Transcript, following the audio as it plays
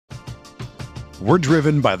We're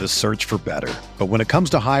driven by the search for better. But when it comes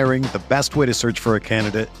to hiring, the best way to search for a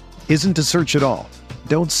candidate isn't to search at all.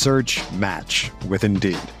 Don't search, match with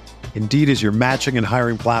Indeed. Indeed is your matching and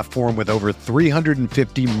hiring platform with over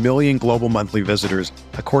 350 million global monthly visitors,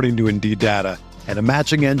 according to Indeed data, and a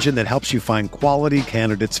matching engine that helps you find quality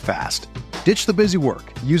candidates fast. Ditch the busy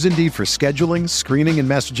work. Use Indeed for scheduling, screening, and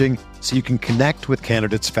messaging so you can connect with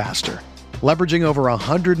candidates faster. Leveraging over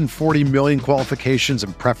 140 million qualifications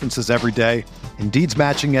and preferences every day, Indeed's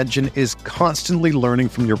matching engine is constantly learning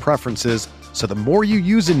from your preferences, so the more you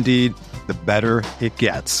use Indeed, the better it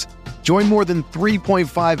gets. Join more than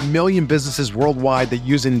 3.5 million businesses worldwide that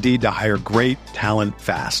use Indeed to hire great talent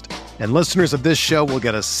fast. And listeners of this show will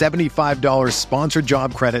get a $75 sponsored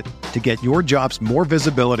job credit to get your jobs more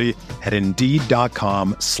visibility at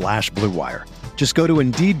Indeed.com/Blue Wire. Just go to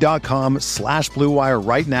Indeed.com/Blue Wire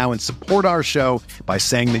right now and support our show by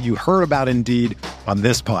saying that you heard about Indeed on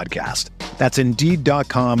this podcast. That's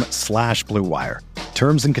Indeed.com/Blue Wire.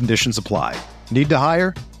 Terms and conditions apply. Need to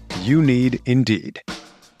hire? You need Indeed.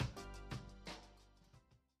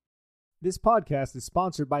 This podcast is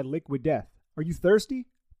sponsored by Liquid Death. Are you thirsty?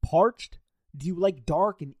 Parched? Do you like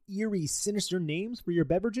dark and eerie, sinister names for your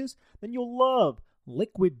beverages? Then you'll love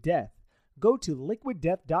Liquid Death. Go to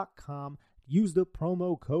liquiddeath.com, use the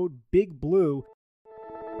promo code BIGBLUE.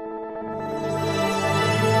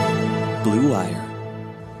 Blue Wire.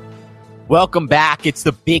 Welcome back. It's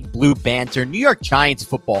the Big Blue Banter, New York Giants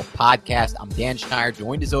football podcast. I'm Dan Schneider,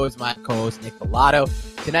 joined as always by my co-host Nick Bellato.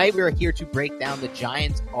 Tonight we are here to break down the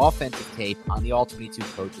Giants' offensive tape on the All-22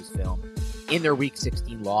 coaches film in their Week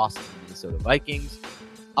 16 loss to the Minnesota Vikings.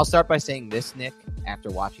 I'll start by saying this, Nick, after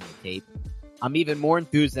watching the tape. I'm even more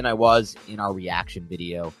enthused than I was in our reaction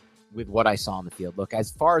video with what I saw on the field. Look,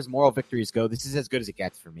 as far as moral victories go, this is as good as it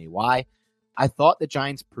gets for me. Why? I thought the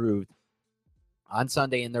Giants proved on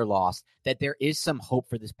Sunday in their loss that there is some hope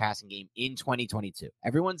for this passing game in 2022.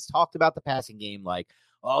 Everyone's talked about the passing game like,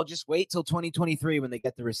 oh, just wait till 2023 when they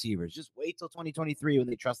get the receivers. Just wait till 2023 when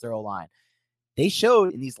they trust their O-line. They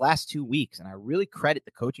showed in these last 2 weeks, and I really credit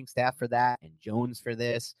the coaching staff for that and Jones for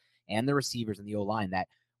this and the receivers and the O-line that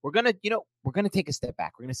we're going to take a step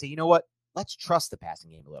back. We're going to say, you know what? Let's trust the passing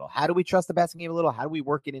game a little. How do we trust the passing game a little? How do we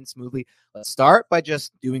work it in smoothly? Let's start by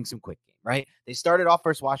just doing some quick game, right? They started off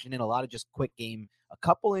versus Washington, a lot of just quick game, a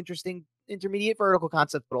couple interesting intermediate vertical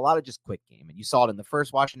concepts, but a lot of just quick game. And you saw it in the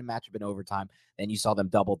first Washington matchup in overtime. Then you saw them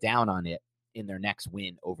double down on it in their next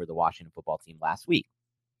win over the Washington football team last week.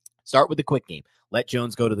 Start with the quick game. Let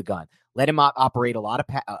Jones go to the gun. Let him operate a lot of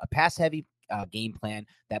a pass-heavy game plan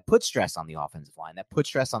that puts stress on the offensive line, that puts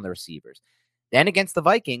stress on the receivers. Then against the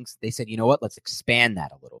Vikings, they said, you know what, let's expand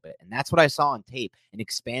that a little bit. And that's what I saw on tape, an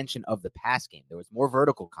expansion of the pass game. There was more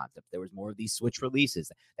vertical concept. There was more of these switch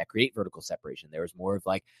releases that create vertical separation. There was more of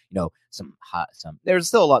like, some there's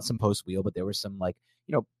still some post wheel, but there was some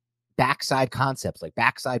backside concepts, like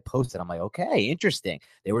backside post that I'm like, okay, interesting.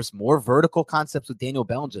 There was more vertical concepts with Daniel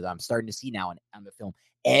Bellinger that I'm starting to see now on the film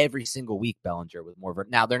every single week. Bellinger with more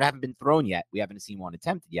now, there haven't been thrown yet. We haven't seen one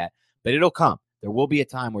attempted yet, but it'll come. There will be a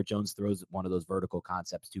time where Jones throws one of those vertical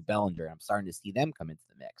concepts to Bellinger. I'm starting to see them come into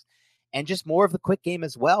the mix. And just more of the quick game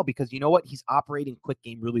as well, because you know what? He's operating quick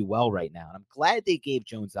game really well right now. And I'm glad they gave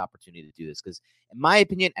Jones the opportunity to do this because, in my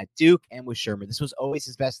opinion, at Duke and with Sherman, this was always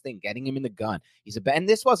his best thing, getting him in the gun. And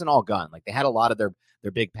this wasn't all gun. Like, they had a lot of their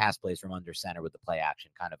big pass plays from under center with the play action,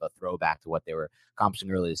 kind of a throwback to what they were accomplishing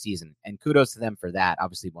early this season. And kudos to them for that.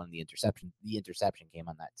 Obviously, one of the interception came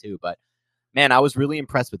on that too. But, man, I was really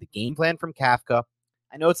impressed with the game plan from Kafka.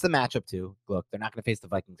 I know it's the matchup too. Look, they're not going to face the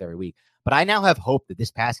Vikings every week, but I now have hope that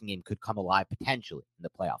this passing game could come alive potentially in the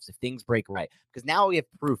playoffs if things break right. Because now we have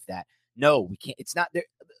proof that no, we can't. It's not there.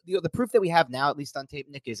 The proof that we have now, at least on tape,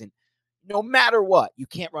 Nick, isn't no matter what, you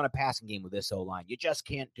can't run a passing game with this O-line. You just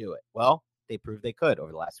can't do it. Well, they proved they could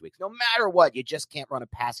over the last 2 weeks. No matter what, you just can't run a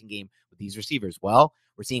passing game with these receivers. Well,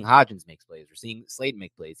 we're seeing Hodgins make plays. We're seeing Slayton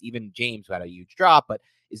make plays. Even James, who had a huge drop, but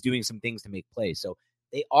is doing some things to make plays. So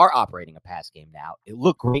they are operating a pass game now. It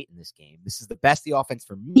looked great in this game. This is the best the offense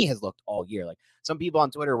for me has looked all year. Like some people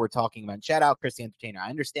on Twitter were talking about, shout out Chris the Entertainer. I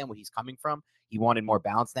understand what he's coming from. He wanted more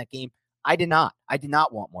balance in that game. I did not. I did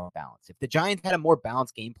not want more balance. If the Giants had a more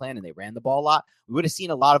balanced game plan and they ran the ball a lot, we would have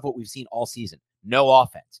seen a lot of what we've seen all season. No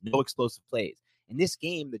offense, no explosive plays. In this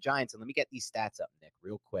game, the Giants, and let me get these stats up, Nick,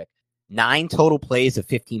 real quick. 9 total plays of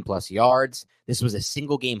 15-plus yards. This was a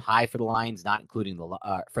single-game high for the Lions,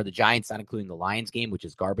 for the Giants, not including the Lions game, which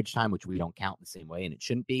is garbage time, which we don't count in the same way, and it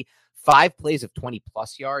shouldn't be. 5 plays of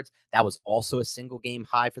 20-plus yards. That was also a single-game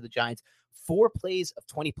high for the Giants. 4 plays of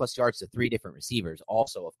 20-plus yards to 3 different receivers.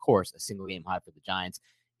 Also, of course, a single-game high for the Giants.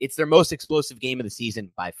 It's their most explosive game of the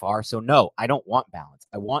season by far. So no, I don't want balance.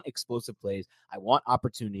 I want explosive plays. I want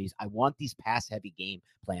opportunities. I want these pass-heavy game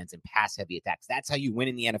plans and pass-heavy attacks. That's how you win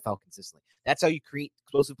in the NFL consistently. That's how you create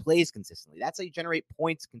explosive plays consistently. That's how you generate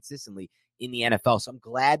points consistently in the NFL. So I'm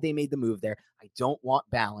glad they made the move there. I don't want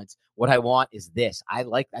balance. What I want is this. I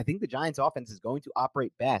think the Giants offense is going to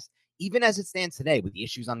operate best, even as it stands today, with the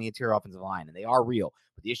issues on the interior offensive line, and they are real,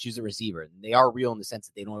 with the issues at receiver, and they are real in the sense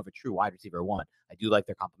that they don't have a true wide receiver one. I do like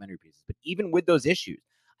their complementary pieces, but even with those issues,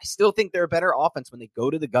 I still think they're a better offense when they go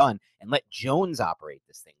to the gun and let Jones operate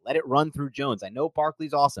this thing. Let it run through Jones. I know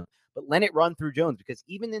Barkley's awesome, but let it run through Jones, because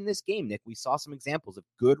even in this game, Nick, we saw some examples of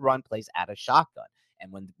good run plays out of shotgun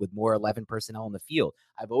and when with more 11 personnel in the field.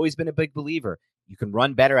 I've always been a big believer. You can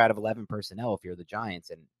run better out of 11 personnel if you're the Giants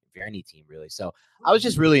and if you're any team, really. So I was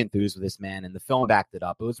just really enthused with this, man, and the film backed it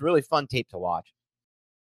up. It was really fun tape to watch.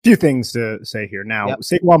 Few things to say here. Now,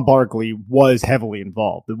 Saquon Barkley was heavily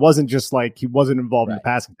involved. It wasn't just like he wasn't involved in the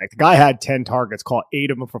passing attack. The guy had 10 targets, caught 8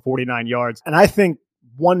 of them for 49 yards. And I think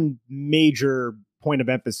one major point of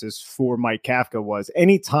emphasis for Mike Kafka was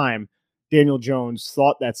anytime Daniel Jones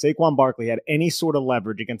thought that Saquon Barkley had any sort of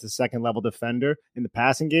leverage against a second-level defender in the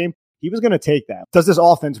passing game, he was going to take that. Does this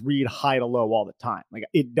offense read high to low all the time? Like,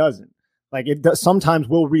 it doesn't. Like, it does. Sometimes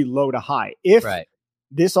we'll read low to high. If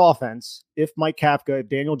this offense, if Mike Kafka,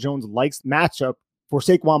 Daniel Jones likes matchup for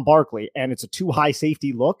Saquon Barkley and it's a too high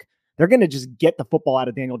safety look, they're going to just get the football out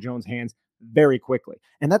of Daniel Jones' hands very quickly.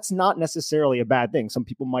 And that's not necessarily a bad thing. Some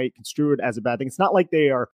people might construe it as a bad thing. It's not like they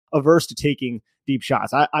are averse to taking deep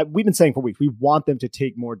shots. We've been saying for weeks, we want them to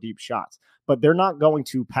take more deep shots, but they're not going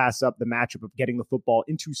to pass up the matchup of getting the football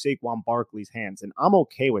into Saquon Barkley's hands. And I'm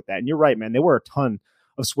okay with that. And you're right, man. There were a ton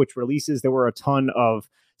of switch releases. There were a ton of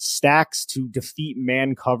stacks to defeat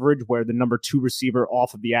man coverage where the number 2 receiver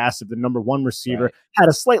off of the ass of the number 1 receiver had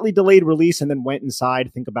a slightly delayed release and then went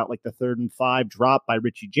inside. Think about like the 3rd and 5 drop by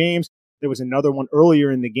Richie James. There was another one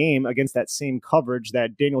earlier in the game against that same coverage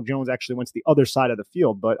that Daniel Jones actually went to the other side of the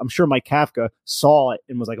field. But I'm sure Mike Kafka saw it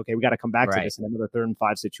and was like, okay, we got to come back to this in another 3rd and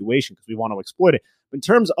 5 situation because we want to exploit it. But in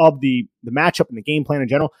terms of the matchup and the game plan in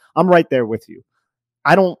general, I'm right there with you.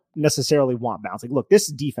 I don't necessarily want balance. Like, look, this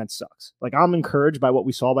defense sucks. Like, I'm encouraged by what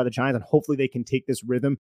we saw by the Giants, and hopefully they can take this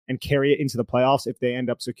rhythm and carry it into the playoffs if they end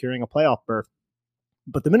up securing a playoff berth.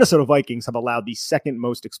 But the Minnesota Vikings have allowed the second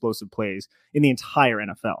most explosive plays in the entire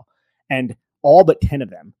NFL. And all but 10 of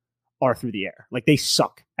them are through the air. Like, they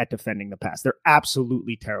suck at defending the pass. They're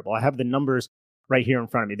absolutely terrible. I have the numbers right here in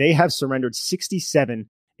front of me. They have surrendered 67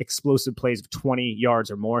 explosive plays of 20 yards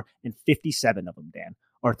or more, and 57 of them, Dan,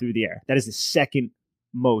 are through the air. That is the second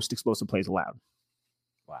most explosive plays allowed.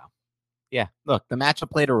 Wow. Yeah, look, the matchup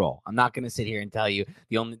played a role. I'm not going to sit here and tell you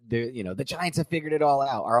the Giants have figured it all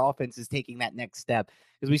out. Our offense is taking that next step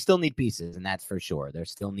because we still need pieces, and that's for sure. They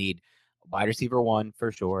still need wide receiver 1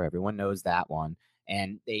 for sure. Everyone knows that one.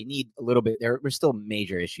 And they need a little bit. There were still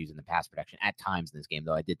major issues in the pass protection at times in this game,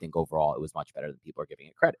 though I did think overall it was much better than people are giving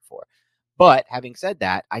it credit for. But having said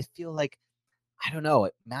that, I feel like, I don't know,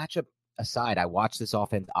 matchup aside, I watched this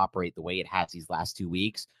offense operate the way it has these last 2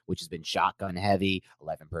 weeks, which has been shotgun heavy,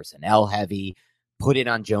 11 personnel heavy, put it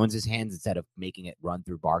on Jones's hands instead of making it run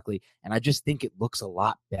through Barkley. And I just think it looks a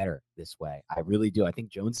lot better this way. I really do. I think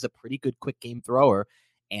Jones is a pretty good quick game thrower,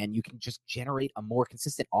 and you can just generate a more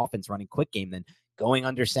consistent offense running quick game than going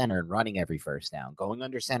under center and running every first down, going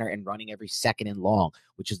under center and running every second and long,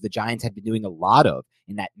 which is the Giants have been doing a lot of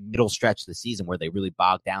in that middle stretch of the season where they really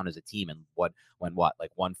bogged down as a team and went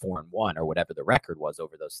 1-4-1 or whatever the record was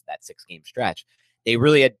over that 6-game stretch. They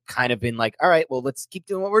really had kind of been like, all right, well, let's keep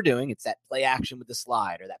doing what we're doing. It's that play action with the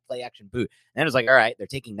slide or that play action boot. And then it was like, all right, they're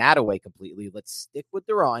taking that away completely. Let's stick with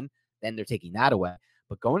the run. Then they're taking that away.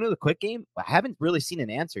 But going to the quick game, I haven't really seen an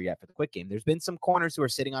answer yet for the quick game. There's been some corners who are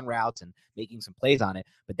sitting on routes and making some plays on it.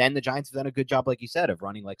 But then the Giants have done a good job, like you said, of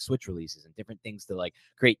running like switch releases and different things to like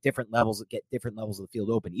create different levels, get different levels of the field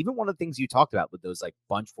open. Even one of the things you talked about with those like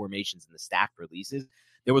bunch formations and the stacked releases,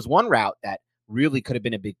 there was one route that really could have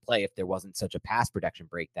been a big play if there wasn't such a pass protection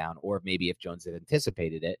breakdown, or maybe if Jones had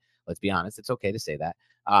anticipated it. Let's be honest, it's okay to say that,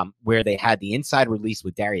 where they had the inside release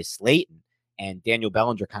with Darius Slayton, and Daniel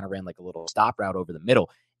Bellinger kind of ran like a little stop route over the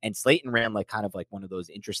middle. And Slayton ran like kind of like one of those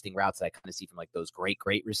interesting routes that I kind of see from like those great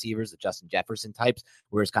receivers, the Justin Jefferson types,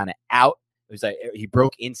 where it's kind of out. It was like he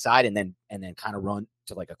broke inside and then kind of run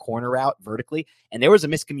to like a corner route vertically. And there was a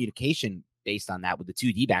miscommunication based on that with the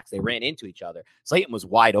 2 D-backs. They ran into each other. Slayton was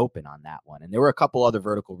wide open on that one. And there were a couple other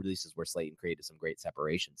vertical releases where Slayton created some great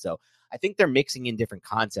separation. So I think they're mixing in different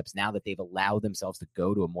concepts now that they've allowed themselves to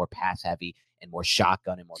go to a more pass heavy and more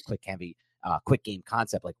shotgun and more quick heavy quick game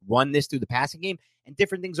concept, like run this through the passing game and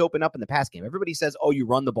different things open up in the pass game. Everybody says, oh, you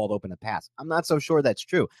run the ball to open the pass. I'm not so sure that's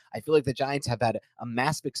true. I feel like the Giants have had a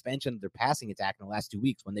massive expansion of their passing attack in the last 2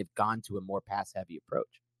 weeks when they've gone to a more pass-heavy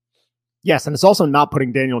approach. Yes, and it's also not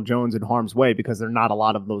putting Daniel Jones in harm's way because there are not a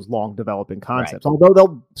lot of those long developing concepts, Right. although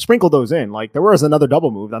they'll sprinkle those in. Like there was another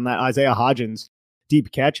double move on that Isaiah Hodgins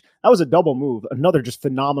deep catch. That was a double move, another just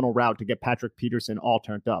phenomenal route to get Patrick Peterson all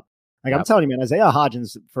turned up. Like I'm telling you, man, Isaiah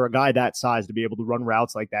Hodgins, for a guy that size to be able to run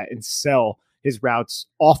routes like that and sell his routes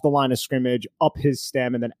off the line of scrimmage, up his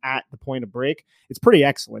stem, and then at the point of break, it's pretty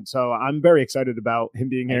excellent. So I'm very excited about him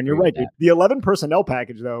being here. And you're right, dude. The 11 personnel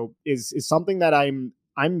package, though, is something that I'm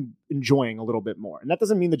enjoying a little bit more. And that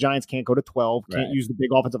doesn't mean the Giants can't go to 12, can't use the big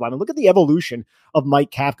offensive line. And look at the evolution of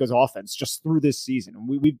Mike Kafka's offense just through this season. And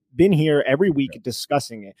we've been here every week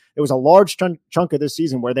discussing it. It was a large chunk of this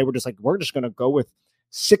season where they were just like, we're just going to go with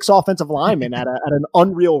 6 offensive linemen at an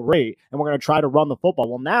unreal rate, and we're going to try to run the football.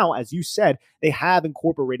 Well, now, as you said, they have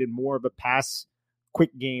incorporated more of a pass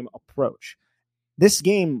quick game approach. This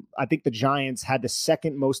game, I think the Giants had the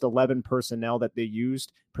second most 11 personnel that they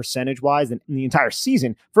used percentage-wise in the entire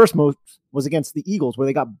season. First most was against the Eagles, where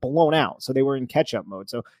they got blown out, so they were in catch-up mode.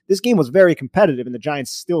 So this game was very competitive, and the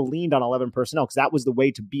Giants still leaned on 11 personnel because that was the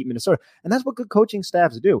way to beat Minnesota. And that's what good coaching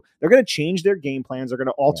staffs do. They're going to change their game plans. They're going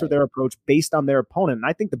to alter their approach based on their opponent. And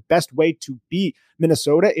I think the best way to beat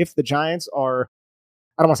Minnesota, if the Giants are,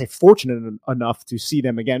 I don't want to say fortunate enough to see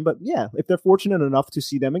them again, but yeah, if they're fortunate enough to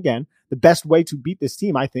see them again, the best way to beat this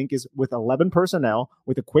team, I think, is with 11 personnel,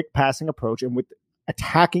 with a quick passing approach, and with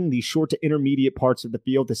attacking the short to intermediate parts of the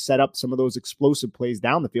field to set up some of those explosive plays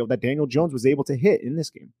down the field that Daniel Jones was able to hit in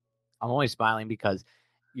this game. I'm only smiling because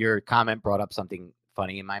your comment brought up something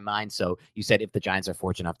funny in my mind. So you said if the Giants are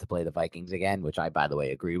fortunate enough to play the Vikings again, which I, by the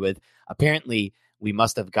way, agree with. Apparently, we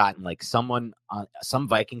must have gotten like some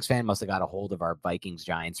Vikings fan must have got a hold of our Vikings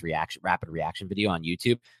Giants rapid reaction video on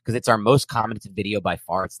YouTube, because it's our most commented video by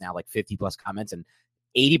far. It's now like 50 plus comments, and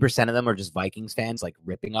 80% of them are just Vikings fans like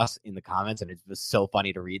ripping us in the comments. And it was so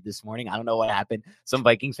funny to read this morning. I don't know what happened. Some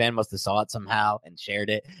Vikings fan must have saw it somehow and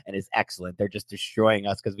shared it, and it's excellent. They're just destroying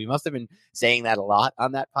us because we must have been saying that a lot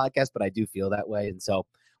on that podcast, but I do feel that way. And so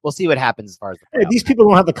we'll see what happens as far as these people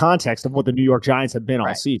don't have the context of what the New York Giants have been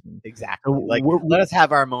all season. Exactly. Like, let us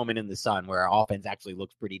have our moment in the sun where our offense actually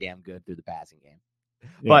looks pretty damn good through the passing game.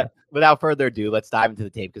 Yeah. But without further ado, let's dive into the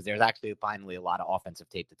tape, because there's actually finally a lot of offensive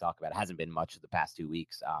tape to talk about. It hasn't been much of the past 2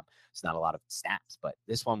 weeks. It's not a lot of stats, but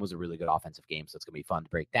this one was a really good offensive game, so it's going to be fun to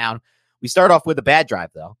break down. We start off with a bad drive,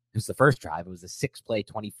 though. It was the first drive. It was a 6-play,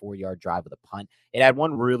 24-yard drive with a punt. It had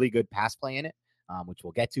one really good pass play in it, which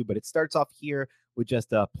we'll get to, but it starts off here with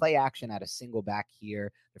just a play action at a single back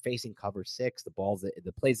here. They're facing cover 6.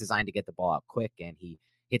 The play's designed to get the ball out quick, and he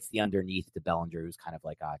hits the underneath to Bellinger, who's kind of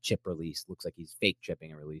like a chip release. Looks like he's fake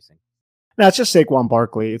chipping and releasing. No, it's just Saquon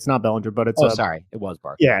Barkley. It's not Bellinger, but it's sorry. It was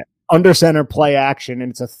Barkley. Yeah, under center play action, and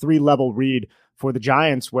it's a 3-level read for the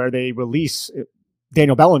Giants where they release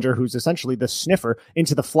Daniel Bellinger, who's essentially the sniffer,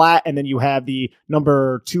 into the flat, and then you have the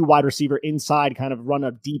number 2 wide receiver inside kind of run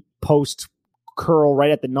a deep post curl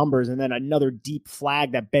right at the numbers, and then another deep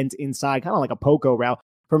flag that bends inside, kind of like a Poco route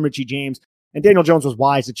from Richie James. And Daniel Jones was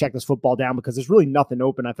wise to check this football down because there's really nothing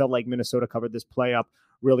open. I felt like Minnesota covered this play up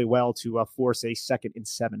really well to force a 2nd and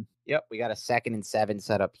 7. Yep, we got a 2nd and 7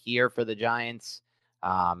 set up here for the Giants.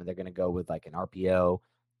 They're going to go with like an RPO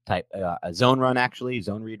type, a zone run, actually,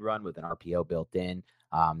 zone read run with an RPO built in.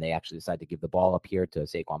 They actually decided to give the ball up here to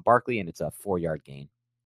Saquon Barkley, and it's a 4-yard gain.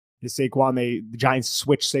 The Giants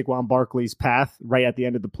switch Saquon Barkley's path right at the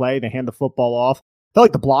end of the play. They hand the football off. I felt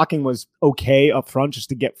like the blocking was okay up front just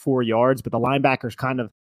to get 4 yards, but the linebackers kind of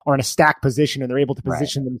are in a stacked position, and they're able to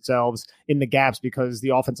position themselves in the gaps because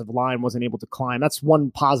the offensive line wasn't able to climb. That's one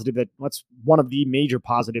positive. That's one of the major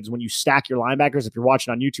positives when you stack your linebackers. If you're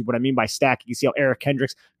watching on YouTube, what I mean by stack, you see how Eric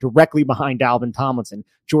Kendricks directly behind Dalvin Tomlinson,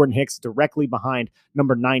 Jordan Hicks directly behind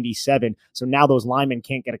number 97. So now those linemen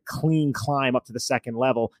can't get a clean climb up to the 2nd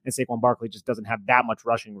level, and Saquon Barkley just doesn't have that much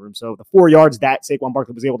rushing room. So the 4 yards that Saquon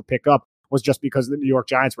Barkley was able to pick up was just because the New York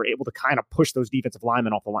Giants were able to kind of push those defensive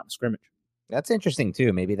linemen off the line of scrimmage. That's interesting,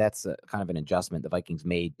 too. Maybe that's kind of an adjustment the Vikings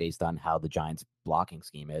made based on how the Giants' blocking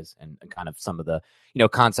scheme is and kind of some of the,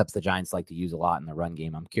 concepts the Giants like to use a lot in the run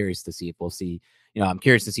game. I'm curious to see if we'll see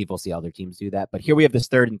other teams do that. But here we have this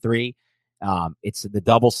 3rd and 3. It's the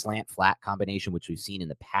double slant flat combination, which we've seen in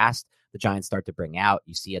the past. The Giants start to bring out.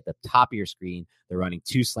 You see at the top of your screen, they're running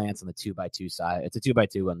 2 slants on the 2x2 side. It's a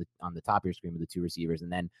 2x2 on the top of your screen with the 2 receivers.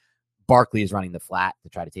 And then Barkley is running the flat to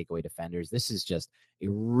try to take away defenders. This is just a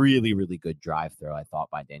really, really good drive throw, I thought,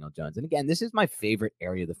 by Daniel Jones. And again, this is my favorite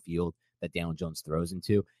area of the field that Daniel Jones throws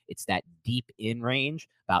into. It's that deep in range,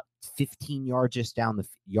 about 15 yards ish down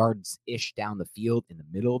the field, in the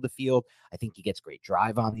middle of the field. I think he gets great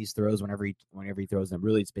drive on these throws whenever he throws them.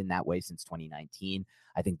 Really, it's been that way since 2019.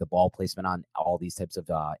 I think the ball placement on all these types of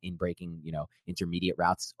in-breaking, intermediate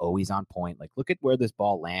routes is always on point. Like, look at where this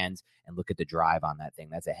ball lands and look at the drive on that thing.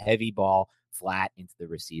 That's a heavy ball flat into the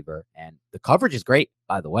receiver. And the coverage is great,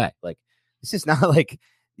 by the way. Like, this is not like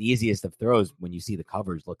the easiest of throws when you see the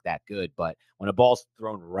coverage look that good. But when a ball's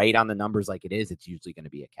thrown right on the numbers like it is, it's usually going to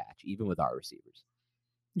be a catch, even with our receivers.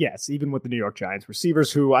 Yes, even with the New York Giants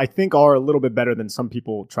receivers, who I think are a little bit better than some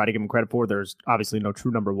people try to give them credit for. There's obviously no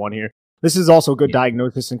true number one here. This is also a good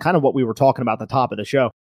diagnosis and kind of what we were talking about at the top of the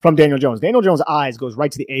show from Daniel Jones. Daniel Jones' eyes goes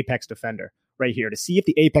right to the apex defender right here to see if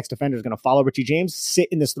the apex defender is going to follow Richie James, sit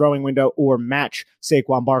in this throwing window, or match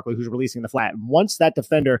Saquon Barkley, who's releasing the flat. And once that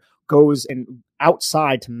defender goes and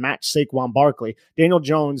outside to match Saquon Barkley, Daniel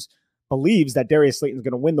Jones believes that Darius Slayton is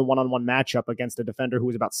going to win the one-on-one matchup against a defender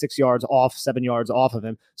who is about 6 yards off, 7 yards off of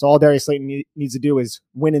him. So all Darius Slayton needs to do is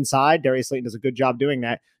win inside. Darius Slayton does a good job doing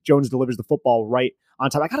that. Jones delivers the football right on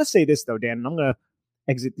time. I got to say this, though, Dan, and I'm going to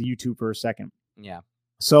exit the YouTube for a second. Yeah.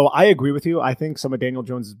 So I agree with you. I think some of Daniel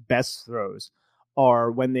Jones' best throws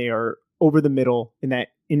are when they are over the middle in that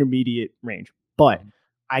intermediate range. But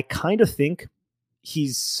I kind of think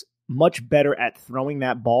he's much better at throwing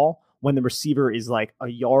that ball when the receiver is like a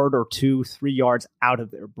yard or 2, 3 yards out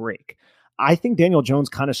of their break. I think Daniel Jones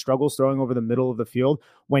kind of struggles throwing over the middle of the field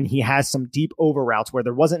when he has some deep over routes where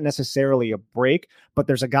there wasn't necessarily a break, but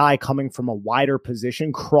there's a guy coming from a wider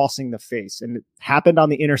position crossing the face. And it happened on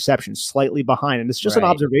the interception, slightly behind. And it's just an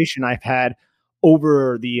observation I've had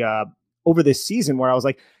over this season where I was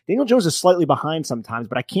like, Daniel Jones is slightly behind sometimes,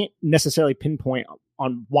 but I can't necessarily pinpoint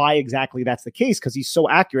on why exactly that's the case because he's so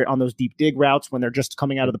accurate on those deep dig routes when they're just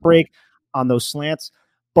coming out of the break, on those slants.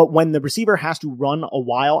 But when the receiver has to run a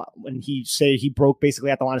while, when he broke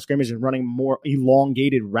basically at the line of scrimmage and running more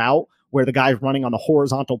elongated route where the guy's running on the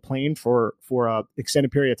horizontal plane for a extended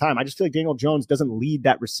period of time, I just feel like Daniel Jones doesn't lead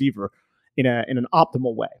that receiver in an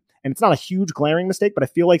optimal way. And it's not a huge glaring mistake, but I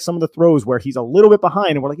feel like some of the throws where he's a little bit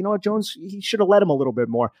behind and we're like, you know what, Jones, he should have let him a little bit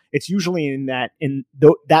more. It's usually in that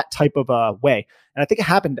type of way. And I think it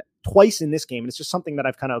happened twice in this game. And it's just something that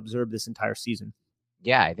I've kind of observed this entire season.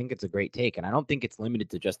 Yeah, I think it's a great take. And I don't think it's limited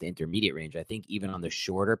to just the intermediate range. I think even on the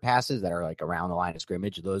shorter passes that are like around the line of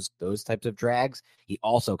scrimmage, those types of drags, he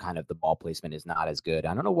also kind of, the ball placement is not as good.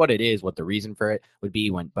 I don't know what it is, what the reason for it would be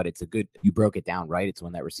but it's you broke it down right. It's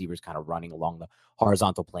when that receiver's kind of running along the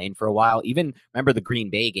horizontal plane for a while. Even remember the Green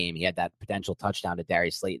Bay game, he had that potential touchdown to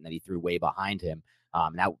Darius Slayton that he threw way behind him.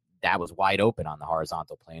 That was wide open on the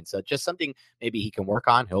horizontal plane. So just something maybe he can work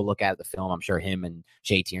on. He'll look at the film. I'm sure him and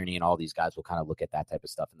Shea Tierney and all these guys will kind of look at that type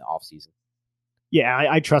of stuff in the offseason. Yeah,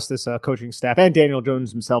 I trust this coaching staff and Daniel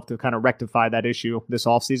Jones himself to kind of rectify that issue this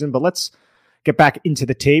offseason. But let's get back into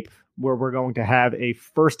the tape where we're going to have a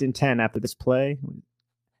 1st and 10 after this play.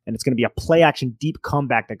 And it's going to be a play action deep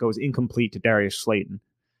comeback that goes incomplete to Darius Slayton.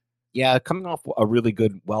 Yeah, coming off a really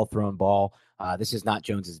good, well-thrown ball. This is not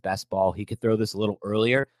Jones's best ball. He could throw this a little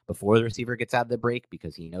earlier before the receiver gets out of the break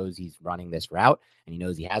because he knows he's running this route and he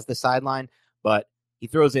knows he has the sideline, but he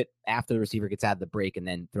throws it after the receiver gets out of the break and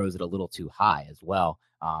then throws it a little too high as well.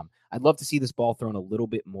 I'd love to see this ball thrown a little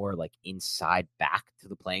bit more like inside back to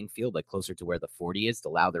the playing field, like closer to where the 40 is to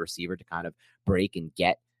allow the receiver to kind of break and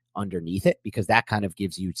get underneath it, because that kind of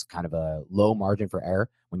gives you kind of a low margin for error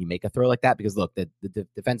when you make a throw like that. Because look, the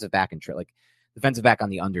defensive back defensive back on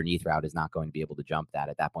the underneath route is not going to be able to jump that.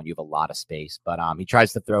 At that point, you have a lot of space, but he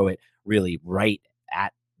tries to throw it really right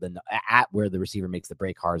at where the receiver makes the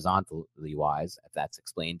break horizontally wise, if that's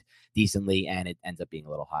explained decently, and it ends up being a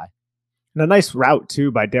little high. And a nice route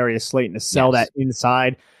too by Darius Slayton to sell that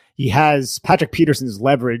inside. He has Patrick Peterson's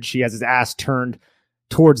leverage. He has his ass turned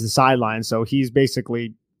towards the sideline, so he's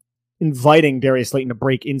basically inviting Darius Slayton to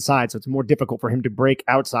break inside, so it's more difficult for him to break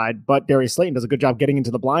outside. But Darius Slayton does a good job getting into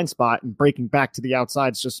the blind spot and breaking back to the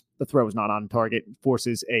outside. It's just the throw is not on target. It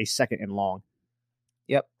forces a 2nd and long.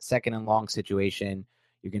 Yep, 2nd and long situation.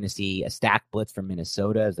 You're going to see a stack blitz from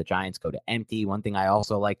Minnesota as the Giants go to empty. One thing I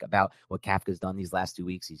also like about what Kafka's done these last 2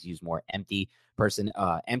 weeks, he's used more empty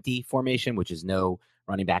formation, which is no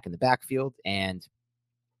running back in the backfield. And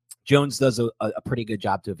Jones does a pretty good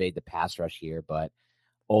job to evade the pass rush here, but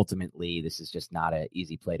ultimately, this is just not an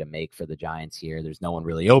easy play to make for the Giants here. There's no one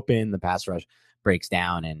really open. The pass rush breaks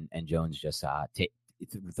down, and Jones just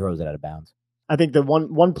throws it out of bounds. I think the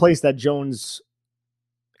one place that Jones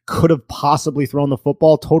could have possibly thrown the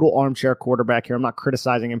football, total armchair quarterback here, I'm not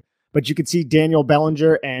criticizing him, but you could see Daniel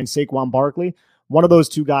Bellinger and Saquon Barkley one of those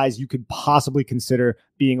two guys you could possibly consider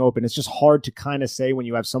being open. It's just hard to kind of say when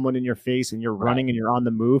you have someone in your face and you're running and you're on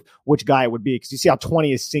the move, which guy it would be. Because you see how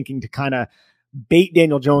 20 is sinking to kind of bait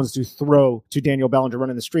Daniel Jones to throw to Daniel Bellinger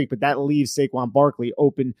running the streak, but that leaves Saquon Barkley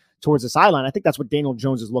open towards the sideline. I think that's what Daniel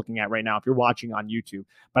Jones is looking at right now if you're watching on YouTube.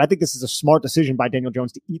 But I think this is a smart decision by Daniel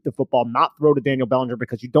Jones to eat the football, not throw to Daniel Bellinger,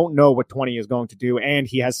 because you don't know what 20 is going to do, and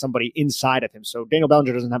he has somebody inside of him. So Daniel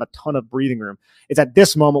Bellinger doesn't have a ton of breathing room. It's at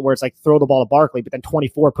this moment where it's like throw the ball to Barkley, but then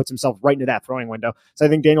 24 puts himself right into that throwing window. So I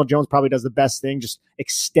think Daniel Jones probably does the best thing, just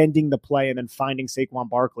extending the play and then finding Saquon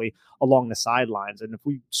Barkley along the sidelines. And if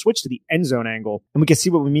we switch to the end zone angle, and we can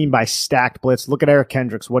see what we mean by stacked blitz, look at Eric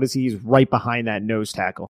Kendricks. What is he? He's right behind that nose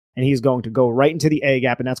tackle. And he's going to go right into the A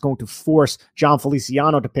gap, and that's going to force John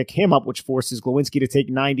Feliciano to pick him up, which forces Glowinski to take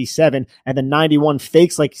 97, and then 91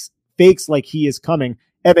 fakes like he is coming.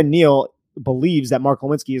 Evan Neal believes that Mark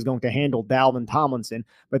Glowinski is going to handle Dalvin Tomlinson,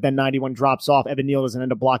 but then 91 drops off. Evan Neal doesn't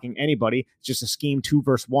end up blocking anybody. It's just a scheme 2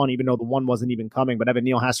 versus 1, even though the 1 wasn't even coming, but Evan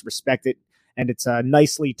Neal has to respect it. And it's a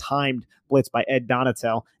nicely timed blitz by Ed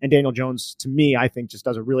Donatel. And Daniel Jones, to me, I think just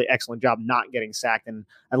does a really excellent job not getting sacked and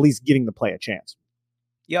at least giving the play a chance.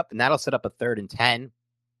 Yep, and that'll set up a 3rd and 10.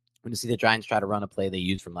 We're going to see the Giants try to run a play they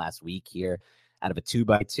used from last week here out of a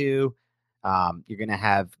 2x2. You're going to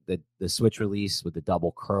have the switch release with the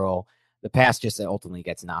double curl. The pass just ultimately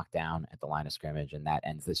gets knocked down at the line of scrimmage, and that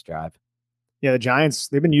ends this drive. Yeah, the Giants,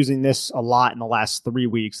 they've been using this a lot in the last 3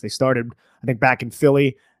 weeks. They started, I think, back in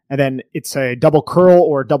Philly, and then it's a double curl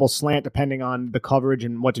or a double slant, depending on the coverage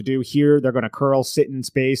and what to do. Here, they're going to curl, sit in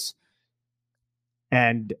space.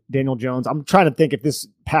 And Daniel Jones, I'm trying to think if this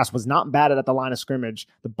pass was not batted at the line of scrimmage,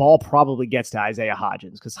 the ball probably gets to Isaiah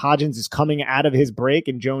Hodgins, because Hodgins is coming out of his break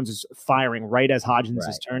and Jones is firing right as Hodgins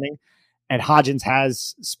is turning. And Hodgins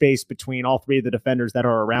has space between all 3 of the defenders that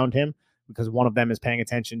are around him, because one of them is paying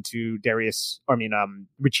attention to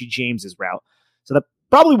Richie James's route. So that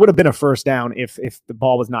probably would have been a first down if the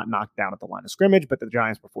ball was not knocked down at the line of scrimmage, but the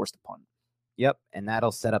Giants were forced to punt. Yep, and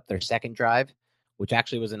that'll set up their 2nd drive, which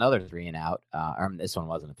actually was another 3 and out. This one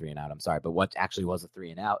wasn't a 3 and out, I'm sorry, but what actually was a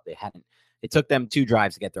 3 and out, it took them 2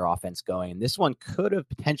 drives to get their offense going. And this one could have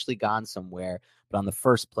potentially gone somewhere, but on the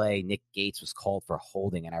first play, Nick Gates was called for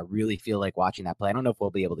holding. And I really feel like watching that play, I don't know if we'll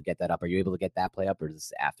be able to get that up. Are you able to get that play up, or is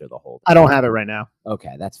this after the hold? I don't have it right now.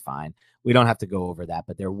 Okay, that's fine. We don't have to go over that,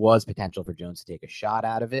 but there was potential for Jones to take a shot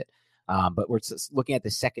out of it. But we're just looking at the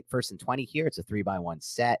 1st and 20 here. It's a 3x1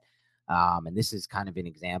 set. And this is kind of an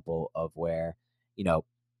example of where,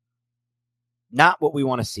 not what we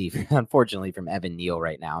want to see, unfortunately, from Evan Neal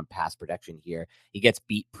right now in pass protection here. He gets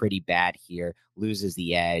beat pretty bad here, loses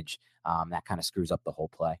the edge. That kind of screws up the whole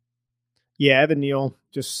play. Yeah, Evan Neal,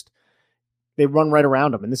 they run right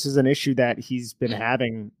around him. And this is an issue that he's been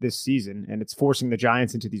having this season. And it's forcing the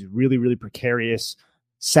Giants into these really, really precarious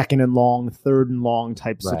 2nd and long, 3rd and long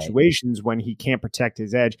type situations when he can't protect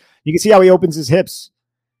his edge. You can see how he opens his hips.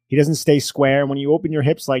 He doesn't stay square. And when you open your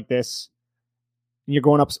hips like this, and you're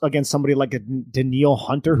going up against somebody like a Danielle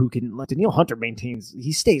Hunter, Danielle Hunter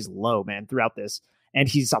he stays low, man, throughout this. And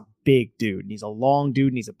he's a big dude. And he's a long dude,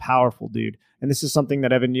 and he's a powerful dude. And this is something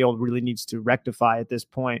that Evan Neal really needs to rectify at this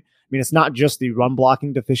point. I mean, it's not just the run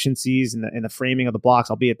blocking deficiencies and the framing of the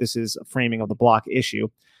blocks, albeit this is a framing of the block issue.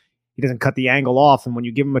 He doesn't cut the angle off. And when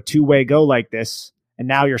you give him a 2-way go like this, and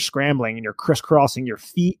now you're scrambling and you're crisscrossing your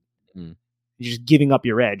feet, you're just giving up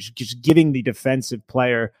your edge, just giving the defensive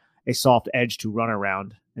player a soft edge to run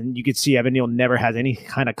around. And you can see Evan Neal never has any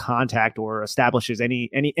kind of contact or establishes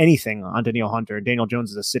anything on Danielle Hunter. Daniel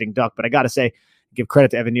Jones is a sitting duck, but I got to say, give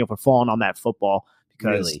credit to Evan Neal for falling on that football,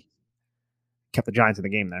 because kept the Giants in the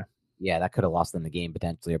game there. Yeah, that could have lost them the game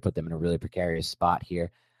potentially, or put them in a really precarious spot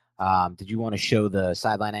here. Did you want to show the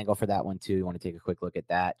sideline angle for that one too? You want to take a quick look at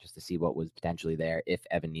that just to see what was potentially there if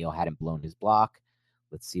Evan Neal hadn't blown his block?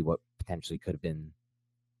 Let's see what potentially could have been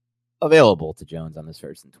available to Jones on this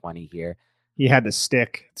 1st and 20 here. He had to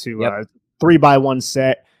stick to 3x1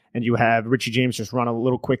 set, and you have Richie James just run a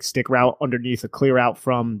little quick stick route underneath a clear out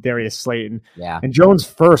from Darius Slayton. Yeah. And Jones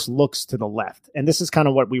first looks to the left. And this is kind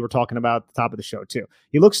of what we were talking about at the top of the show too.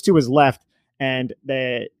 He looks to his left, and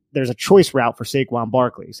there's a choice route for Saquon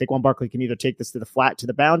Barkley. Saquon Barkley can either take this to the flat to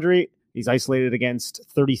the boundary. He's isolated against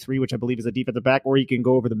 33, which I believe is a defensive back, or he can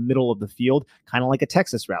go over the middle of the field, kind of like a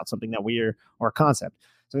Texas route, something that or a concept.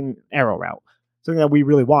 An arrow route, something that we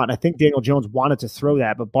really want. I think Daniel Jones wanted to throw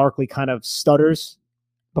that, but Barkley kind of stutters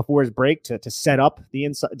before his break to set up the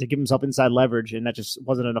inside, to give himself inside leverage, and that just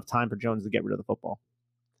wasn't enough time for Jones to get rid of the football.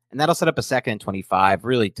 And that'll set up a 2nd and 25.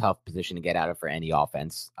 Really tough position to get out of for any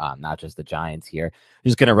offense, not just the Giants here.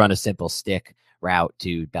 Just going to run a simple stick route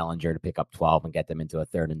to Bellinger to pick up 12 and get them into a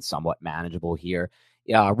third and somewhat manageable here.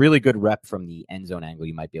 Yeah, a really good rep from the end zone angle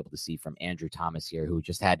you might be able to see from Andrew Thomas here, who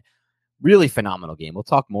just had really phenomenal game. We'll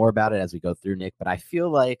talk more about it as we go through, Nick, but I feel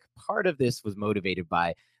like part of this was motivated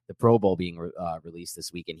by the Pro Bowl being released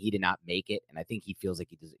this week, and he did not make it, and I think he feels like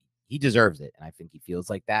he deserves it, and I think he feels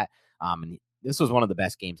like that. And this was one of the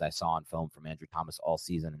best games I saw on film from Andrew Thomas all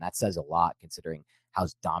season, and that says a lot considering how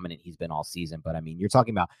dominant he's been all season. But I mean, you're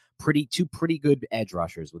talking about two pretty good edge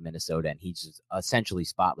rushers with Minnesota, and he's just essentially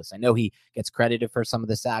spotless. I know he gets credited for some of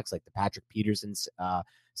the sacks, like the Patrick Peterson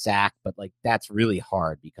sack, but like that's really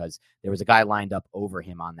hard because there was a guy lined up over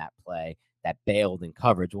him on that play that bailed in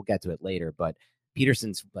coverage. We'll get to it later, but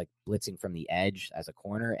Peterson's like blitzing from the edge as a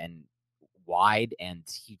corner and wide, and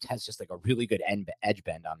he has just like a really good edge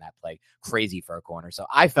bend on that play. Crazy for a corner. So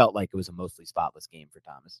I felt like it was a mostly spotless game for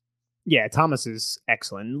Thomas. Yeah, Thomas is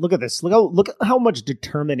excellent. Look at this. Look at how much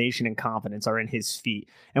determination and confidence are in his feet.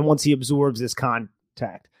 And once he absorbs this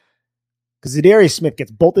contact, because Za'Darius Smith gets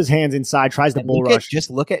both his hands inside, tries to bull rush.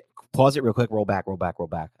 Pause it real quick. Roll back.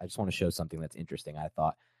 I just want to show something that's interesting. I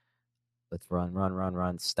thought, let's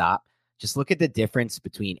run, stop. Just look at the difference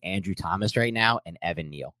between Andrew Thomas right now and Evan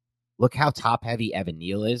Neal. Look how top heavy Evan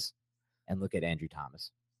Neal is, and look at Andrew Thomas.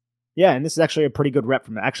 Yeah, and this is actually a pretty good rep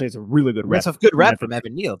from. Actually, it's a really good rep. It's a good rep from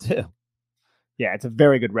Evan Neal too. Yeah, it's a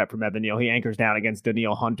very good rep from Evan Neal. He anchors down against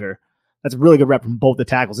Danielle Hunter. That's a really good rep from both the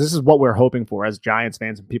tackles. This is what we're hoping for as Giants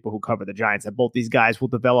fans and people who cover the Giants, that both these guys will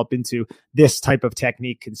develop into this type of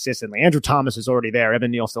technique consistently. Andrew Thomas is already there.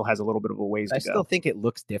 Evan Neal still has a little bit of a ways to go. I still think it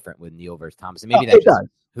looks different with Neal versus Thomas. And maybe that's just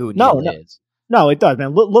who Neal is. No, it does,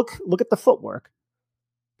 man. Look at the footwork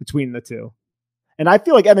between the two. And I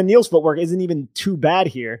feel like Evan Neal's footwork isn't even too bad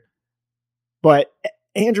here. But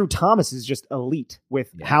Andrew Thomas is just elite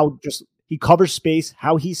with how just he covers space,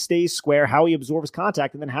 how he stays square, how he absorbs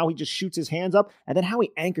contact, and then how he just shoots his hands up, and then how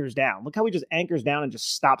he anchors down. Look how he just anchors down and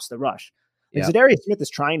just stops the rush. Like Za'Darius Smith is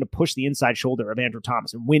trying to push the inside shoulder of Andrew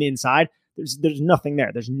Thomas and win inside. There's nothing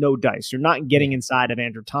there. There's no dice. You're not getting inside of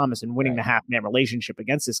Andrew Thomas and winning the half-man relationship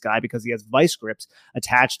against this guy because he has vice grips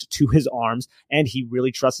attached to his arms, and he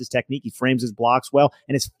really trusts his technique. He frames his blocks well,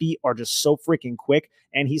 and his feet are just so freaking quick,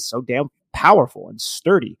 and he's so damn powerful and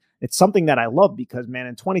sturdy. It's something that I love because, man,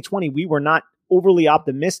 in 2020, we were not overly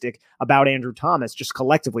optimistic about Andrew Thomas, just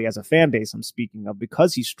collectively as a fan base I'm speaking of,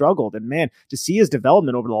 because he struggled. And man, to see his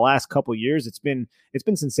development over the last couple of years, it's been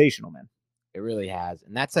sensational, man. It really has.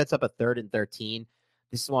 And that sets up a 3rd and 13.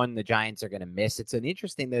 This one the Giants are going to miss. It's an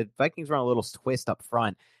interesting, the Vikings run a little twist up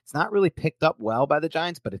front. It's not really picked up well by the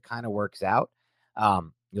Giants, but it kind of works out.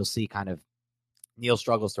 You'll see kind of Neal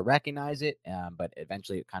struggles to recognize it, but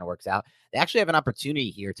eventually it kind of works out. They actually have an opportunity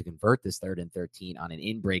here to convert this 3rd and 13 on an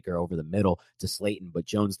in-breaker over the middle to Slayton, but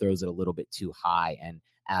Jones throws it a little bit too high and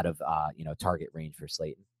out of target range for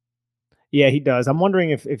Slayton. Yeah, he does. I'm wondering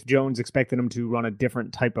if Jones expected him to run a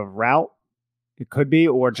different type of route. It could be,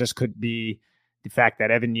 or just could be the fact that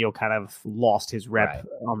Evan Neal kind of lost his rep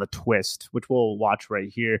on the twist, which we'll watch right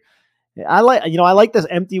here. I like this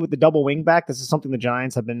empty with the double wing back. This is something the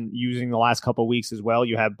Giants have been using the last couple of weeks as well.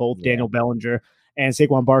 You have both Daniel Bellinger and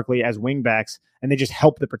Saquon Barkley as wing backs, and they just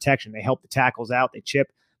help the protection. They help the tackles out. They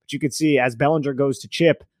chip. But you can see as Bellinger goes to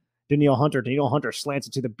chip, Danielle Hunter slants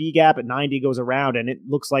it to the B gap at 90, goes around, and it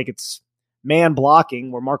looks like it's man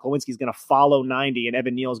blocking where Mark Lewinsky is going to follow 90, and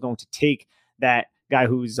Evan Neal is going to take that guy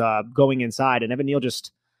who's going inside, and Evan Neal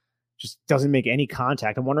just doesn't make any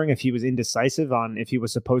contact. I'm wondering if he was indecisive on if he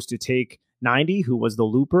was supposed to take 90, who was the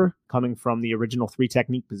looper coming from the original 3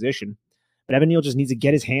 technique position. But Evan Neal just needs to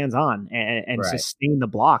get his hands on and sustain the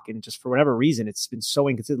block. And just for whatever reason, it's been so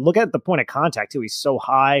inconsistent. Look at the point of contact too. He's so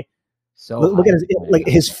high. Look at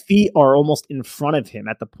his feet are almost in front of him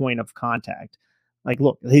at the point of contact. Like,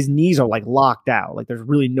 look, his knees are like locked out. Like there's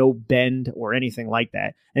really no bend or anything like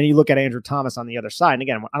that. And you look at Andrew Thomas on the other side. And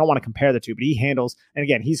again, I don't want to compare the two, but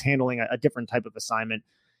he's handling a different type of assignment.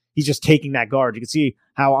 He's just taking that guard. You can see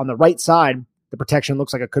how on the right side, the protection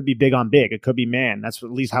looks like it could be big on big. It could be man. That's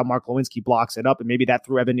at least how Mark Lewinsky blocks it up. And maybe that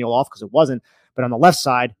threw Evan Neal off because it wasn't. But on the left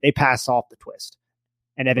side, they pass off the twist.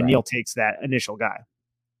 And Evan Neal takes that initial guy,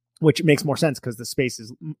 which makes more sense because the space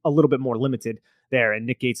is a little bit more limited there, and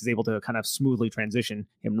Nick Gates is able to kind of smoothly transition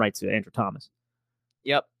him right to Andrew Thomas.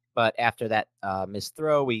 Yep, but after that missed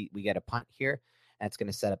throw, we get a punt here. That's going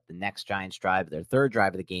to set up the next Giants drive, their 3rd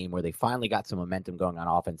drive of the game, where they finally got some momentum going on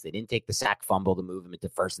offense. They didn't take the sack fumble to move them into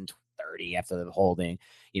 1st and 30 after the holding,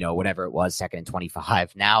 whatever it was, 2nd and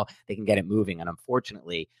 25. Now they can get it moving, and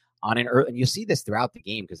unfortunately, on an early, and you see this throughout the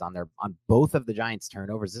game because on both of the Giants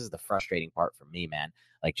turnovers, this is the frustrating part for me, man.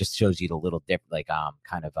 Like, just shows you the little different, like,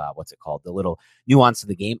 what's it called? The little nuance of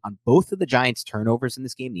the game. On both of the Giants turnovers in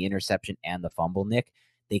this game, the interception and the fumble, Nick,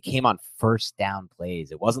 they came on first down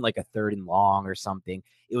plays. It wasn't like a 3rd and long or something.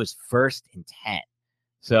 It was 1st and 10.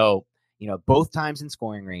 So, both times in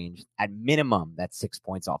scoring range, at minimum, that's 6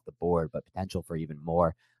 points off the board, but potential for even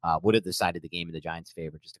more. Would have decided the game in the Giants'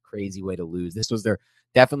 favor. Just a crazy way to lose. This was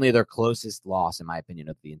definitely their closest loss, in my opinion,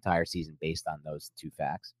 of the entire season based on those 2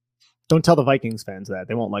 facts. Don't tell the Vikings fans that.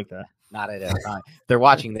 They won't like that. Not at all. If they're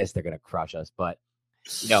watching this, they're going to crush us. But,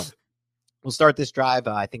 we'll start this drive.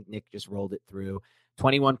 I think Nick just rolled it through.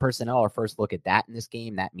 21 personnel, our first look at that in this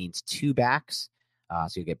game. That means 2 backs.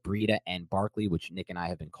 So you get Breida and Barkley, which Nick and I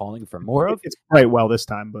have been calling for more of. It's Brightwell this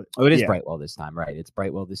time. But it is Brightwell this time, right? It's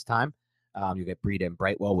Brightwell this time. You get Breida and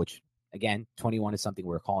Brightwell, which, again, 21 is something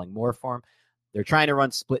we're calling more for him. They're trying to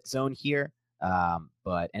run split zone here. And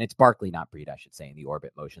it's Barkley, not Breida, I should say, in the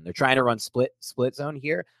orbit motion. They're trying to run split zone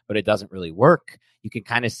here, but it doesn't really work. You can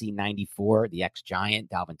kind of see 94, the ex-Giant,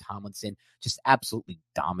 Dalvin Tomlinson, just absolutely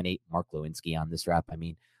dominate Mark Lewinsky on this rep. I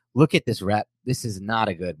mean, look at this rep. This is not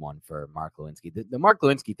a good one for Mark Lewinsky. The Mark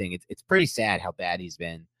Lewinsky thing, it's pretty sad how bad he's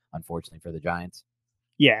been, unfortunately, for the Giants.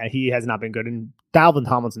 Yeah, he has not been good. And Dalvin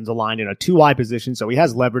Tomlinson's aligned in a 2-eye position, so he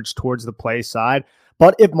has leverage towards the play side.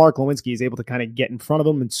 But if Mark Lewinsky is able to kind of get in front of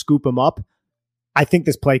him and scoop him up, I think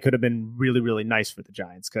this play could have been really, really nice for the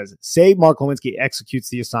Giants, because say Mark Lewinsky executes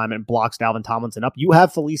the assignment and blocks Dalvin Tomlinson up. You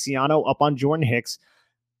have Feliciano up on Jordan Hicks.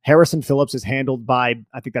 Harrison Phillips is handled by,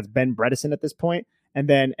 I think that's Ben Bredesen at this point. And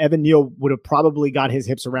then Evan Neal would have probably got his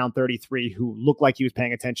hips around 33, who looked like he was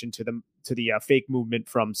paying attention to the fake movement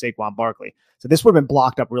from Saquon Barkley. So this would have been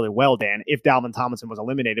blocked up really well, Dan, if Dalvin Tomlinson was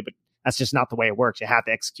eliminated, but that's just not the way it works. You have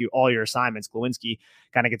to execute all your assignments. Lewinsky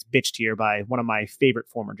kind of gets bitched here by one of my favorite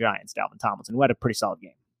former Giants, Dalvin Tomlinson, who had a pretty solid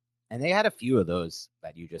game. And they had a few of those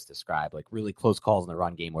that you just described, like really close calls in the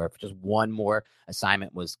run game where if just one more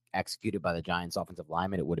assignment was executed by the Giants offensive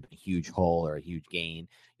lineman, it would have been a huge hole or a huge gain.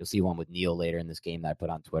 You'll see one with Neal later in this game that I put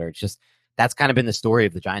on Twitter. It's just, that's kind of been the story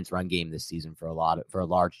of the Giants run game this season for a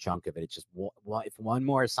large chunk of it. It's just, if one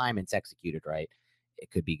more assignment's executed right, it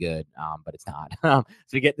could be good, but it's not. So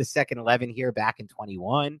we get the second 11 here back in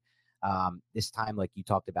 21. This time, like you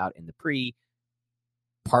talked about in the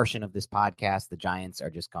portion of this podcast, the Giants are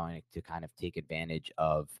just going to kind of take advantage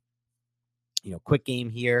of, quick game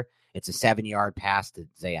here. It's a 7-yard pass to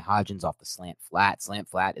Isaiah Hodgins off the slant flat. Slant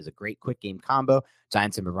flat is a great quick game combo.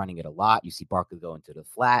 Giants have been running it a lot. You see Barkley go into the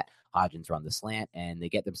flat, Hodgins run the slant, and they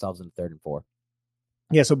get themselves in 3rd and 4.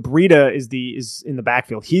 Yeah, so Breida is in the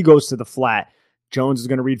backfield. He goes to the flat. Jones is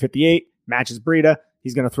going to read 58, matches Breida.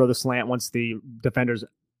 He's going to throw the slant once the defender's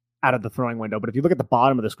out of the throwing window. But if you look at the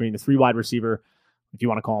bottom of the screen, the 3 wide receiver, if you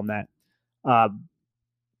want to call him that,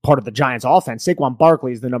 part of the Giants offense, Saquon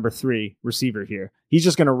Barkley is the number 3 receiver here. He's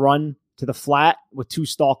just going to run to the flat with 2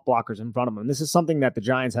 stalk blockers in front of him. And this is something that the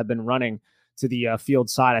Giants have been running to the field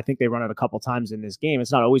side. I think they run it a couple times in this game.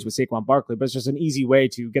 It's not always with Saquon Barkley, but it's just an easy way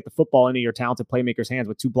to get the football into your talented playmakers' hands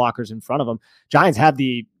with 2 blockers in front of them. Giants have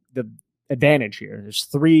the advantage here. There's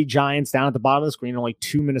 3 Giants down at the bottom of the screen, and only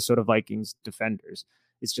 2 Minnesota Vikings defenders.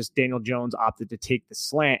 It's just Daniel Jones opted to take the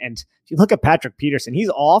slant. And if you look at Patrick Peterson, he's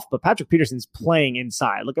off, but Patrick Peterson's playing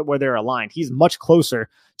inside. Look at where they're aligned. He's much closer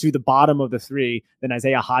to the bottom of the 3 than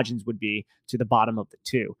Isaiah Hodgins would be to the bottom of the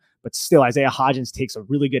 2. But still, Isaiah Hodgins takes a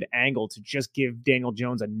really good angle to just give Daniel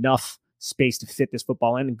Jones enough space to fit this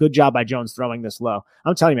football in. And good job by Jones throwing this low.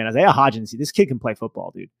 I'm telling you, man, Isaiah Hodgins, this kid can play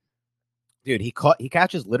football, dude. Dude, he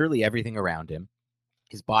catches literally everything around him.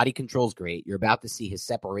 His body control's great. You're about to see his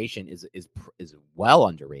separation is well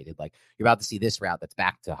underrated. Like, you're about to see this route that's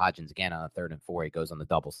back to Hodgins again on a 3rd and 4. He goes on the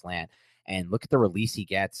double slant, and look at the release he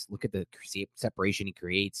gets. Look at the separation he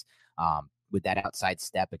creates with that outside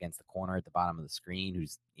step against the corner at the bottom of the screen,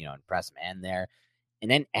 who's in press man there.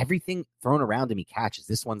 And then everything thrown around him, he catches.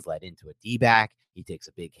 This one's led into a D-back. He takes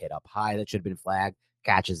a big hit up high that should have been flagged,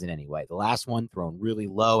 catches it anyway. The last one thrown really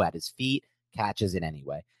low at his feet, catches it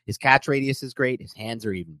anyway. His catch radius is great. His hands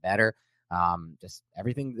are even better. Just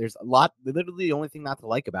everything. There's a lot. Literally, the only thing not to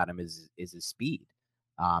like about him is his speed.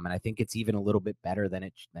 And I think it's even a little bit better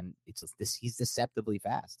than he's deceptively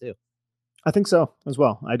fast too. I think so as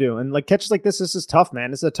well. I do. And like catches like this is tough, man.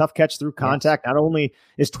 This is a tough catch through contact. Yes. Not only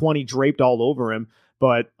is 20 draped all over him,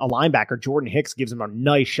 but a linebacker, Jordan Hicks, gives him a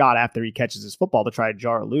nice shot after he catches his football to try to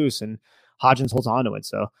jar it loose, and Hodgins holds on to it.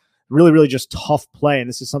 So really, really just tough play. And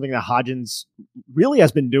this is something that Hodgins really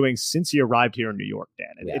has been doing since he arrived here in New York,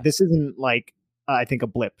 Dan. Yeah. This isn't like, I think, a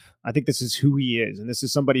blip. I think this is who he is. And this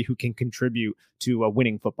is somebody who can contribute to a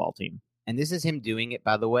winning football team. And this is him doing it,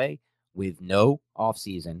 by the way, with no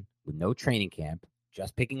offseason, with no training camp,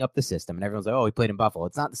 just picking up the system. And everyone's like, oh, he played in Buffalo.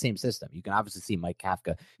 It's not the same system. You can obviously see Mike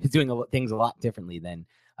Kafka is doing things a lot differently than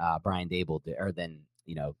Brian Daboll did, or than,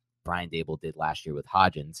 Brian Daboll did last year with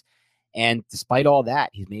Hodgins. And despite all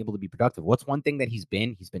that, he's been able to be productive. What's one thing that he's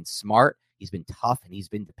been smart, he's been tough, and he's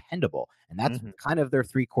been dependable. And that's kind of their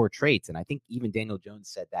three core traits. And I think even Daniel Jones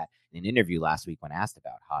said that in an interview last week when asked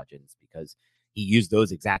about Hodgins, because he used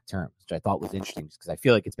those exact terms, which I thought was interesting because I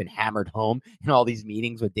feel like it's been hammered home in all these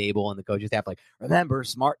meetings with Daboll and the coaching staff. Like, remember,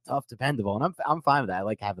 smart, tough, dependable. And I'm fine with that. I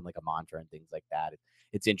like having like a mantra and things like that.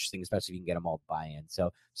 It's interesting, especially if you can get them all to buy in.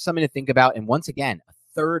 So something to think about. And once again, a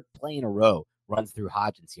third play in a row runs through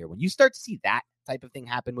Hodgins here. When you start to see that type of thing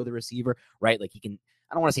happen with a receiver, right? Like he can,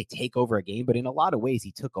 I don't want to say take over a game, but in a lot of ways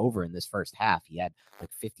he took over in this first half. He had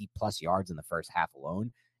like 50 plus yards in the first half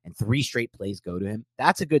alone, and 3 straight plays go to him.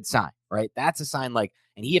 That's a good sign, right? That's a sign like,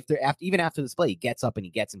 and he, even after this play, he gets up and he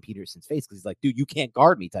gets in Peterson's face because he's like, dude, you can't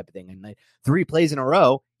guard me type of thing. And like 3 plays in a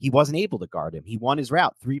row, he wasn't able to guard him. He won his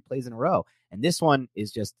route 3 plays in a row. And this one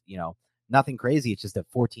is just, nothing crazy. It's just a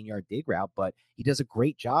 14-yard dig route, but he does a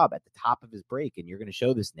great job at the top of his break. And you're going to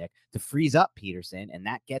show this, Nick, to freeze up Peterson. And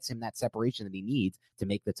that gets him that separation that he needs to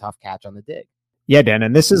make the tough catch on the dig. Yeah, Dan.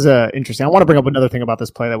 And this is interesting. I want to bring up another thing about this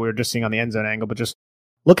play that we were just seeing on the end zone angle, but just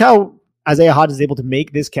look how Isaiah Hodgins is able to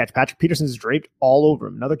make this catch. Patrick Peterson is draped all over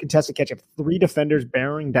him. Another contested catch. You have 3 defenders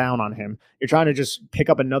bearing down on him. You're trying to just pick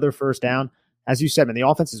up another first down. As you said, man, the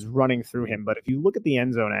offense is running through him. But if you look at the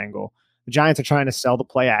end zone angle, the Giants are trying to sell the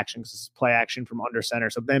play action because it's play action from under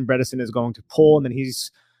center. So Ben Bredeson is going to pull, and then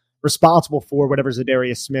he's responsible for whatever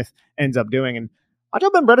Zadarius Smith ends up doing. And I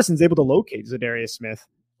thought Ben Bredeson is able to locate Zadarius Smith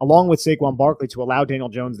along with Saquon Barkley to allow Daniel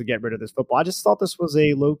Jones to get rid of this football. I just thought this was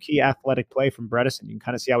a low-key athletic play from Bredeson. You can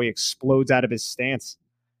kind of see how he explodes out of his stance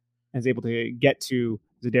and is able to get to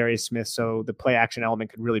Zadarius Smith, so the play action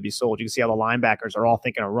element could really be sold. You can see how the linebackers are all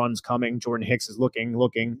thinking a run's coming. Jordan Hicks is looking,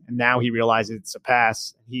 and now he realizes it's a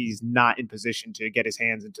pass. He's not in position to get his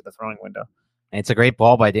hands into the throwing window. And it's a great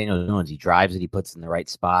ball by Daniel Jones. He drives it, he puts it in the right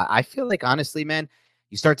spot. I feel like, honestly, man,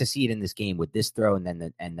 you start to see it in this game with this throw, and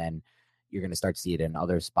then you're going to start to see it in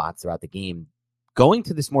other spots throughout the game. Going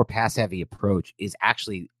to this more pass-heavy approach is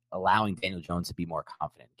actually allowing Daniel Jones to be more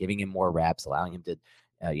confident, giving him more reps, allowing him to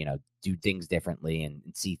do things differently and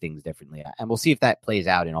see things differently. And we'll see if that plays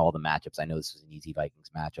out in all the matchups. I know this was an easy Vikings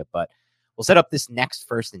matchup, but we'll set up this next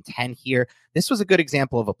 1st and 10 here. This was a good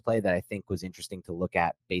example of a play that I think was interesting to look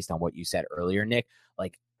at based on what you said earlier, Nick.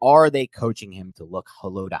 Like, are they coaching him to look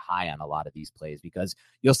low to high on a lot of these plays? Because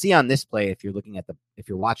you'll see on this play, if you're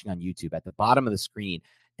watching on YouTube, at the bottom of the screen,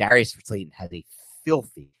 Darius Slayton has a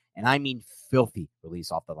filthy, and I mean filthy,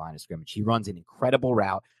 release off the line of scrimmage. He runs an incredible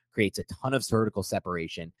route, creates a ton of vertical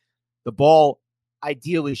separation. The ball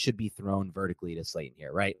ideally should be thrown vertically to Slayton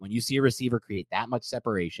here, right? When you see a receiver create that much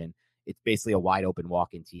separation, it's basically a wide open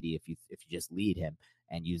walk-in TD if you just lead him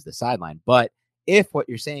and use the sideline. But if what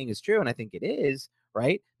you're saying is true, and I think it is,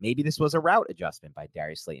 right? Maybe this was a route adjustment by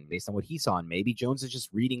Darius Slayton based on what he saw. And maybe Jones is just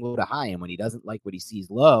reading low to high. And when he doesn't like what he sees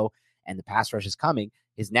low and the pass rush is coming,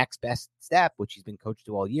 his next best step, which he's been coached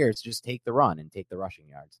to all year, is to just take the run and take the rushing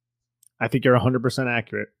yards. I think you're 100%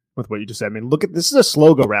 accurate with what you just said. I mean, look at this is a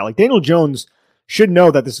slow go route. Like, Daniel Jones should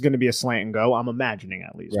know that this is going to be a slant and go. I'm imagining,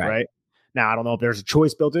 at least, right? Now, I don't know if there's a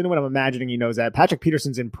choice built into it. I'm imagining he knows that. Patrick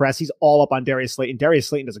Peterson's in press. He's all up on Darius Slayton. Darius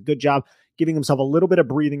Slayton does a good job giving himself a little bit of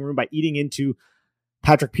breathing room by eating into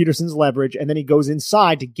Patrick Peterson's leverage, and then he goes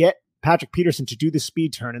inside to get Patrick Peterson to do the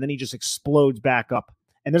speed turn, and then he just explodes back up.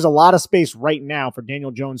 And there's a lot of space right now for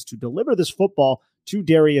Daniel Jones to deliver this football to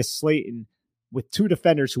Darius Slayton with 2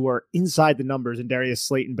 defenders who are inside the numbers and Darius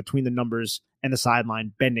Slayton between the numbers and the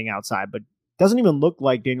sideline bending outside. But it doesn't even look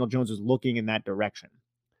like Daniel Jones is looking in that direction.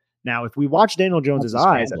 Now, if we watch Daniel Jones's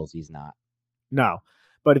eyes, he's not. No.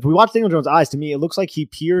 But if we watch Daniel Jones' eyes, to me, it looks like he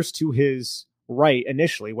peers to his right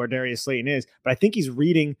initially where Darius Slayton is. But I think he's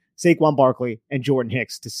reading Saquon Barkley and Jordan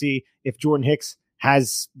Hicks to see if Jordan Hicks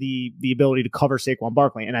has the ability to cover Saquon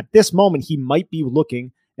Barkley. And at this moment, he might be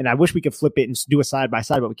looking, and I wish we could flip it and do a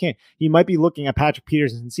side-by-side, but we can't. He might be looking at Patrick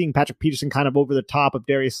Peterson and seeing Patrick Peterson kind of over the top of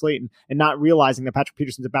Darius Slayton and not realizing that Patrick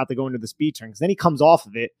Peterson's about to go into the speed turn. Because then he comes off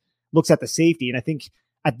of it, looks at the safety, and I think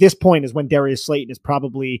at this point is when Darius Slayton is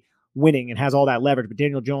probably winning and has all that leverage. But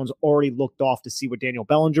Daniel Jones already looked off to see what Daniel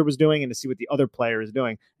Bellinger was doing and to see what the other player is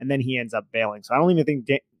doing, and then he ends up bailing. So I don't even think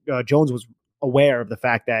Jones was aware of the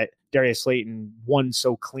fact that Darius Slayton won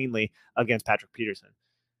so cleanly against Patrick Peterson.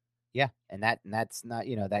 Yeah, and that's not,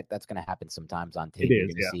 that's going to happen sometimes on tape. It You're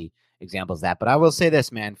is, going to see examples of that. But I will say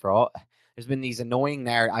this, man, for all there's been these annoying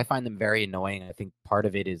narratives. I find them very annoying. I think part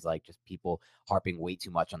of it is like just people harping way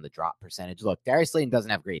too much on the drop percentage. Look, Darius Slayton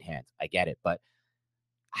doesn't have great hands. I get it, but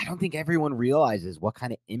I don't think everyone realizes what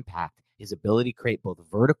kind of impact his ability to create both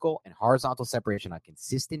vertical and horizontal separation on a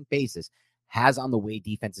consistent basis has on the way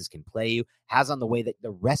defenses can play you, has on the way that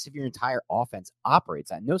the rest of your entire offense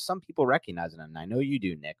operates. I know some people recognize it, and I know you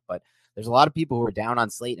do, Nick, but there's a lot of people who are down on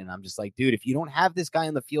Slayton, and I'm just like, dude, if you don't have this guy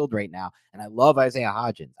on the field right now, and I love Isaiah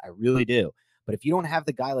Hodgins, I really do, but if you don't have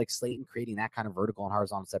the guy like Slayton creating that kind of vertical and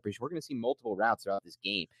horizontal separation, we're going to see multiple routes throughout this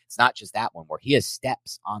game. It's not just that one where he has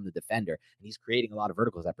steps on the defender, and he's creating a lot of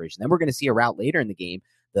vertical separation. Then we're going to see a route later in the game,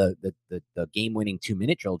 the game-winning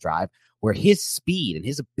 2-minute drill drive, where his speed and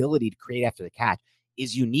his ability to create after the catch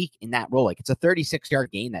is unique in that role. Like, it's a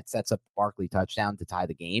 36-yard gain that sets up the Barkley touchdown to tie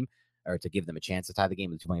the game, or to give them a chance to tie the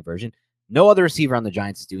game with the 2-point version. No other receiver on the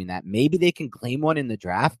Giants is doing that. Maybe they can claim one in the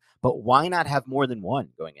draft, but why not have more than one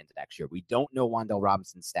going into next year? We don't know Wan'Dale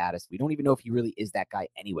Robinson's status. We don't even know if he really is that guy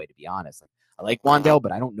anyway, to be honest. I like Wan'Dale,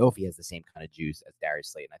 but I don't know if he has the same kind of juice as Darius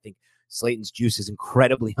Slayton. I think Slayton's juice is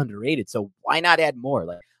incredibly underrated, so why not add more?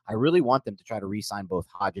 Like, I really want them to try to re-sign both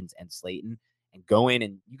Hodgins and Slayton and go in,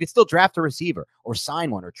 and you could still draft a receiver or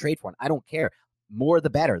sign one or trade for one. I don't care. More the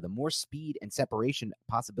better. The more speed and separation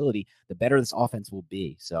possibility, the better this offense will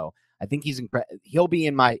be. So I think he'll be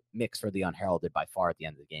in my mix for the unheralded by far at the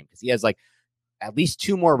end of the game, because he has like at least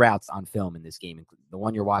 2 more routes on film in this game, the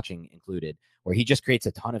one you're watching included, where he just creates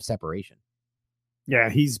a ton of separation. Yeah,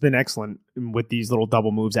 he's been excellent with these little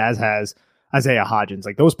double moves, as has Isaiah Hodgins.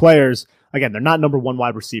 Like, those players, again, they're not number 1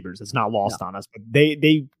 wide receivers. It's not lost on us, but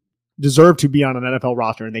they deserve to be on an NFL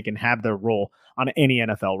roster, and they can have their role on any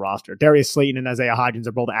NFL roster. Darius Slayton and Isaiah Hodgins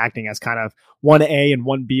are both acting as kind of 1A and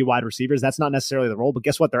 1B wide receivers. That's not necessarily the role, but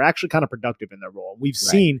guess what? They're actually kind of productive in their role. We've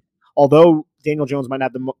seen, although Daniel Jones might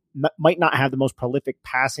not have the most prolific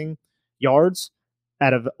passing yards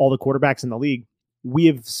out of all the quarterbacks in the league, we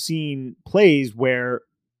have seen plays where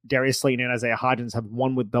Darius Slayton and Isaiah Hodgins have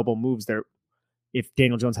won with double moves there. If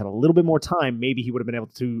Daniel Jones had a little bit more time, maybe he would have been able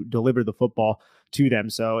to deliver the football to them.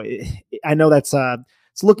 So I know that's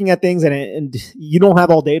it's looking at things, and you don't have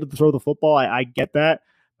all day to throw the football. I get that,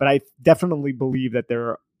 but I definitely believe that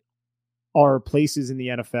there are places in the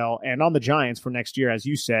NFL and on the Giants for next year, as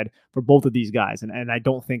you said, for both of these guys. And I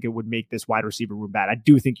don't think it would make this wide receiver room bad. I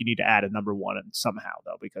do think you need to add a number 1 somehow,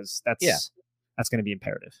 though, because that's going to be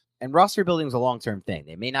imperative. And roster building is a long-term thing.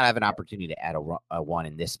 They may not have an opportunity to add a one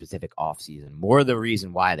in this specific offseason. More the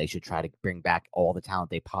reason why they should try to bring back all the talent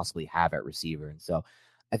they possibly have at receiver. And so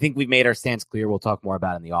I think we've made our stance clear. We'll talk more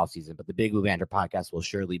about it in the offseason, but the Big Blue Banter podcast will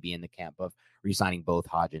surely be in the camp of re-signing both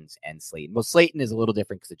Hodgins and Slayton. Well, Slayton is a little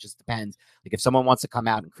different because it just depends. Like, if someone wants to come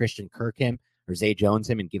out and Christian Kirk him or Zay Jones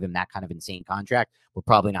him and give him that kind of insane contract, we're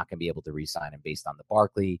probably not going to be able to re-sign him based on the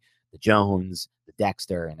Barkley, the Jones, the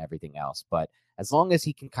Dexter, and everything else. But as long as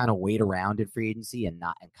he can kind of wait around in free agency and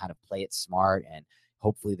kind of play it smart, and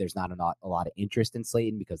hopefully there's not a lot of interest in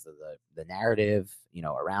Slayton because of the narrative,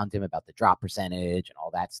 around him about the drop percentage and all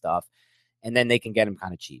that stuff. And then they can get him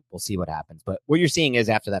kind of cheap. We'll see what happens. But what you're seeing is,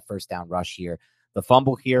 after that first down rush here, the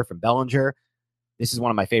fumble here from Bellinger, this is one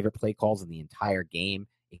of my favorite play calls in the entire game.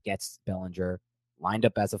 It gets Bellinger lined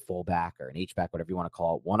up as a fullback or an H-back, whatever you want to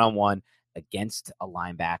call it, one-on-one against a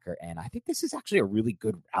linebacker. And I think this is actually a really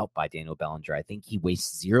good route by Daniel Bellinger. I think he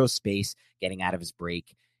wastes 0 space getting out of his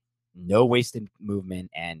break, no wasted movement,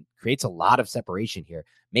 and creates a lot of separation here.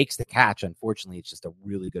 Makes the catch. Unfortunately, it's just a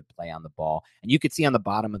really good play on the ball. And you could see on the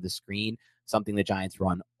bottom of the screen something the Giants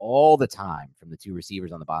run all the time from the 2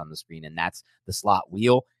 receivers on the bottom of the screen, and that's the slot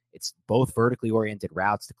wheel. It's both vertically oriented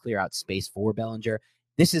routes to clear out space for Bellinger.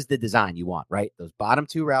 This is the design you want, right? Those bottom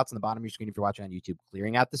 2 routes on the bottom of your screen, if you're watching on YouTube,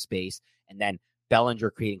 clearing out the space, and then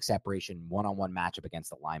Bellinger creating separation, one-on-one matchup against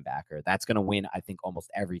the linebacker. That's going to win, I think, almost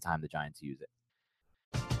every time the Giants use it.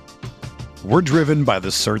 We're driven by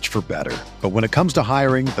the search for better. But when it comes to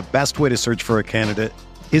hiring, the best way to search for a candidate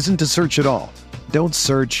isn't to search at all. Don't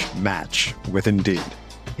search, match with Indeed.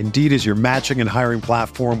 Indeed is your matching and hiring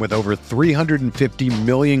platform with over 350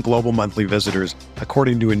 million global monthly visitors,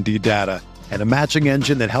 according to Indeed data, and a matching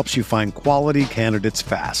engine that helps you find quality candidates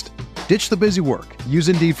fast. Ditch the busy work. Use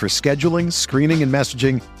Indeed for scheduling, screening, and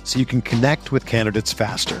messaging so you can connect with candidates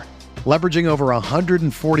faster. Leveraging over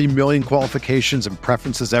 140 million qualifications and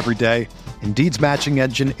preferences every day, Indeed's matching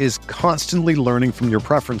engine is constantly learning from your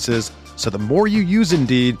preferences, so the more you use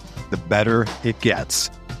Indeed, the better it gets.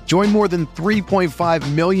 Join more than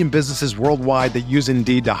 3.5 million businesses worldwide that use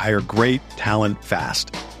Indeed to hire great talent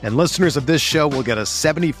fast. And listeners of this show will get a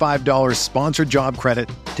 $75 sponsored job credit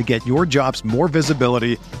to get your jobs more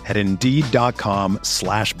visibility at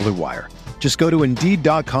Indeed.com/Blue Wire. Just go to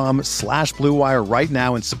Indeed.com/Blue Wire right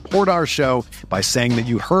now and support our show by saying that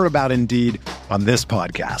you heard about Indeed on this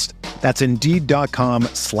podcast. That's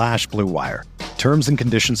Indeed.com/Blue Wire. Terms and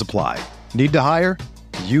conditions apply. Need to hire?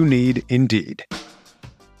 You need Indeed.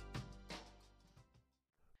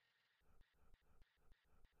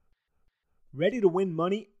 Ready to win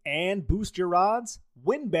money and boost your odds?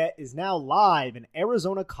 WynnBET is now live in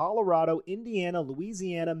Arizona, Colorado, Indiana,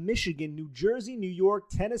 Louisiana, Michigan, New Jersey, New York,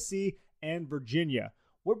 Tennessee, and Virginia.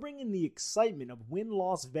 We're bringing the excitement of Wynn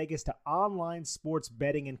Las Vegas to online sports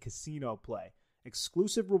betting and casino play.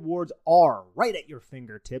 Exclusive rewards are right at your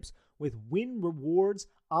fingertips with Wynn Rewards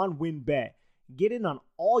on WynnBET. Get in on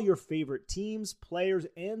all your favorite teams, players,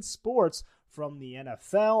 and sports from the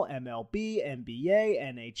NFL, MLB, NBA,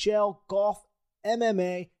 NHL, golf,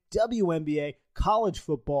 MMA, WNBA, college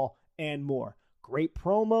football, and more. Great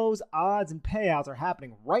promos, odds, and payouts are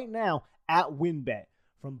happening right now at WynnBET.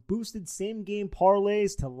 From boosted same-game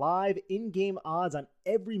parlays to live in-game odds on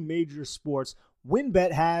every major sports,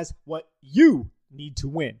 WynnBET has what you need to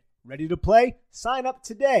win. Ready to play? Sign up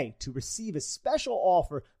today to receive a special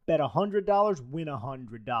offer. Bet $100, win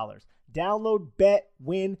 $100. Download Bet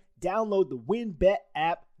Win. Download the WynnBET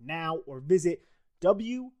app now or visit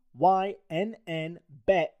wynnbet.com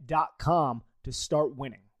to start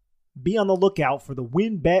winning. Be on the lookout for the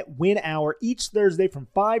WynnBET Win Hour each Thursday from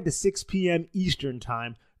 5 to 6 p.m. Eastern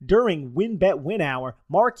Time. During WynnBET Win Hour,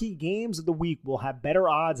 marquee games of the week will have better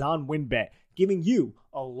odds on WynnBET, giving you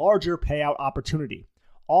a larger payout opportunity.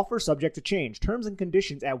 Offer subject to change. Terms and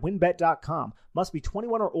conditions at wynnbet.com. Must be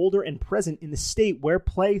 21 or older and present in the state where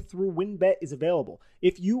play through WynnBET is available.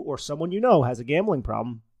 If you or someone you know has a gambling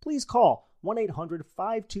problem, please call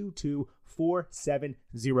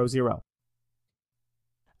 1-800-522-4700.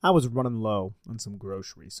 I was running low on some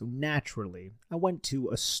groceries, so naturally, I went to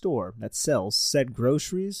a store that sells said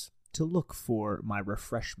groceries to look for my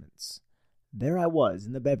refreshments. There I was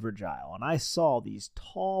in the beverage aisle, and I saw these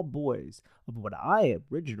tall boys of what I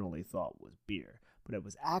originally thought was beer, but it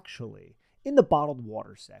was actually in the bottled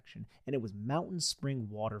water section, and it was mountain spring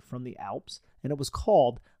water from the Alps, and it was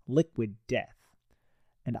called Liquid Death.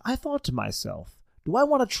 And I thought to myself, do I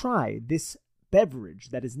want to try this beverage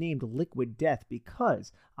that is named Liquid Death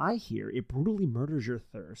because I hear it brutally murders your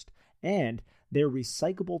thirst, and their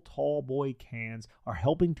recyclable tall boy cans are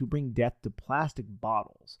helping to bring death to plastic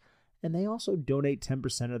bottles. And they also donate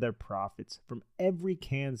 10% of their profits from every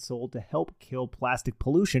can sold to help kill plastic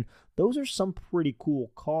pollution. Those are some pretty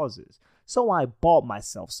cool causes. So I bought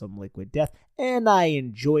myself some Liquid Death, and I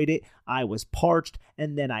enjoyed it. I was parched,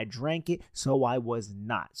 and then I drank it, so I was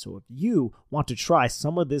not. So if you want to try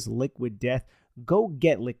some of this Liquid Death, go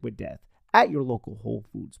get Liquid Death at your local Whole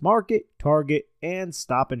Foods Market, Target, and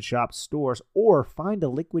Stop and Shop stores, or find a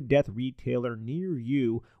Liquid Death retailer near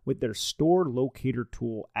you with their store locator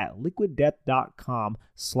tool at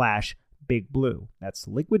liquiddeath.com/bigblue. That's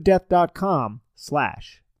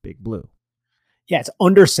liquiddeath.com/bigblue. Yeah, it's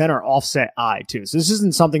under center offset eye too. So this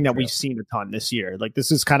isn't something that we've seen a ton this year. Like, this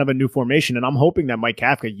is kind of a new formation, and I'm hoping that Mike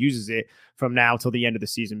Kafka uses it from now till the end of the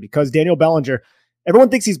season, because Daniel Bellinger, everyone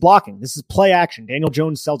thinks he's blocking. This is play action. Daniel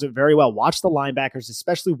Jones sells it very well. Watch the linebackers,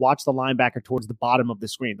 especially watch the linebacker towards the bottom of the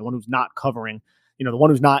screen, the one who's not covering, the one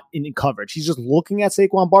who's not in coverage. He's just looking at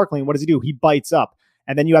Saquon Barkley, and what does he do? He bites up.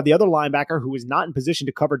 And then you have the other linebacker who is not in position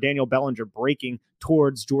to cover Daniel Bellinger, breaking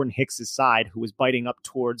towards Jordan Hicks' side, who is biting up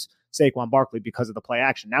towards Saquon Barkley because of the play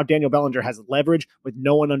action. Now Daniel Bellinger has leverage with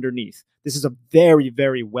no one underneath. This is a very,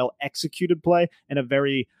 very well executed play, and a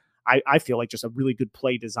very, I feel like, just a really good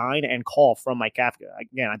play design and call from Mike Kafka.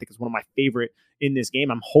 Again, I think it's one of my favorite in this game.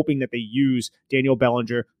 I'm hoping that they use Daniel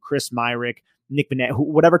Bellinger, Chris Myrick, Nick Vannett,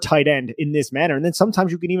 whatever tight end in this manner. And then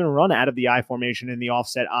sometimes you can even run out of the I formation in the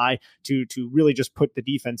offset I to really just put the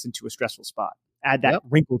defense into a stressful spot. Add that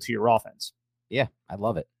wrinkle to your offense. Yeah, I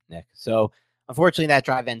love it, Nick. So unfortunately, that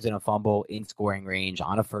drive ends in a fumble in scoring range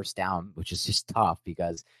on a first down, which is just tough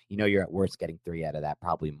because you're at worst getting 3 out of that.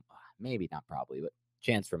 Probably, maybe not probably, but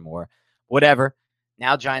chance for more. Whatever.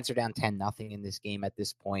 Now Giants are down 10-0 in this game at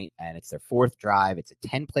this point, and it's their 4th drive. It's a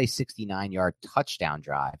 10-play, 69-yard touchdown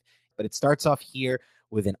drive. But it starts off here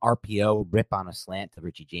with an RPO rip on a slant to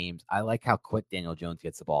Richie James. I like how quick Daniel Jones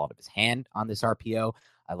gets the ball out of his hand on this RPO.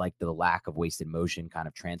 I like the lack of wasted motion kind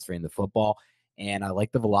of transferring the football. And I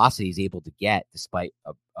like the velocity he's able to get despite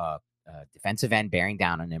a defensive end bearing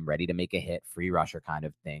down on him, ready to make a hit, free rusher kind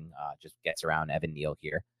of thing. Just gets around Evan Neal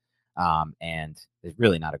here. And there's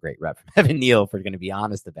really not a great rep from Evan Neal, if we're going to be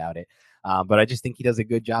honest about it. But I just think he does a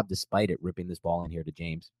good job despite it, ripping this ball in here to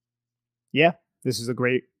James. Yeah, this is a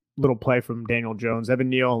great little play from Daniel Jones. Evan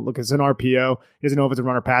Neal, look, it's an RPO. He doesn't know if it's a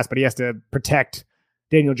run or pass, but he has to protect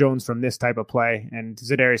Daniel Jones from this type of play, and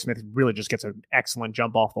Za'Darius Smith really just gets an excellent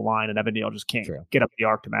jump off the line, and Evan Neal just can't get up the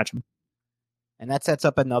arc to match him. And that sets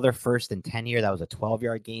up another 1st and 10 here. That was a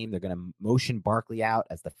 12-yard game. They're going to motion Barkley out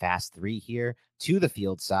as the fast 3 here to the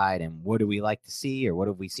field side. And what do we like to see, or what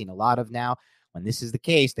have we seen a lot of now? When this is the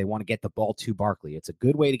case, they want to get the ball to Barkley. It's a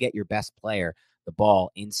good way to get your best player the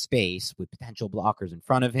ball in space with potential blockers in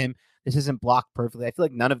front of him. This isn't blocked perfectly. I feel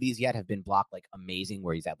like none of these yet have been blocked like amazing,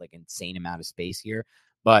 where he's at like insane amount of space here.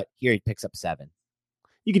 But here he picks up 7.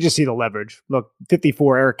 You can just see the leverage. Look,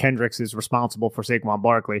 54, Eric Kendricks is responsible for Saquon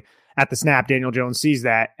Barkley. At the snap, Daniel Jones sees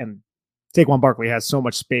that, and Saquon Barkley has so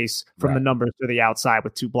much space from the numbers to the outside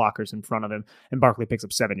with 2 blockers in front of him, and Barkley picks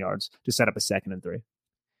up 7 yards to set up a 2nd and 3.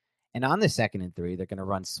 And on the 2nd and 3, they're going to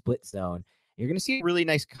run split zone. You're going to see a really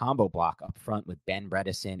nice combo block up front with Ben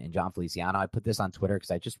Bredeson and John Feliciano. I put this on Twitter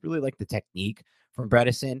because I just really like the technique from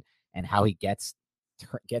Bredeson and how he gets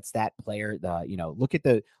that player. Look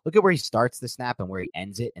at where he starts the snap and where he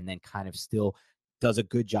ends it, and then kind of still does a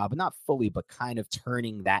good job, but not fully, but kind of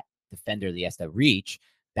turning that defender that he has to reach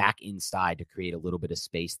back inside to create a little bit of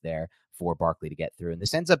space there for Barkley to get through. And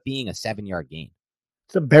this ends up being a 7-yard gain.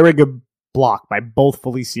 It's a very good block by both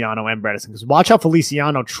Feliciano and Bredeson, because watch how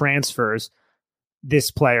Feliciano transfers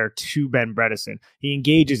this player to Ben Bredeson. He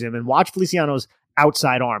engages him, and watch Feliciano's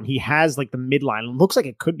outside arm. He has like the midline. It looks like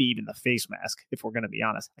it could be even the face mask, if we're going to be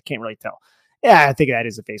honest. I can't really tell. Yeah, I think that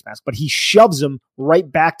is a face mask, but he shoves him right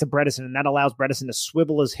back to Bredeson, and that allows Bredeson to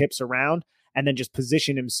swivel his hips around and then just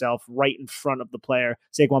position himself right in front of the player.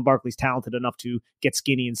 Saquon Barkley's talented enough to get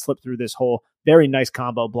skinny and slip through this hole. Very nice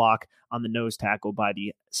combo block on the nose tackle by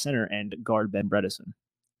the center end guard Ben Bredeson.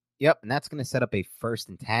 Yep, and that's going to set up a 1st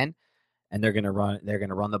and 10, and they're going to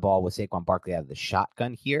run the ball with Saquon Barkley out of the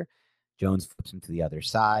shotgun here. Jones flips him to the other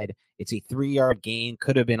side. It's a 3-yard gain.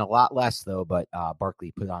 Could have been a lot less, though, but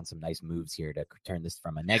Barkley put on some nice moves here to turn this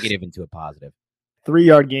from a negative into a positive.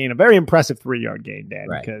 3-yard gain, a very impressive 3-yard gain, Dan,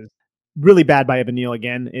 because really bad by Evan Neal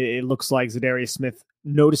again. It looks like Za'Darius Smith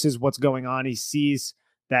notices what's going on. He sees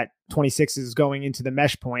that 26 is going into the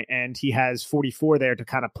mesh point, and he has 44 there to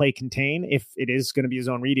kind of play contain if it is going to be a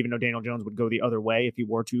zone read, even though Daniel Jones would go the other way if he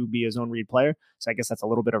were to be a zone read player. So I guess that's a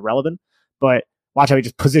little bit irrelevant. But watch how he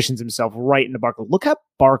just positions himself right into Barkley. Look at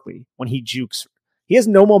Barkley when he jukes. He has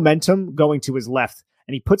no momentum going to his left,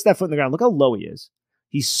 and he puts that foot in the ground. Look how low he is.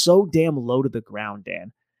 He's so damn low to the ground,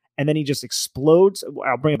 Dan. And then he just explodes.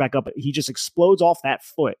 I'll bring it back up. He just explodes off that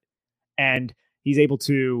foot, and he's able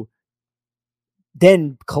to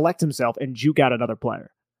then collect himself and juke out another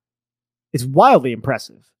player. It's wildly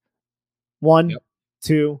impressive. 1,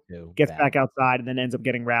 2, gets back outside, and then ends up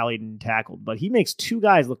getting rallied and tackled. But he makes 2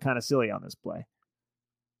 guys look kind of silly on this play.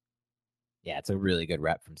 Yeah, it's a really good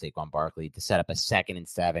rep from Saquon Barkley to set up a 2nd and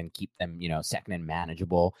 7, keep them, 2nd and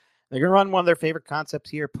manageable. They're going to run one of their favorite concepts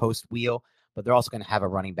here, post wheel, but they're also going to have a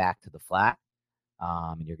running back to the flat.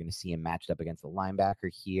 And you're going to see him matched up against the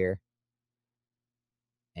linebacker here.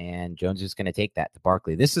 And Jones is going to take that to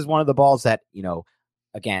Barkley. This is one of the balls that,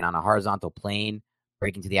 again, on a horizontal plane,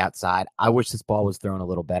 breaking to the outside. I wish this ball was thrown a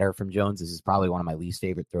little better from Jones. This is probably one of my least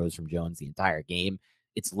favorite throws from Jones the entire game.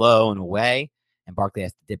 It's low and away, and Barkley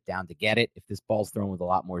has to dip down to get it. If this ball's thrown with a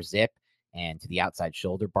lot more zip and to the outside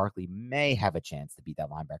shoulder, Barkley may have a chance to beat that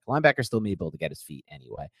linebacker. Linebacker still may be able to get his feet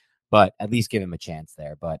anyway, but at least give him a chance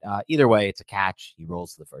there. But either way, it's a catch. He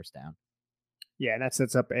rolls to the first down. Yeah, and that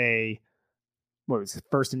sets up a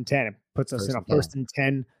 1st and 10. It puts us in a 1st and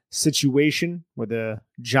 10 situation where the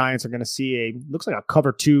Giants are going to see looks like a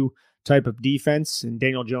cover 2 type of defense, and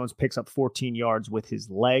Daniel Jones picks up 14 yards with his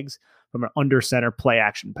legs from an under center play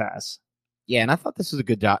action pass. Yeah, and I thought this was a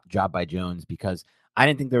good job by Jones because I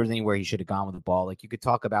didn't think there was anywhere he should have gone with the ball. Like, you could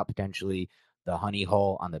talk about potentially the honey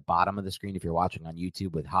hole on the bottom of the screen if you're watching on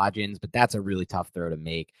YouTube with Hodgins, but that's a really tough throw to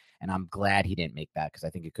make, and I'm glad he didn't make that because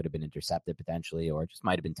I think it could have been intercepted potentially, or it just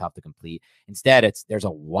might have been tough to complete. Instead, there's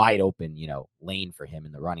a wide open, lane for him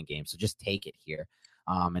in the running game, so just take it here.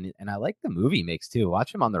 And I like the move he makes too.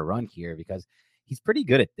 Watch him on the run here because he's pretty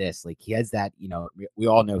good at this. Like, he has that, we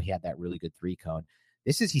all know he had that really good 3-cone.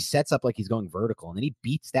 He sets up like he's going vertical, and then he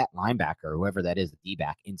beats that linebacker, whoever that is, the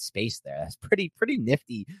D-back, in space there. That's pretty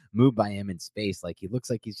nifty move by him in space. Like, he looks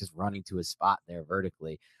like he's just running to his spot there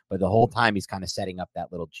vertically, but the whole time he's kind of setting up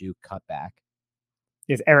that little juke cutback.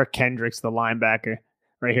 It's Eric Kendricks, the linebacker,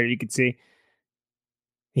 right here. You can see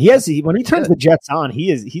when he turns the Jets on,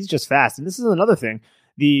 he's just fast. And this is another thing.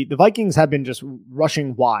 The Vikings have been just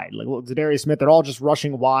rushing wide. Like, Za'Darius Smith, they're all just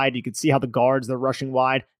rushing wide. You can see how the guards, they're rushing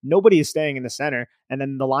wide. Nobody is staying in the center. And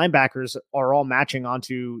then the linebackers are all matching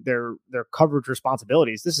onto their coverage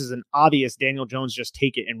responsibilities. This is an obvious Daniel Jones just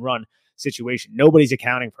take it and run situation. Nobody's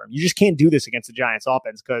accounting for him. You just can't do this against the Giants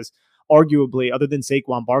offense because arguably, other than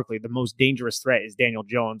Saquon Barkley, the most dangerous threat is Daniel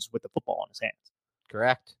Jones with the football in his hands.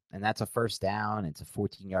 Correct. And that's a first down. It's a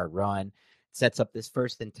 14-yard run. It sets up this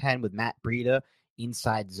 1st and 10 with Matt Breida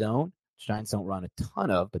inside zone. Giants don't run a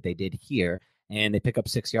ton of, but they did here, and they pick up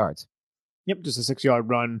 6 yards. Yep, just a 6-yard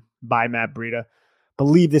run by Matt Breida.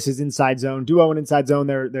 Believe this is inside zone. Duo and inside zone,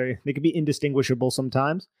 they can be indistinguishable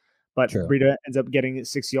sometimes, but True. Breida ends up getting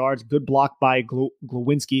 6 yards. Good block by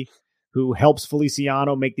Glowinski, who helps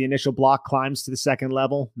Feliciano make the initial block, climbs to the second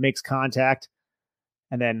level, makes contact,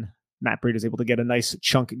 and then Matt Breida is able to get a nice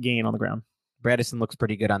chunk gain on the ground. Bredesen looks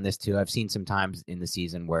pretty good on this too. I've seen some times in the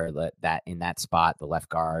season where that in that spot, the left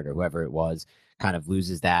guard or whoever it was kind of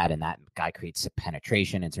loses that, and that guy creates a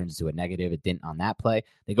penetration and turns into a negative. It didn't on that play.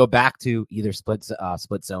 They go back to either split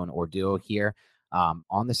zone or duo here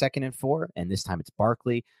on the 2nd and 4, and this time it's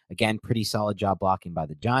Barkley. Again, pretty solid job blocking by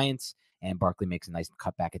the Giants, and Barkley makes a nice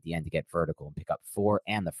cutback at the end to get vertical and pick up 4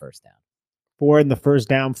 and the first down. 4 and the first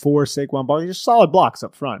down for Saquon Barkley. Just solid blocks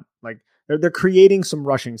up front. Like they're creating some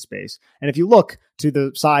rushing space. And if you look to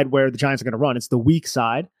the side where the Giants are going to run, it's the weak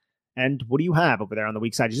side. And what do you have over there on the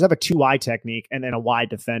weak side? You just have a 2-eye technique and then a wide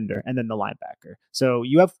defender and then the linebacker. So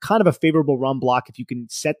you have kind of a favorable run block if you can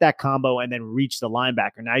set that combo and then reach the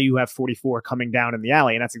linebacker. Now you have 44 coming down in the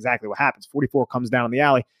alley, and that's exactly what happens. 44 comes down in the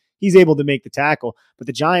alley. He's able to make the tackle. But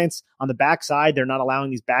the Giants on the backside, they're not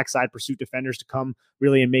allowing these backside pursuit defenders to come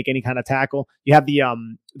really and make any kind of tackle. You have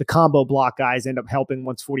the combo block guys end up helping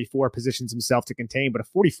once 44 positions himself to contain. But if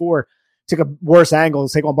 44 took a worse angle,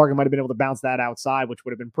 Saquon Barkley might have been able to bounce that outside, which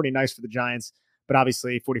would have been pretty nice for the Giants. But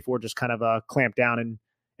obviously 44 just kind of clamped down and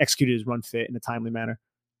executed his run fit in a timely manner.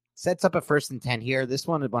 Sets up a 1st and 10 here. This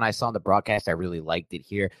one, when I saw the broadcast, I really liked it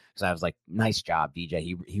here because I was like, nice job,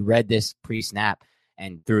 DJ. He read this pre-snap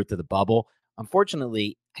and threw it to the bubble.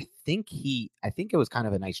 Unfortunately, I think it was kind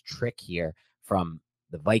of a nice trick here from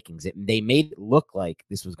the Vikings. They made it look like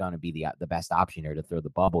this was going to be the best option here to throw the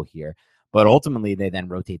bubble here, but ultimately they then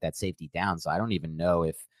rotate that safety down. So I don't even know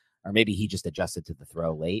if, or maybe he just adjusted to the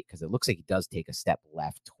throw late because it looks like he does take a step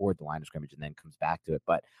left toward the line of scrimmage and then comes back to it,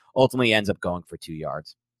 but ultimately ends up going for 2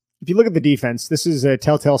 yards. If you look at the defense, this is a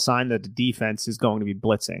telltale sign that the defense is going to be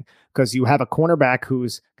blitzing because you have a cornerback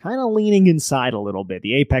who's kind of leaning inside a little bit,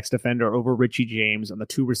 the apex defender over Richie James on the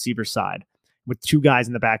 2 receiver side with 2 guys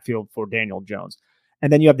in the backfield for Daniel Jones.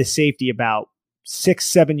 And then you have the safety about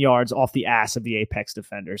 6-7 yards off the ass of the apex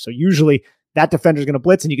defender. So usually that defender is going to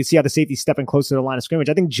blitz, and you can see how the safety's stepping close to the line of scrimmage.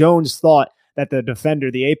 I think Jones thought that the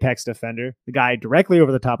defender, the apex defender, the guy directly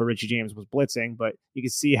over the top of Richie James was blitzing, but you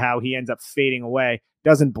can see how he ends up fading away,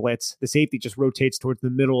 doesn't blitz. The safety just rotates towards the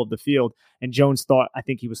middle of the field, and Jones thought, I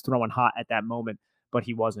think he was throwing hot at that moment, but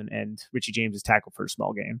he wasn't, and Richie James is tackled for a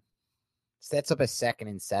small gain. Sets up a 2nd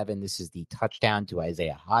and 7. This is the touchdown to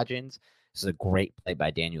Isaiah Hodgins. This is a great play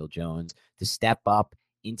by Daniel Jones to step up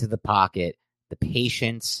into the pocket, the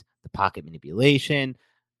patience, the pocket manipulation,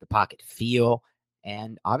 the pocket feel,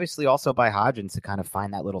 and obviously also by Hodgins to kind of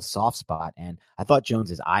find that little soft spot. And I thought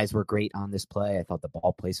Jones's eyes were great on this play. I thought the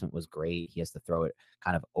ball placement was great. He has to throw it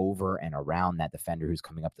kind of over and around that defender who's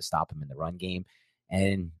coming up to stop him in the run game.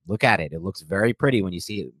 And look at it. It looks very pretty when you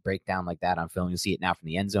see it break down like that on film. You'll see it now from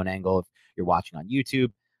the end zone angle if you're watching on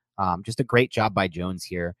YouTube. Just a great job by Jones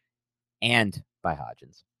here and by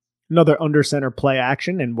Hodgins. Another under center play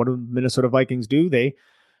action. And what do the Minnesota Vikings do? They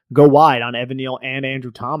go wide on Evan Neal and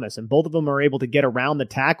Andrew Thomas, and both of them are able to get around the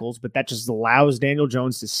tackles, but that just allows Daniel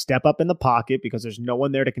Jones to step up in the pocket because there's no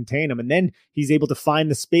one there to contain him, and then he's able to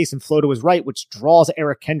find the space and flow to his right, which draws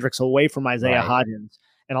Eric Kendricks away from Isaiah Hodgins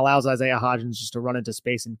and allows Isaiah Hodgins just to run into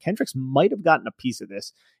space, and Kendricks might have gotten a piece of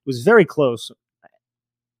this. It was very close.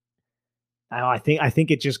 I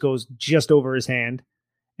think it just goes just over his hand,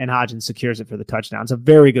 and Hodgins secures it for the touchdown. It's a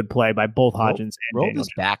very good play by both Hodgins and Roll Daniel this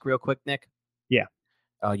Jones. back real quick, Nick. Yeah.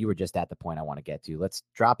 Oh, you were just at the point I want to get to. Let's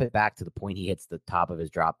drop it back to the point he hits the top of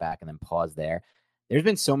his drop back and then pause there. There's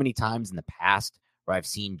been so many times in the past where I've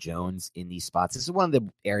seen Jones in these spots. This is one of the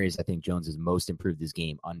areas I think Jones has most improved his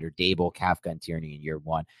game under Dable, Kafka, and Tierney in year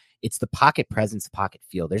one. It's the pocket presence, the pocket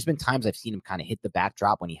feel. There's been times I've seen him kind of hit the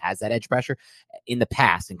backdrop when he has that edge pressure in the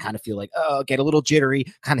past and kind of feel like, oh, get a little jittery,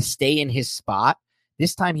 kind of stay in his spot.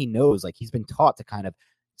 This time he knows, like he's been taught to kind of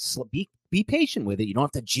be patient with it. You don't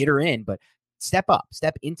have to jitter in, but step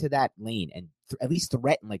into that lane and at least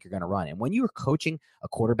threaten like you're going to run. And when you're coaching a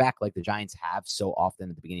quarterback like the Giants have so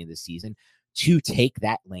often at the beginning of the season to take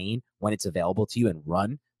that lane when it's available to you and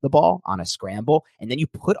run the ball on a scramble, and then you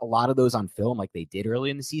put a lot of those on film like they did early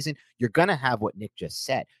in the season, you're going to have what Nick just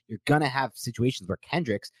said. You're going to have situations where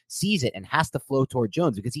Kendricks sees it and has to flow toward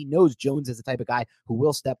Jones because he knows Jones is the type of guy who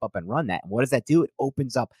will step up and run that. And what does that do? It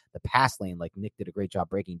opens up the pass lane like Nick did a great job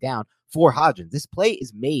breaking down for Hodgins. This play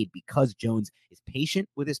is made because Jones is patient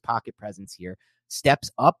with his pocket presence here, steps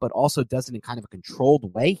up, but also does it in kind of a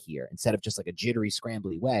controlled way here instead of just like a jittery,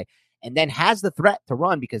 scrambly way, and then has the threat to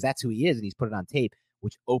run because that's who he is, and he's put it on tape,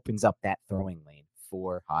 which opens up that throwing lane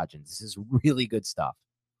for Hodgins. This is really good stuff.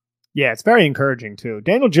 Yeah, it's very encouraging too.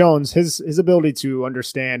 Daniel Jones, his ability to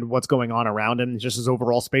understand what's going on around him, just his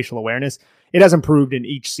overall spatial awareness, it has improved in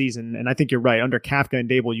each season. And I think you're right. Under Kafka and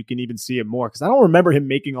Dable, you can even see it more because I don't remember him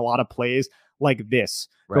making a lot of plays like this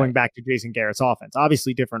going back to Jason Garrett's offense.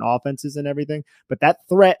 Obviously different offenses and everything, but that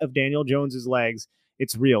threat of Daniel Jones's legs,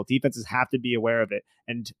 it's real. Defenses have to be aware of it.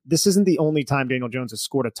 And this isn't the only time Daniel Jones has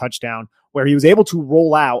scored a touchdown where he was able to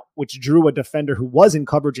roll out, which drew a defender who was in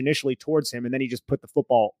coverage initially towards him, and then he just put the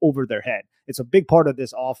football over their head. It's a big part of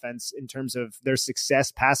this offense in terms of their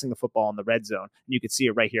success passing the football in the red zone. And you could see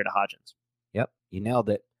it right here to Hodgins. Yep, you nailed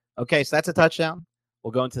it. Okay, so that's a touchdown.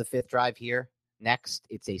 We'll go into the fifth drive here. Next,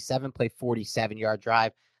 it's a 7-play, 47-yard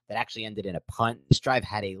drive that actually ended in a punt. This drive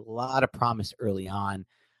had a lot of promise early on,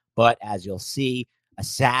 but as you'll see, a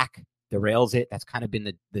sack derails it. That's kind of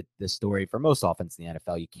been the story for most offense in the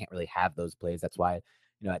NFL. You can't really have those plays. That's why,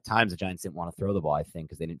 at times the Giants didn't want to throw the ball, I think,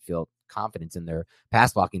 because they didn't feel confidence in their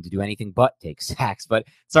pass blocking to do anything but take sacks. But it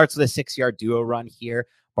starts with a 6-yard duo run here.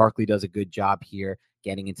 Barkley does a good job here,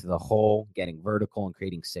 getting into the hole, getting vertical, and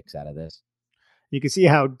creating 6 out of this. You can see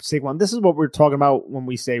how Saquon, this is what we're talking about when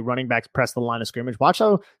we say running backs press the line of scrimmage. Watch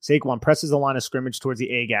how Saquon presses the line of scrimmage towards the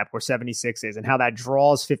A gap where 76 is and how that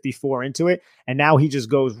draws 54 into it. And now he just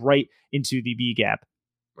goes right into the B gap.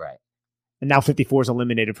 Right. And now 54 is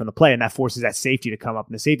eliminated from the play, and that forces that safety to come up.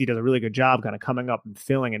 And the safety does a really good job kind of coming up and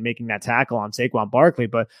filling and making that tackle on Saquon Barkley.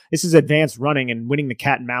 But this is advanced running and winning the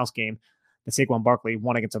cat and mouse game that Saquon Barkley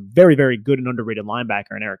won against a very, very good and underrated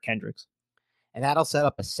linebacker in Eric Kendricks. And that'll set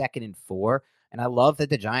up a 2nd and 4. And I love that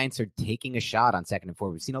the Giants are taking a shot on 2nd and 4.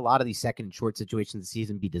 We've seen a lot of these 2nd and short situations this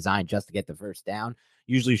season be designed just to get the first down,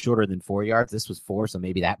 usually shorter than 4 yards. This was 4, so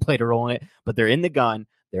maybe that played a role in it. But they're in the gun.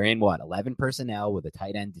 They're in 11 personnel with a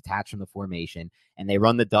tight end detached from the formation, and they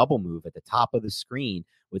run the double move at the top of the screen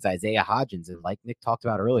with Isaiah Hodgins. And like Nick talked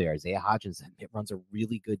about earlier, Isaiah Hodgins runs a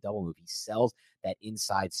really good double move. He sells that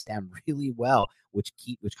inside stem really well, which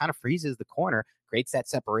kind of freezes the corner, creates that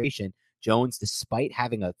separation. Jones, despite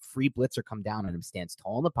having a free blitzer come down on him, stands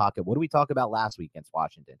tall in the pocket. What did we talk about last week against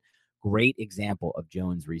Washington? Great example of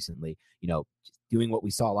Jones recently, doing what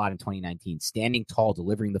we saw a lot in 2019, standing tall,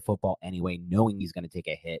 delivering the football anyway, knowing he's going to take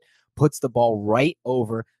a hit, puts the ball right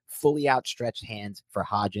over fully outstretched hands for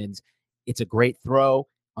Hodgins. It's a great throw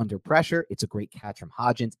under pressure. It's a great catch from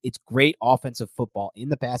Hodgins. It's great offensive football in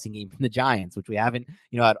the passing game from the Giants, which we haven't,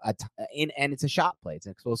 and it's a shot play. It's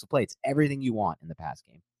an explosive play. It's everything you want in the pass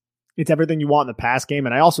game. It's everything you want in the pass game.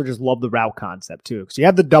 And I also just love the route concept too. Because you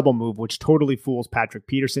have the double move, which totally fools Patrick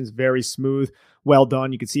Peterson's very smooth. Well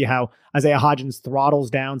done. You can see how Isaiah Hodgins throttles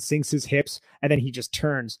down, sinks his hips, and then he just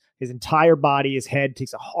turns his entire body, his head,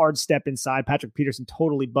 takes a hard step inside. Patrick Peterson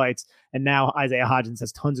totally bites. And now Isaiah Hodgins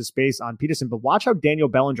has tons of space on Peterson. But watch how Daniel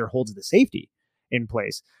Bellinger holds the safety in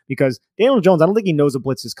place. Because Daniel Jones, I don't think he knows a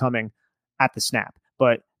blitz is coming at the snap.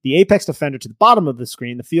 But the apex defender to the bottom of the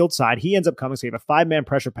screen, the field side, he ends up coming. So you have a 5-man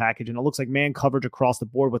pressure package, and it looks like man coverage across the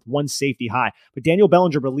board with one safety high. But Daniel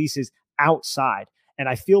Bellinger releases outside. And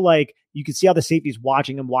I feel like you can see how the safety's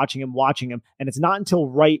watching him. And it's not until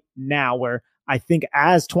right now where I think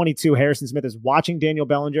as 22, Harrison Smith is watching Daniel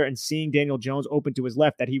Bellinger and seeing Daniel Jones open to his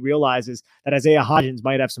left that he realizes that Isaiah Hodgins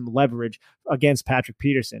might have some leverage against Patrick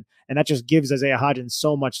Peterson. And that just gives Isaiah Hodgins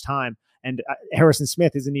so much time. And Harrison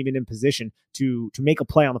Smith isn't even in position to make a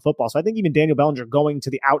play on the football. So I think even Daniel Bellinger going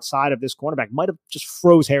to the outside of this cornerback might have just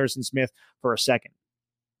froze Harrison Smith for a second.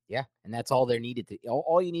 Yeah, and that's all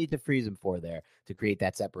all you needed to freeze him for there to create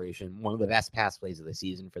that separation. One of the best pass plays of the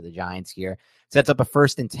season for the Giants here. Sets up a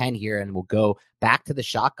 1st and 10 here, and we'll go back to the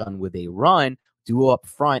shotgun with a run duo up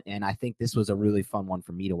front. And I think this was a really fun one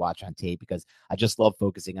for me to watch on tape because I just love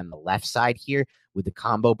focusing on the left side here with the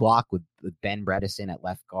combo block with Ben Bredesen at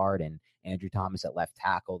left guard and Andrew Thomas at left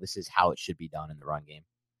tackle. This is how it should be done in the run game.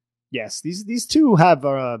 Yes, these two have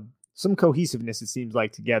some cohesiveness, it seems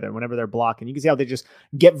like, together whenever they're blocking. You can see how they just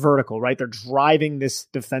get vertical, right? They're driving this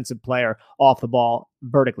defensive player off the ball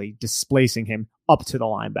vertically, displacing him up to the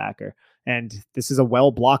linebacker. And this is a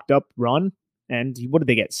well blocked up run. And what did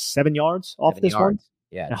they get? 7 yards off this one?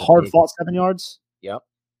 Yeah. And hard fought 7 yards. Yep.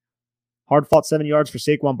 Hard fought 7 yards for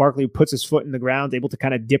Saquon Barkley, who puts his foot in the ground, able to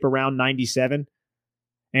kind of dip around 97.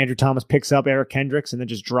 Andrew Thomas picks up Eric Kendricks and then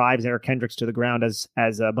just drives Eric Kendricks to the ground as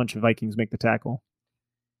a bunch of Vikings make the tackle.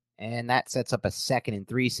 And that sets up a 2nd and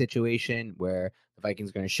 3 situation where the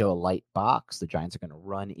Vikings are going to show a light box. The Giants are going to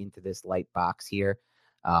run into this light box here.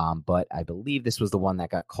 But I believe this was the one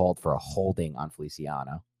that got called for a holding on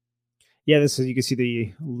Feliciano. Yeah, this is, you can see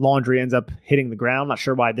the laundry ends up hitting the ground. Not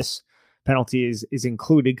sure why this penalty is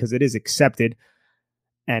included because it is accepted.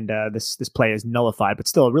 And this play is nullified, but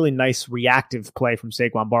still a really nice reactive play from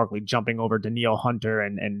Saquon Barkley, jumping over Danielle Hunter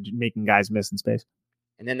and making guys miss in space.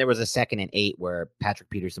 And then there was a 2nd and 8 where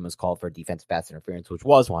Patrick Peterson was called for defensive pass interference, which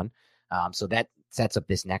was one. So that sets up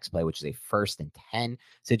this next play, which is a 1st and 10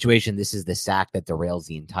 situation. This is the sack that derails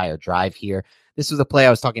the entire drive here. This was a play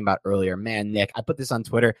I was talking about earlier. Man, Nick, I put this on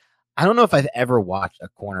Twitter. I don't know if I've ever watched a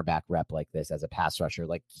cornerback rep like this as a pass rusher.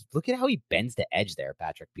 Like, look at how he bends the edge there,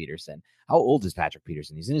 Patrick Peterson. How old is Patrick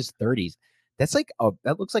Peterson? He's in his 30s. That's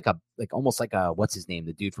that looks like almost like a, what's his name?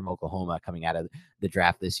 The dude from Oklahoma coming out of the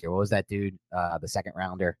draft this year. What was that dude? The 2nd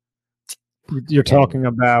rounder. You're talking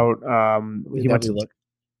about,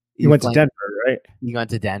 he went to Denver, right? He went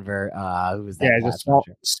to Denver. Who was that? Yeah,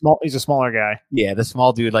 he's a smaller guy. Yeah, the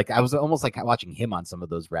small dude. Like, I was almost like watching him on some of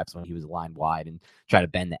those reps when he was line wide and try to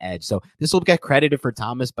bend the edge. So this will get credited for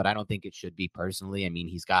Thomas, but I don't think it should be personally. I mean,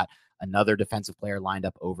 he's got another defensive player lined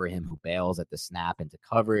up over him who bails at the snap into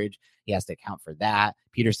coverage. He has to account for that.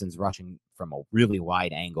 Peterson's rushing from a really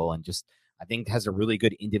wide angle and just, I think, has a really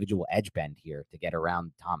good individual edge bend here to get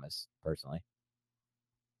around Thomas personally.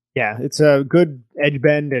 Yeah, it's a good edge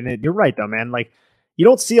bend, and you're right, though, man. Like, you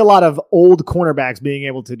don't see a lot of old cornerbacks being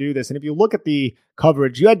able to do this. And if you look at the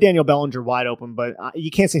coverage, you had Daniel Bellinger wide open, but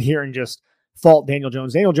you can't sit here and just fault Daniel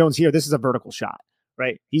Jones. Daniel Jones here, this is a vertical shot,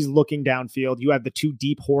 right? He's looking downfield. You have the 2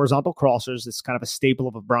 deep horizontal crossers. It's kind of a staple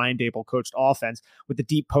of a Brian Daboll coached offense with the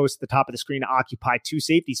deep post at the top of the screen to occupy 2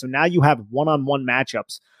 safeties. So now you have one-on-one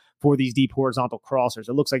matchups for these deep horizontal crossers.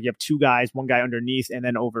 It looks like you have 2 guys, one guy underneath and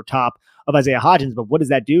then over top of Isaiah Hodgins. But what does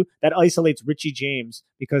that do? That isolates Richie James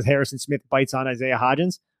because Harrison Smith bites on Isaiah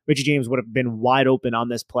Hodgins. Richie James would have been wide open on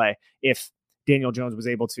this play if Daniel Jones was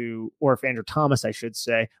able to, or if Andrew Thomas, I should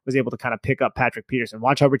say, was able to kind of pick up Patrick Peterson.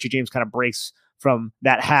 Watch how Richie James kind of breaks from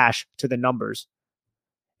that hash to the numbers.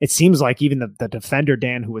 It seems like even the defender,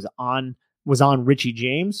 Dan, who was on Richie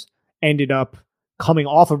James, ended up coming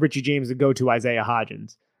off of Richie James to go to Isaiah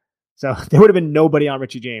Hodgins. So there would have been nobody on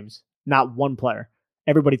Richie James, not one player.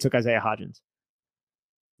 Everybody took Isaiah Hodgins.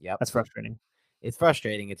 Yep. That's frustrating. It's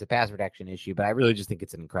frustrating. It's a pass protection issue, but I really just think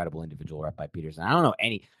it's an incredible individual rep by Peterson. I don't know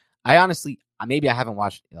I honestly, maybe I haven't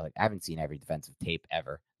watched, I haven't seen every defensive tape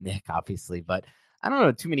ever, Nick, obviously, but I don't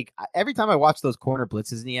know too many. Every time I watch those corner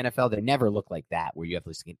blitzes in the NFL, they never look like that, where you have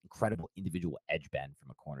this incredible individual edge bend from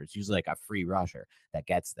a corner. It's usually like a free rusher that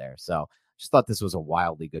gets there. So just thought this was a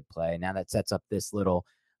wildly good play. Now that sets up this little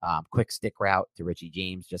quick stick route to Richie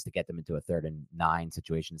James just to get them into a 3rd and 9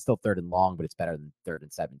 situation. It's still 3rd and long, but it's better than 3rd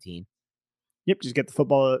and 17. Yep, just get the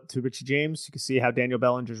football to Richie James. You can see how Daniel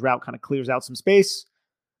Bellinger's route kind of clears out some space.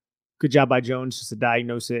 Good job by Jones just to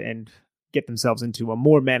diagnose it and get themselves into a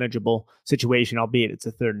more manageable situation, albeit it's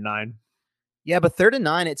a 3rd and 9. Yeah, but 3rd and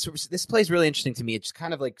 9, this play is really interesting to me. It just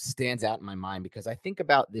kind of like stands out in my mind because I think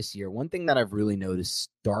about this year. One thing that I've really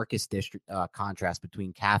noticed, starkest contrast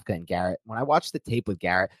between Kafka and Garrett. When I watched the tape with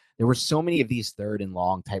Garrett, there were so many of these 3rd and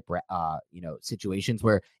long type, situations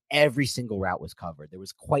where every single route was covered. There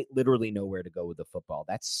was quite literally nowhere to go with the football.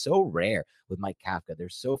 That's so rare with Mike Kafka.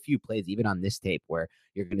 There's so few plays, even on this tape, where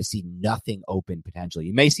you're going to see nothing open potentially.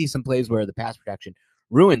 You may see some plays where the pass protection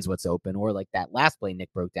ruins what's open, or like that last play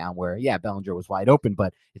Nick broke down where, yeah, Bellinger was wide open,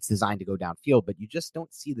 but it's designed to go downfield. But you just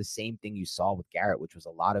don't see the same thing you saw with Garrett, which was a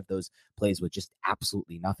lot of those plays with just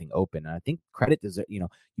absolutely nothing open. And I think credit deserves,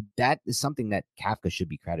 that is something that Kafka should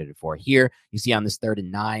be credited for. Here, you see on this 3rd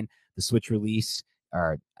and 9, the switch release,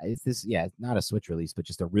 or is this, not a switch release, but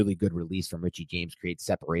just a really good release from Richie James creates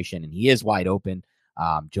separation, and he is wide open.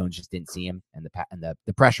 Jones just didn't see him, and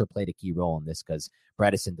the pressure played a key role in this because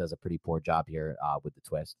Bredesen does a pretty poor job here with the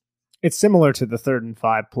twist. It's similar to the 3rd and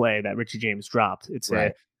 5 play that Richie James dropped. It's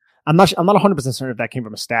right. I'm not 100% certain if that came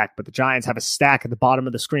from a stack, but the Giants have a stack at the bottom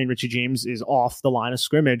of the screen. Richie James is off the line of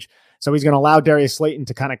scrimmage, so he's going to allow Darius Slayton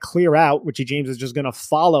to kind of clear out. Richie James is just going to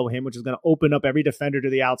follow him, which is going to open up every defender to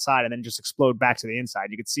the outside and then just explode back to the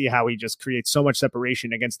inside. You can see how he just creates so much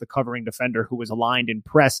separation against the covering defender who was aligned in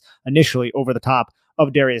press initially over the top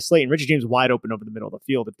of Darius Slayton. Richie James wide open over the middle of the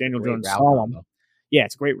field. If Daniel Jones saw him,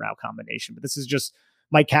 it's a great route combination. But this is just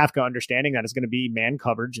Mike Kafka understanding that it's going to be man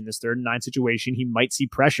coverage in this 3rd and 9 situation. He might see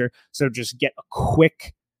pressure, so just get a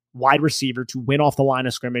quick wide receiver to win off the line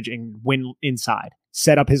of scrimmage and win inside,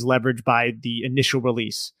 set up his leverage by the initial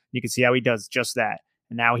release. You can see how he does just that.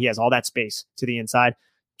 And now he has all that space to the inside.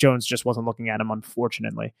 Jones just wasn't looking at him,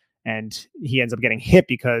 unfortunately. And he ends up getting hit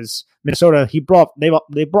because Minnesota,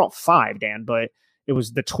 they brought 5, Dan, but it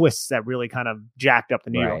was the twists that really kind of jacked up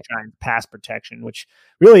the New York Giants pass protection, which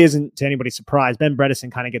really isn't to anybody's surprise. Ben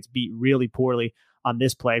Bredeson kind of gets beat really poorly on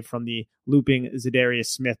this play from the looping Zadarius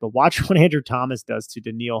Smith. But watch what Andrew Thomas does to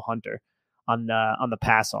Danielle Hunter on the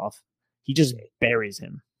pass off. He just buries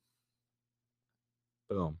him.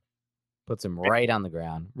 Boom. Puts him right on the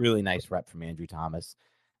ground. Really nice rep from Andrew Thomas.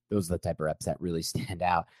 Those are the type of reps that really stand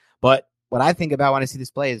out. But what I think about when I see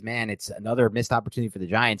this play is, man, it's another missed opportunity for the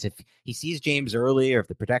Giants. If he sees James early, or if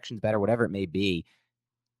the protection's better, whatever it may be,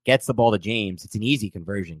 gets the ball to James, it's an easy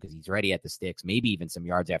conversion because he's ready at the sticks, maybe even some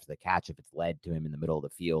yards after the catch if it's led to him in the middle of the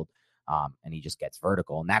field, and he just gets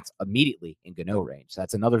vertical. And that's immediately in Gano range. So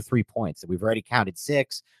that's another 3 points. So we've already counted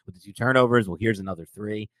 6 with the 2 turnovers. Well, here's another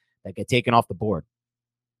 3 that get taken off the board.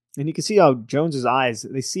 And you can see how Jones's eyes,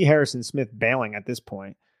 they see Harrison Smith bailing at this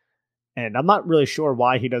point. And I'm not really sure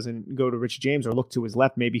why he doesn't go to Richie James or look to his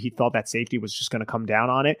left. Maybe he thought that safety was just going to come down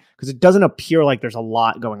on it, because it doesn't appear like there's a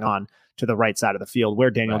lot going on to the right side of the field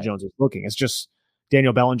where Daniel Jones is looking. It's just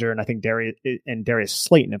Daniel Bellinger and I think Darius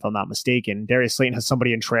Slayton, if I'm not mistaken. Darius Slayton has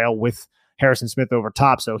somebody in trail with Harrison Smith over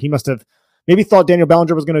top. So he must have maybe thought Daniel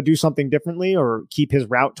Bellinger was going to do something differently or keep his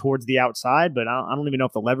route towards the outside. But I don't even know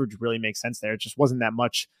if the leverage really makes sense there. It just wasn't that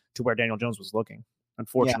much to where Daniel Jones was looking.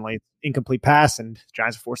 Unfortunately, incomplete pass, and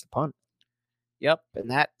Giants are forced to punt. Yep, and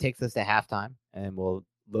that takes us to halftime, and we'll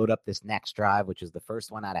load up this next drive, which is the first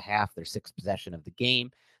one out of half, their 6th possession of the game.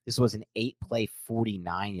 This was an 8-play,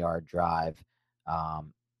 49-yard drive.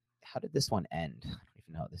 How did this one end? I don't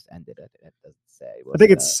even know how this ended. It doesn't say. I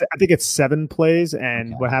think it's 7 plays,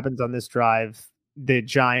 and what happens on this drive? The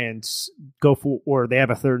Giants go for, or they have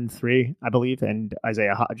a 3rd and 3, I believe, and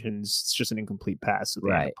Isaiah Hodgins, it's just an incomplete pass. So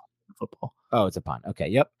football. Oh, it's a punt. Okay,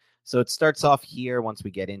 yep. So it starts off here once we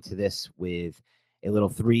get into this with a little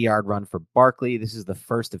 3-yard run for Barkley. This is the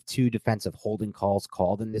first of 2 defensive holding calls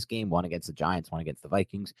called in this game, one against the Giants, one against the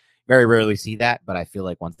Vikings. Very rarely see that, but I feel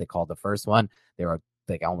like once they called the first one, they were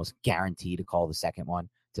like almost guaranteed to call the second one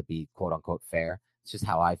to be quote unquote fair. It's just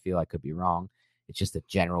how I feel. I could be wrong. It's just a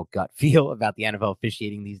general gut feel about the NFL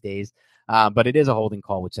officiating these days. But it is a holding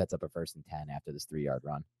call, which sets up a 1st and 10 after this 3-yard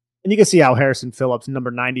run. And you can see how Harrison Phillips,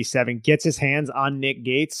 number 97, gets his hands on Nick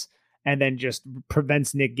Gates and then just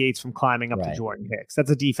prevents Nick Gates from climbing up to Jordan Hicks.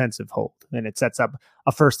 That's a defensive hold, and it sets up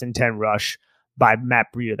a 1st and 10 rush by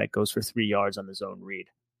Matt Breida that goes for 3 yards on the zone read.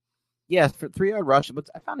 Yeah, for 3-yard rush. What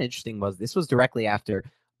I found interesting was this was directly after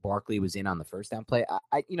Barkley was in on the first down play.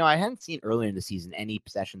 I hadn't seen earlier in the season any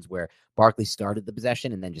possessions where Barkley started the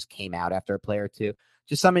possession and then just came out after a play or two.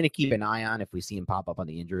 Just something to keep an eye on if we see him pop up on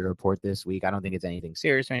the injury report this week. I don't think it's anything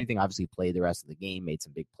serious or anything. Obviously played the rest of the game, made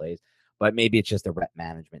some big plays, but maybe it's just a rep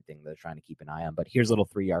management thing they're trying to keep an eye on. But here's a little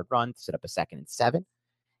 3-yard run to set up a 2nd and 7.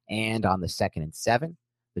 And on the 2nd and 7,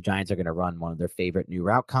 the Giants are going to run one of their favorite new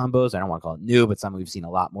route combos. I don't want to call it new, but something we've seen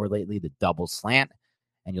a lot more lately, the double slant.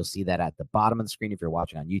 And you'll see that at the bottom of the screen if you're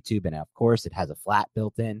watching on YouTube. And of course, it has a flat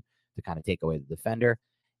built in to kind of take away the defender.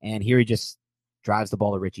 And here he just drives the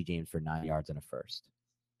ball to Richie James for 9 yards and a 1st.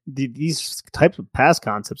 These types of pass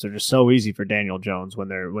concepts are just so easy for Daniel Jones when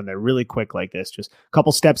they're really quick like this. Just a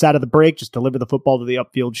couple steps out of the break, just deliver the football to the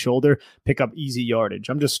upfield shoulder, pick up easy yardage.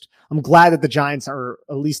 I'm glad that the Giants are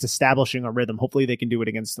at least establishing a rhythm. Hopefully they can do it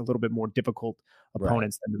against a little bit more difficult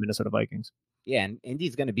opponents than the Minnesota Vikings. Yeah, and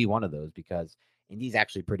Indy's going to be one of those because Indy's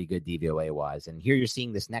actually pretty good DVOA wise. And here you're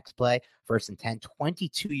seeing this next play, 1st and 10,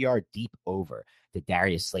 22-yard deep over to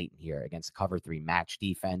Darius Slayton here against cover 3 match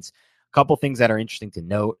defense. Couple things that are interesting to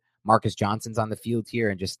note. Marcus Johnson's on the field here,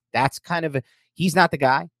 and just that's kind of he's not the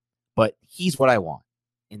guy, but he's what I want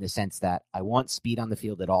in the sense that I want speed on the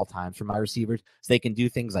field at all times for my receivers so they can do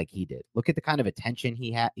things like he did. Look at the kind of attention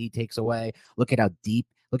he takes away. Look at how deep,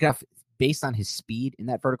 based on his speed in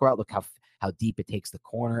that vertical route, look how deep it takes the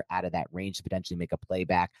corner out of that range to potentially make a play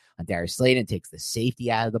back on Darius Slayton, takes the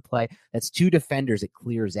safety out of the play. That's 2 defenders it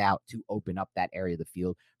clears out to open up that area of the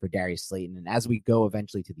field for Darius Slayton. And as we go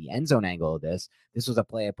eventually to the end zone angle of this was a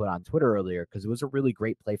play I put on Twitter earlier because it was a really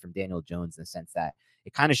great play from Daniel Jones in the sense that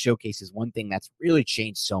it kind of showcases one thing that's really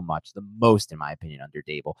changed so much, the most, in my opinion, under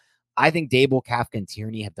Dable. I think Dable, Kafka, and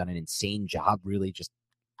Tierney have done an insane job really just,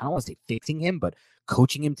 I don't want to say fixing him, but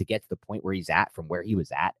coaching him to get to the point where he's at from where he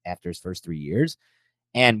was at after his first 3 years.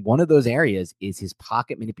 And one of those areas is his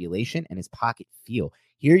pocket manipulation and his pocket feel.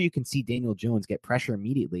 Here you can see Daniel Jones get pressure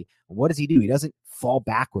immediately. And what does he do? He doesn't fall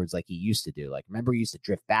backwards like he used to do. Like, remember, he used to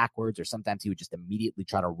drift backwards, or sometimes he would just immediately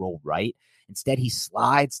try to roll right. Instead, he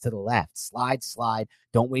slides to the left, slide,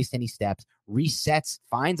 don't waste any steps, resets,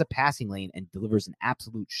 finds a passing lane, and delivers an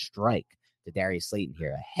absolute strike to Darius Slayton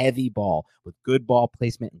here. A heavy ball with good ball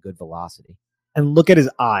placement and good velocity. And look at his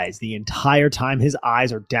eyes. The entire time his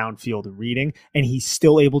eyes are downfield reading, and he's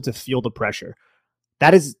still able to feel the pressure.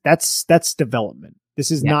 That's development. This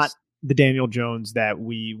is not the Daniel Jones that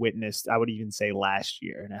we witnessed, I would even say, last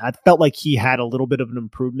year. And I felt like he had a little bit of an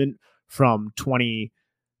improvement from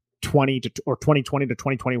 2020 to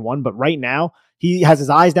 2021. But right now, he has his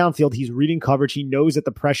eyes downfield. He's reading coverage. He knows that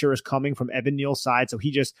the pressure is coming from Evan Neal's side. So he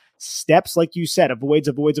just steps, like you said, avoids,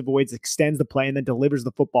 extends the play, and then delivers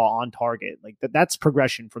the football on target. Like that's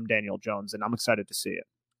progression from Daniel Jones, and I'm excited to see it.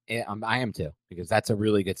 Yeah, I am too, because that's a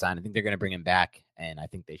really good sign. I think they're going to bring him back, and I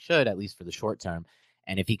think they should, at least for the short term.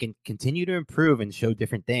 And if he can continue to improve and show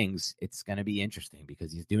different things, it's going to be interesting,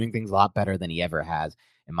 because he's doing things a lot better than he ever has,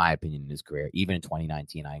 in my opinion, in his career. Even in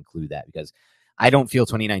 2019, I include that, because I don't feel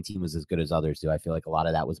 2019 was as good as others do. I feel like a lot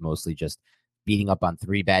of that was mostly just beating up on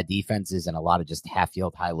three bad defenses and a lot of just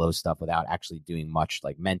half-field, high-low stuff without actually doing much,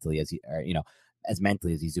 like mentally, as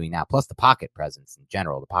mentally as he's doing now. Plus the pocket presence in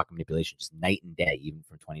general, the pocket manipulation, just night and day, even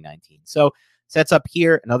from 2019. So sets up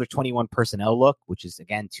here another 21 personnel look, which is,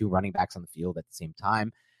 again, two running backs on the field at the same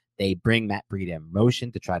time. They bring Matt Breida in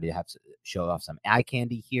motion to try to show off some eye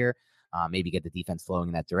candy here, maybe get the defense flowing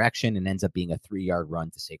in that direction, and ends up being a 3-yard run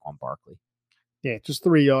to Saquon Barkley. Yeah, just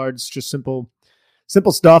 3 yards, just simple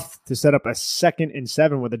stuff to set up a 2nd and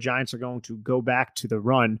 7 where the Giants are going to go back to the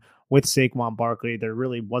run with Saquon Barkley. There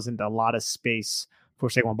really wasn't a lot of space for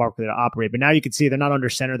Saquon Barkley to operate. But now you can see they're not under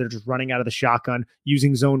center. They're just running out of the shotgun,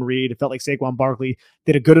 using zone read. It felt like Saquon Barkley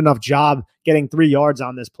did a good enough job getting 3 yards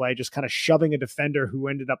on this play, just kind of shoving a defender who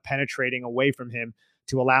ended up penetrating away from him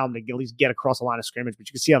to allow him to at least get across the line of scrimmage. But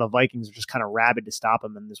you can see how the Vikings are just kind of rabid to stop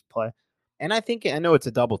him in this play. And I know it's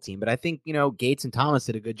a double team, but I think, Gates and Thomas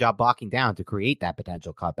did a good job blocking down to create that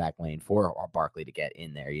potential cutback lane for Barkley to get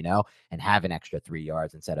in there, and have an extra 3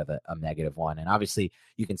 yards instead of a -1. And obviously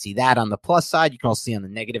you can see that on the plus side. You can also see on the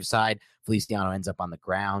negative side, Feliciano ends up on the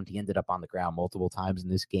ground. He ended up on the ground multiple times in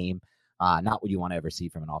this game. Not what you want to ever see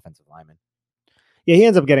from an offensive lineman. Yeah, he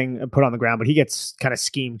ends up getting put on the ground, but he gets kind of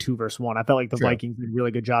schemed 2 versus 1. I felt like the Vikings did a really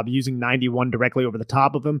good job using 91 directly over the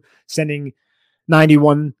top of him, sending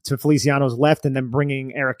 91 to Feliciano's left, and then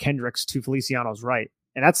bringing Eric Kendricks to Feliciano's right.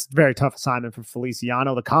 And that's a very tough assignment for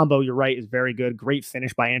Feliciano. The combo, you're right, is very good. Great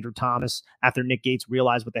finish by Andrew Thomas after Nick Gates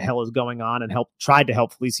realized what the hell is going on and tried to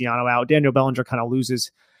help Feliciano out. Daniel Bellinger kind of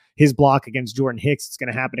loses his block against Jordan Hicks. It's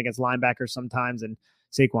going to happen against linebackers sometimes, and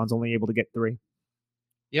Saquon's only able to get 3.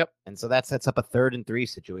 Yep. And so that sets up a 3rd and 3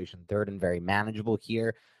 situation. 3rd and very manageable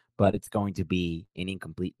here, but it's going to be an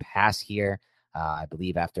incomplete pass here. I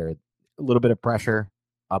believe after a little bit of pressure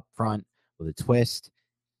up front with a twist,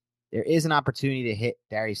 there is an opportunity to hit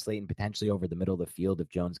Darius Slayton potentially over the middle of the field if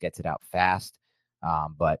Jones gets it out fast.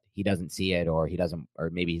 But he doesn't see it, or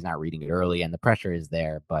maybe he's not reading it early, and the pressure is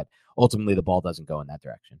there, but ultimately the ball doesn't go in that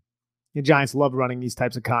direction. The Giants love running these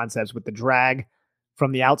types of concepts with the drag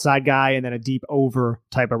from the outside guy and then a deep over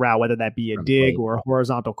type of route, whether that be a dig or a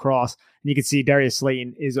horizontal cross. And you can see Darius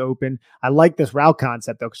Slayton is open. I like this route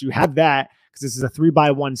concept, though, because you have that, because this is a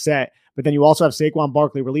 3-by-1 set, but then you also have Saquon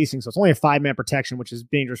Barkley releasing. So it's only a 5-man protection, which is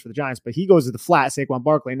dangerous for the Giants, but he goes to the flat, Saquon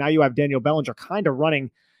Barkley. And now you have Daniel Bellinger kind of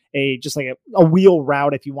running a wheel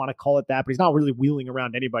route, if you want to call it that, but he's not really wheeling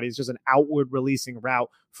around anybody. It's just an outward releasing route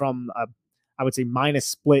from I would say minus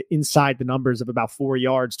split inside the numbers of about 4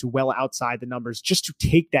 yards to well outside the numbers, just to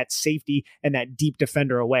take that safety and that deep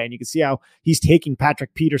defender away. And you can see how he's taking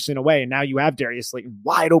Patrick Peterson away. And now you have Darius Slayton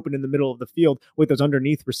wide open in the middle of the field with those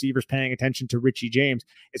underneath receivers paying attention to Richie James.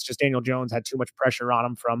 It's just Daniel Jones had too much pressure on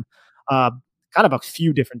him from kind of a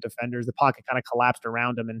few different defenders. The pocket kind of collapsed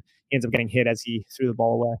around him, and he ends up getting hit as he threw the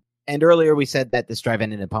ball away. And earlier we said that this drive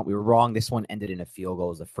ended in a punt. We were wrong. This one ended in a field goal. It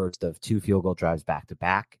was the first of 2 field goal drives back to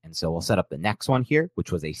back. And so we'll set up the next one here,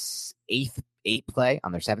 which was a 8 play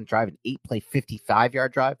on their 7th drive, an 8-play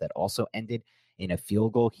 55-yard drive that also ended in a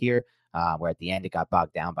field goal here, where at the end it got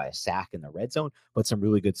bogged down by a sack in the red zone, but some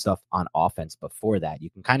really good stuff on offense before that.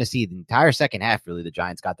 You can kind of see the entire second half, really, the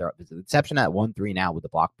Giants got their exception at 1-3 now with the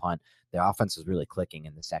block punt. The offense was really clicking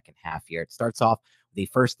in the second half here. It starts off the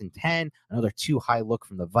 1st and 10, another 2 high look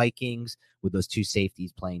from the Vikings with those 2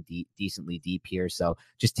 safeties playing decently deep here. So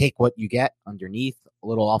just take what you get underneath, a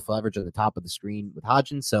little off leverage at the top of the screen with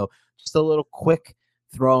Hodgins. So just a little quick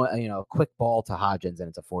throw, quick ball to Hodgins, and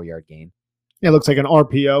it's a 4-yard gain. Yeah, it looks like an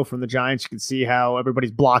RPO from the Giants. You can see how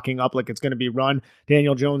everybody's blocking up like it's going to be run.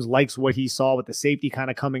 Daniel Jones likes what he saw with the safety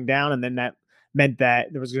kind of coming down, and then that meant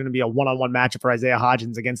that there was going to be a one-on-one matchup for Isaiah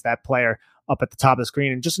Hodgins against that player up at the top of the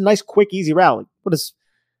screen. And just a nice, quick, easy route. What does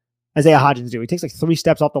Isaiah Hodgins do? He takes like 3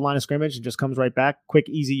 steps off the line of scrimmage and just comes right back. Quick,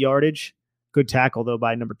 easy yardage. Good tackle, though,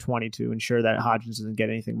 by number 20 to ensure that Hodgins doesn't get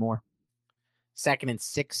anything more. 2nd and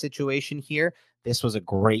 6 situation here. This was a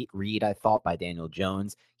great read, I thought, by Daniel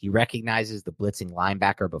Jones. He recognizes the blitzing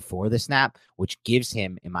linebacker before the snap, which gives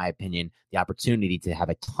him, in my opinion, the opportunity to have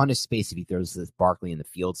a ton of space if he throws this Barkley in the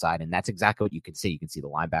field side. And that's exactly what you can see. You can see the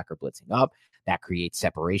linebacker blitzing up. That creates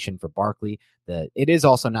separation for Barkley. It is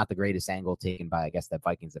also not the greatest angle taken by, I guess, that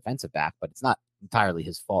Vikings defensive back, but it's not entirely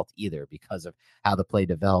his fault either because of how the play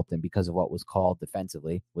developed and because of what was called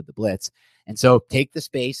defensively with the blitz. And so take the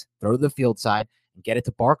space, throw to the field side, and get it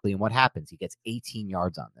to Barkley. And what happens? He gets 18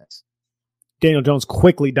 yards on this. Daniel Jones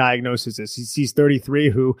quickly diagnoses this. He sees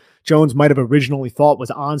 33, who Jones might have originally thought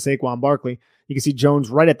was on Saquon Barkley. You can see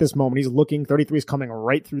Jones right at this moment. He's looking. 33 is coming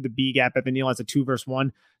right through the B gap. Evan Neal has a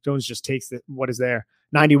 2-versus-1. Jones just takes what is there.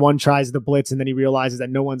 91 tries the blitz, and then he realizes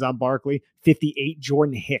that no one's on Barkley. 58,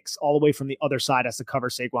 Jordan Hicks, all the way from the other side, has to cover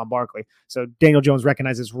Saquon Barkley. So Daniel Jones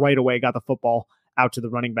recognizes right away, got the football out to the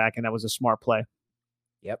running back, and that was a smart play.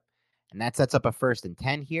 Yep. And that sets up a 1st and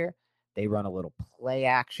 10 here. They run a little play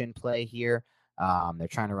action play here. They're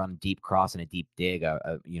trying to run a deep cross and a deep dig,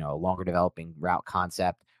 a longer developing route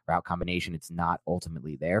concept, route combination. It's not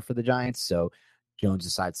ultimately there for the Giants. So Jones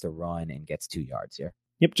decides to run and gets 2 yards here.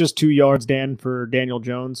 Yep, just 2 yards, Dan, for Daniel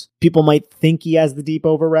Jones. People might think he has the deep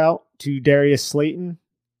over route to Darius Slayton.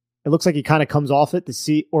 It looks like he kind of comes off it to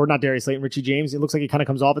see, or not Darius Slayton, Richie James. It looks like he kind of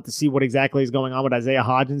comes off it to see what exactly is going on with Isaiah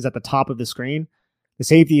Hodgins at the top of the screen. The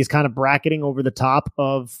safety is kind of bracketing over the top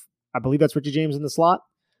of, I believe that's Richie James in the slot.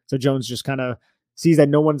 So Jones just kind of sees that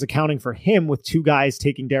no one's accounting for him with 2 guys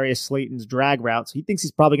taking Darius Slayton's drag route. So he thinks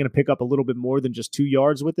he's probably going to pick up a little bit more than just 2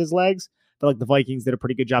 yards with his legs. I feel like the Vikings did a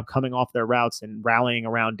pretty good job coming off their routes and rallying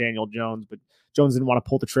around Daniel Jones, but Jones didn't want to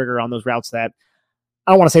pull the trigger on those routes that,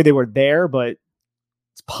 I don't want to say they were there, but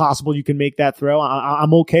it's possible you can make that throw.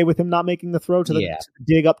 I'm okay with him not making the throw to the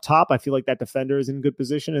dig up top. I feel like that defender is in good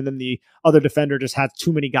position, and then the other defender just has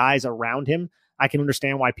too many guys around him. I can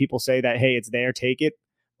understand why people say that, hey, it's there, take it.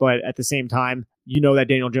 But at the same time, you know that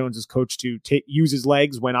Daniel Jones is coached to use his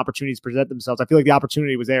legs when opportunities present themselves. I feel like the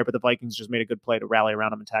opportunity was there, but the Vikings just made a good play to rally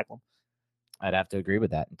around him and tackle him. I'd have to agree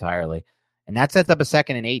with that entirely. And that sets up a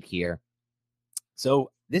 2nd and 8 here.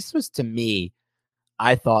 So this was, to me,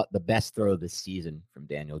 I thought the best throw of the season from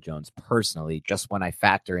Daniel Jones personally, just when I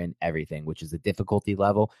factor in everything, which is the difficulty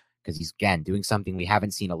level, because he's, again, doing something we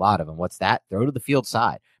haven't seen a lot of. And what's that? Throw to the field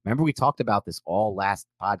side. Remember, we talked about this all last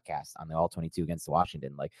podcast on the All 22 against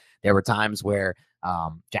Washington. Like, there were times where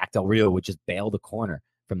Jack Del Rio would just bail the corner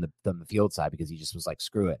from the field side because he just was like,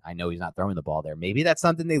 screw it. I know he's not throwing the ball there. Maybe that's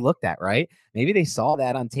something they looked at, right? Maybe they saw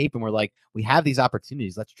that on tape and were like, we have these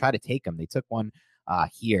opportunities. Let's try to take them. They took one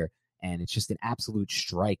here. And it's just an absolute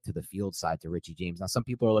strike to the field side to Richie James. Now, some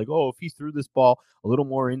people are like, oh, if he threw this ball a little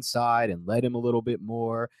more inside and led him a little bit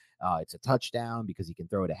more, it's a touchdown because he can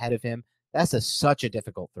throw it ahead of him. That's such a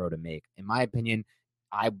difficult throw to make. In my opinion,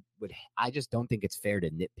 I just don't think it's fair to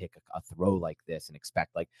nitpick a throw like this and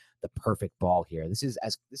expect like the perfect ball here. This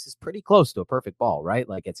is pretty close to a perfect ball, right?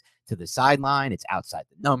 Like, it's to the sideline, it's outside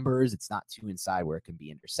the numbers, it's not too inside where it can be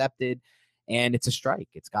intercepted. And it's a strike.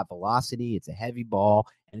 It's got velocity. It's a heavy ball,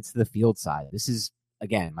 and it's to the field side. This is,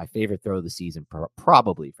 again, my favorite throw of the season,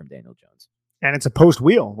 probably from Daniel Jones. And it's a post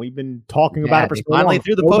wheel. We've been talking about it for so long. Finally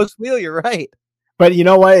threw the post wheel. You're right. But you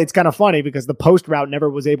know what? It's kind of funny because the post route never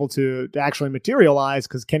was able to actually materialize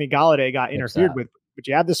because Kenny Golladay got interfered with. But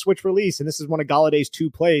you have the switch release, and this is one of Galladay's 2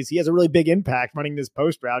 plays. He has a really big impact running this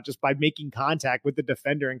post route just by making contact with the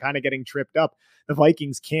defender and kind of getting tripped up. The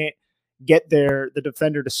Vikings can't get the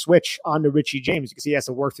defender to switch onto Richie James because he has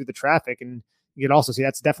to work through the traffic. And you can also see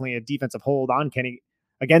that's definitely a defensive hold on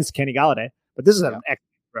against Kenny Golladay. But this is an excellent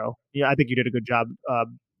throw. Yeah, I think you did a good job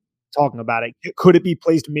talking about it. Could it be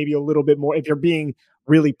placed maybe a little bit more if you're being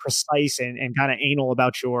really precise and kind of anal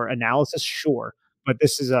about your analysis? Sure. But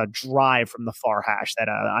this is a drive from the far hash that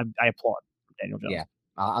I applaud Daniel Jones. Yeah,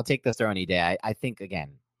 I'll take this throw any day. I think,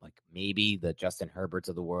 again, like maybe the Justin Herberts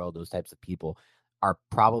of the world, those types of people are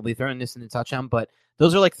probably throwing this in the touchdown, but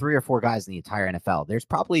those are like 3 or 4 guys in the entire NFL. There's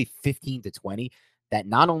probably 15 to 20 that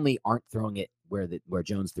not only aren't throwing it where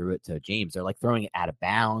Jones threw it to James, they're like throwing it out of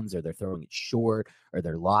bounds, or they're throwing it short, or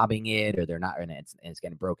they're lobbing it, or they're not, and it's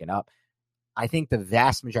getting broken up. I think the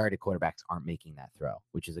vast majority of quarterbacks aren't making that throw,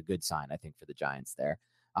 which is a good sign, I think, for the Giants there.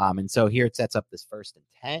 And so here it sets up this 1st and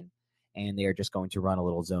 10. and they're just going to run a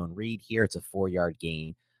little zone read here. It's a 4-yard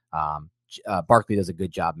gain. Barkley does a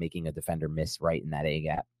good job making a defender miss right in that A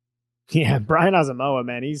gap. Yeah, Brian Asamoah,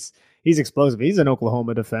 man, he's explosive. He's an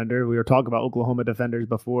Oklahoma defender. We were talking about Oklahoma defenders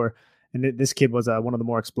before, and this kid was one of the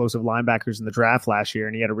more explosive linebackers in the draft last year,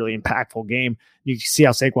 and he had a really impactful game. You see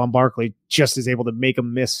how Saquon Barkley just is able to make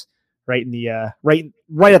him miss right in the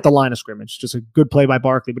right at the line of scrimmage. Just a good play by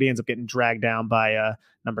Barkley, but he ends up getting dragged down by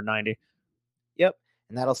number 90. Yep,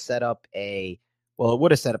 and that'll set up it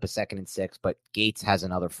would have set up a 2nd and 6, but Gates has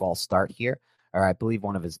another false start here. Or I believe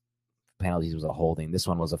one of his penalties was a holding. This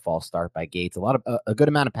one was a false start by Gates. A good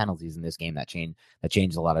amount of penalties in this game that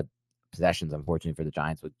changed a lot of possessions, unfortunately, for the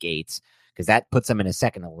Giants with Gates, because that puts them in a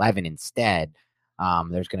 2nd 11 instead.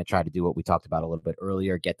 They're just going to try to do what we talked about a little bit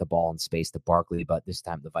earlier, get the ball in space to Barkley, but this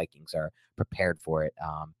time the Vikings are prepared for it.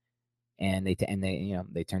 And they turned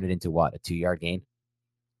it into a 2-yard gain.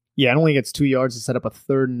 Yeah, it only gets 2 yards to set up a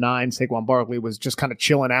 3rd and 9. Saquon Barkley was just kind of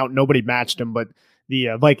chilling out. Nobody matched him, but the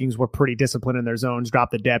Vikings were pretty disciplined in their zones,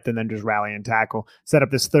 dropped the depth, and then just rally and tackle. Set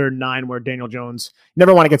up this 3rd and 9 where Daniel Jones, you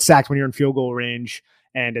never want to get sacked when you're in field goal range,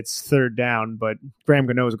 and it's 3rd down, but Graham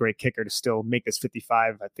Gano is a great kicker to still make this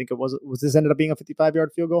 55. I think was this ended up being a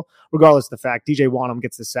 55-yard field goal? Regardless of the fact, DJ Wanham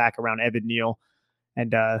gets the sack around Evan Neal,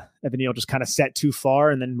 and Evan Neal just kind of set too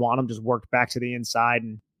far, and then Wanham just worked back to the inside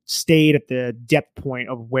and stayed at the depth point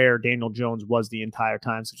of where Daniel Jones was the entire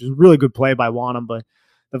time. So just a really good play by Wanham, but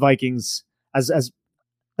the Vikings, as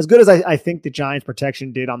good as I think the Giants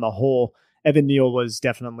protection did on the whole, Evan Neal was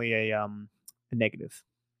definitely a negative.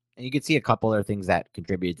 And you can see a couple other things that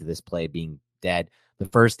contributed to this play being dead. The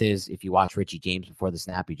first is, if you watch Richie James before the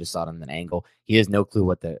snap, you just saw it on an angle. He has no clue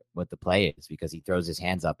what the play is, because he throws his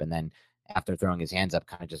hands up, and then after throwing his hands up,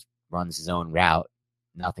 kind of just runs his own route.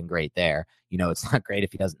 Nothing great there. It's not great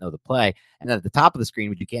if he doesn't know the play. And then at the top of the screen,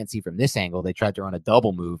 which you can't see from this angle, they tried to run a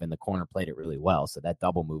double move, and the corner played it really well. So that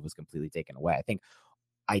double move was completely taken away. I think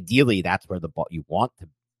ideally that's where the ball you want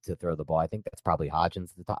to throw the ball. I think that's probably Hodgins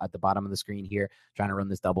at the bottom of the screen here, trying to run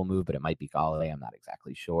this double move, but it might be Golladay. I'm not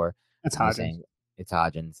exactly sure. That's Hodgins. It's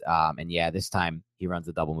Hodgins. And yeah, this time he runs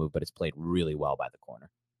the double move, but it's played really well by the corner.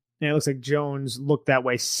 Yeah, it looks like Jones looked that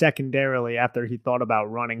way secondarily after he thought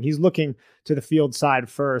about running. He's looking to the field side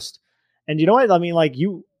first. And you know what? I mean, like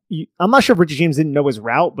I'm not sure if Richie James didn't know his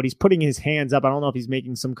route, but he's putting his hands up. I don't know if he's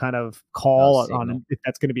making some kind of call on if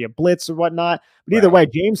that's going to be a blitz or whatnot. But either way,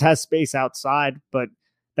 James has space outside, but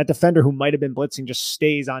that defender who might have been blitzing just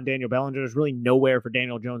stays on Daniel Bellinger. There's really nowhere for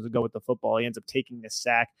Daniel Jones to go with the football. He ends up taking this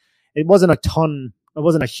sack. It wasn't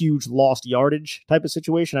a huge lost yardage type of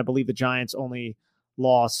situation. I believe the Giants only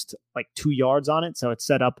lost like 2 yards on it. So it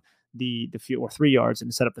set up the field, or 3 yards,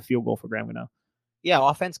 and set up the field goal for Graham Gano. Yeah,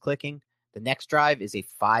 offense clicking. The next drive is a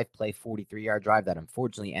 5-play, 43-yard drive that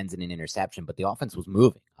unfortunately ends in an interception, but the offense was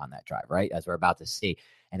moving on that drive, right? As we're about to see.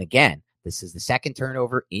 And again, this is the second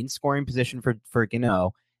turnover in scoring position for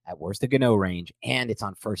Gano, at worst a Gano range, and it's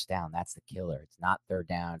on 1st down. That's the killer. It's not 3rd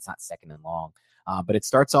down. It's not 2nd and long. But it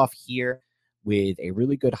starts off here with a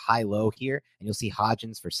really good high-low here, and you'll see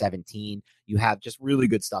Hodgins for 17. You have just really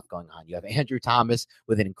good stuff going on. You have Andrew Thomas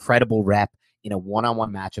with an incredible rep in a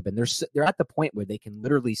one-on-one matchup, and they're at the point where they can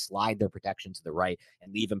literally slide their protection to the right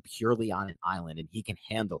and leave him purely on an island, and he can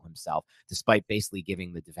handle himself, despite basically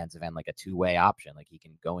giving the defensive end like a two-way option. Like, he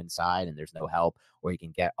can go inside and there's no help, or he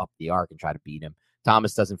can get up the arc and try to beat him.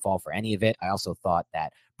 Thomas doesn't fall for any of it. I also thought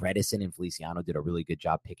that Bredesen and Feliciano did a really good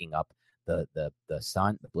job picking up the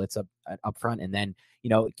stunt, the blitz up front, and then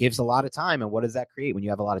it gives a lot of time. And what does that create? When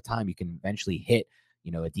you have a lot of time, you can eventually hit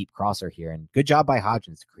a deep crosser here. And good job by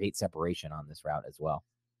Hodgins to create separation on this route as well.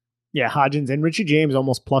 Yeah, Hodgins and Richie James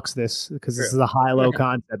almost plucks this, because this is a high-low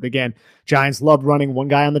concept. Again, Giants love running one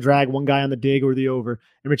guy on the drag, one guy on the dig or the over.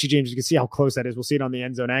 And Richie James, you can see how close that is. We'll see it on the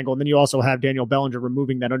end zone angle. And then you also have Daniel Bellinger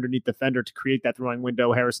removing that underneath defender to create that throwing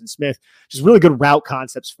window. Harrison Smith, just really good route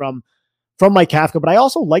concepts from Mike Kafka. But I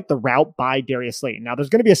also like the route by Darius Slayton. Now, there's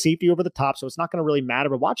going to be a safety over the top, so it's not going to really matter.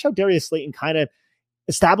 But watch how Darius Slayton kind of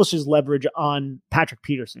establishes leverage on Patrick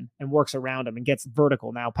Peterson and works around him and gets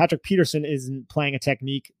vertical. Now, Patrick Peterson isn't playing a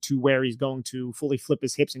technique to where he's going to fully flip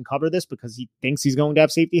his hips and cover this because he thinks he's going to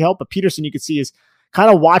have safety help. But Peterson, you can see, is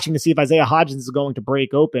kind of watching to see if Isaiah Hodgins is going to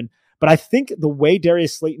break open. But I think the way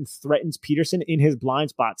Darius Slayton threatens Peterson in his blind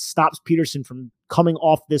spot stops Peterson from coming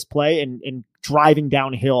off this play and driving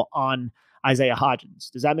downhill on Isaiah Hodgins.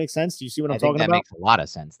 Does that make sense? Do you see what I'm talking about? That makes a lot of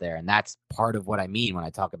sense there. And that's part of what I mean when I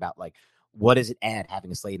talk about, like, what does it add having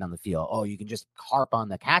a Slayton on the field? Oh, you can just harp on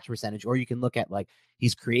the catch percentage, or you can look at, like,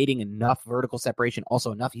 he's creating enough vertical separation,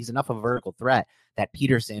 also he's enough of a vertical threat that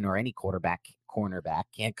Peterson or any quarterback cornerback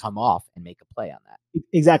can't come off and make a play on that.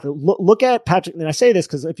 Exactly. Look at Patrick. And I say this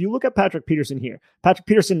because if you look at Patrick Peterson here, Patrick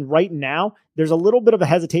Peterson right now, there's a little bit of a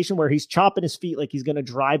hesitation where he's chopping his feet like he's going to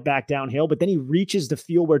drive back downhill, but then he reaches the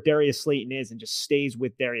field where Darius Slayton is and just stays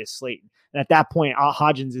with Darius Slayton. And at that point,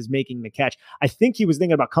 Hodgins is making the catch. I think he was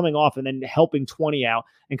thinking about coming off and then helping 20 out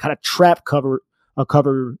and kind of trap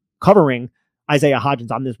covering Isaiah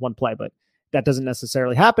Hodgins on this one play, but that doesn't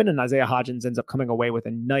necessarily happen. And Isaiah Hodgins ends up coming away with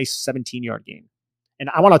a nice 17-yard gain. And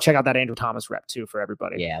I want to check out that Andrew Thomas rep too for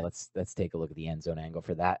everybody. Yeah, let's take a look at the end zone angle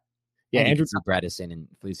for that. Yeah, and Andrew Bredesen and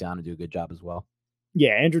Feliciano do a good job as well.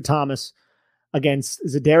 Yeah, Andrew Thomas against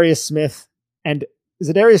Zadarius Smith, and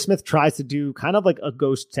Zadarius Smith tries to do kind of like a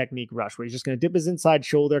ghost technique rush where he's just going to dip his inside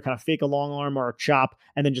shoulder, kind of fake a long arm or a chop,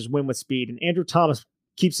 and then just win with speed. And Andrew Thomas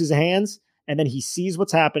keeps his hands, and then he sees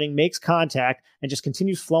what's happening, makes contact, and just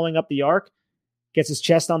continues flowing up the arc. Gets his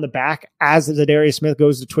chest on the back as Zadarius Smith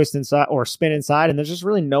goes to twist inside or spin inside, and there's just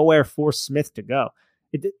really nowhere for Smith to go.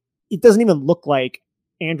 It doesn't even look like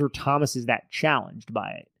Andrew Thomas is that challenged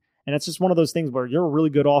by it. And that's just one of those things where you're a really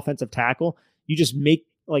good offensive tackle. You just make,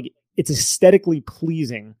 like, it's aesthetically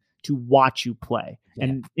pleasing to watch you play. Yeah.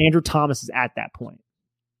 And Andrew Thomas is at that point.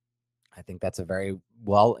 I think that's a very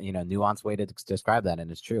nuanced way to describe that.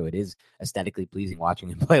 And it's true. It is aesthetically pleasing watching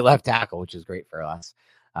him play left tackle, which is great for us.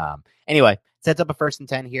 Anyway, sets up a 1st and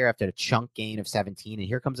 10 here after a chunk gain of 17. And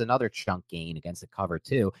here comes another chunk gain against the cover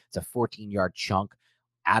too. It's a 14-yard chunk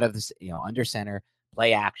out of this, under center,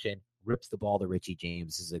 play action, rips the ball to Richie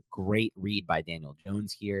James. This is a great read by Daniel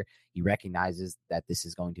Jones here. He recognizes that this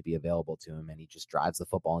is going to be available to him, and he just drives the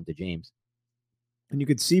football into James. And you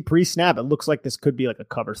could see pre-snap, it looks like this could be like a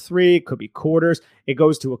cover 3, it could be quarters. It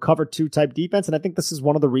goes to a cover 2 type defense. And I think this is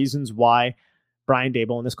one of the reasons why Brian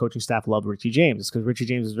Daboll and this coaching staff love Richie James, because Richie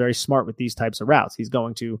James is very smart with these types of routes.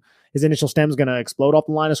 His initial stem is going to explode off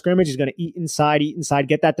the line of scrimmage. He's going to eat inside,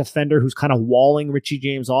 get that defender who's kind of walling Richie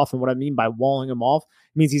James off. And what I mean by walling him off,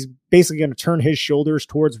 it means he's basically going to turn his shoulders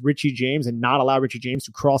towards Richie James and not allow Richie James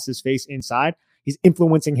to cross his face inside. He's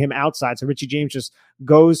influencing him outside. So Richie James just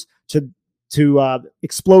goes to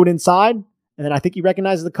explode inside. And then I think he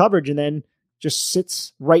recognizes the coverage and then just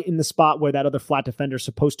sits right in the spot where that other flat defender is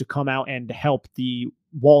supposed to come out and help the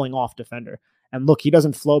walling off defender. And look, he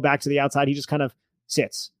doesn't flow back to the outside. He just kind of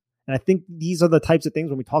sits. And I think these are the types of things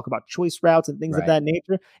when we talk about choice routes and things of that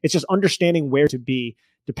nature, it's just understanding where to be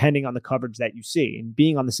depending on the coverage that you see and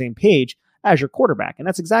being on the same page as your quarterback. And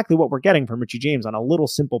that's exactly what we're getting from Richie James on a little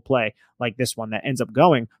simple play like this one that ends up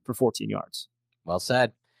going for 14 yards. Well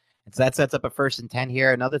said. And so that sets up a 1st and 10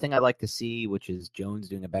 here. Another thing I like to see, which is Jones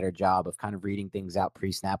doing a better job of kind of reading things out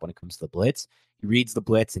pre-snap when it comes to the blitz. He reads the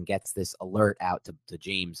blitz and gets this alert out to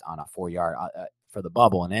James on a 4-yard for the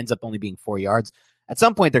bubble, and ends up only being 4 yards. At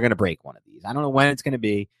some point, they're going to break one of these. I don't know when it's going to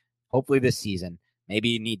be. Hopefully this season. Maybe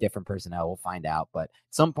you need different personnel. We'll find out. But at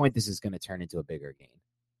some point, this is going to turn into a bigger game.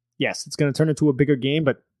 Yes, it's going to turn into a bigger game.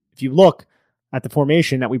 But if you look at the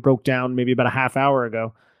formation that we broke down maybe about a half hour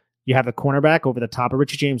ago, you have the cornerback over the top of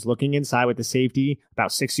Richie James looking inside with the safety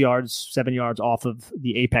about 6 yards, 7 yards off of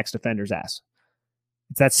the apex defender's ass.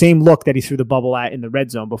 It's that same look that he threw the bubble at in the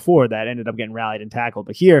red zone before that ended up getting rallied and tackled.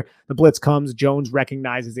 But here, the blitz comes. Jones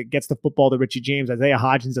recognizes it, gets the football to Richie James. Isaiah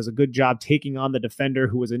Hodgins does a good job taking on the defender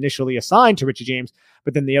who was initially assigned to Richie James,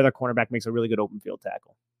 but then the other cornerback makes a really good open field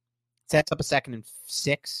tackle. Sets up a 2nd and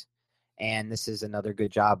 6. And this is another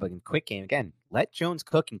good job in quick game. Again, let Jones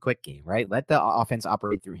cook in quick game, right? Let the offense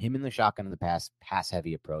operate through him in the shotgun in the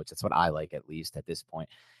pass-heavy approach. That's what I like, at least at this point.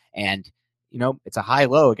 And, it's a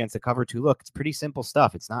high-low against a cover 2 look. It's pretty simple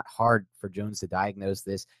stuff. It's not hard for Jones to diagnose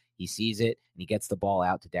this. He sees it, and he gets the ball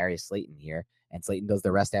out to Darius Slayton here. And Slayton does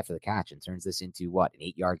the rest after the catch and turns this into, an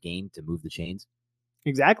 8-yard gain to move the chains?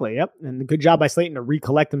 Exactly. Yep. And good job by Slayton to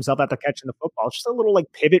recollect himself after catching the football. It's just a little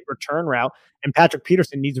pivot return route. And Patrick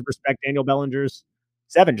Peterson needs to respect Daniel Bellinger's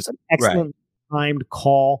 7. Just an excellent timed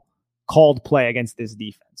called play against this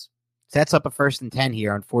defense. Sets up a 1st and 10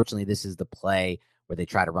 here. Unfortunately, this is the play where they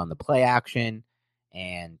try to run the play action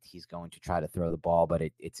and he's going to try to throw the ball, but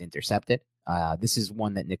it's intercepted. This is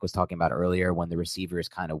one that Nick was talking about earlier when the receiver is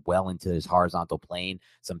kind of well into his horizontal plane.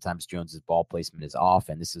 Sometimes Jones's ball placement is off,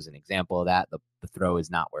 and this is an example of that. The throw is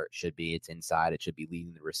not where it should be. It's inside. It should be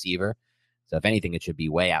leading the receiver. So if anything, it should be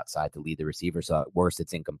way outside to lead the receiver. So at worst,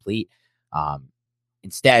 it's incomplete.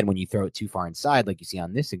 Instead, when you throw it too far inside, like you see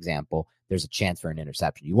on this example, there's a chance for an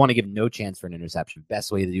interception. You want to give no chance for an interception.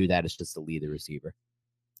 Best way to do that is just to lead the receiver.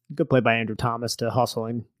 Good play by Andrew Thomas to hustle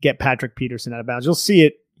and get Patrick Peterson out of bounds. You'll see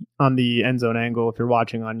it on the end zone angle if you're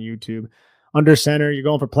watching on YouTube. Under center, you're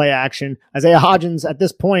going for play action. Isaiah Hodgins, at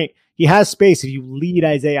this point, he has space if you lead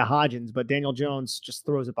Isaiah Hodgins, but Daniel Jones just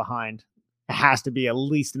throws it behind. it has to be at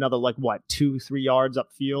least another 2-3 yards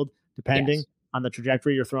upfield, depending on the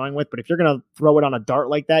trajectory you're throwing with. But if you're going to throw it on a dart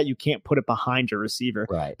like that, you can't put it behind your receiver.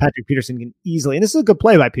 Right. Patrick Peterson can easily, and this is a good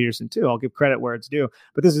play by Peterson too. I'll give credit where it's due,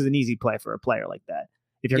 but this is an easy play for a player like that.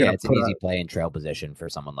 If you're it's an easy play in trail position for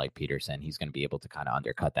someone like Peterson. He's going to be able to kind of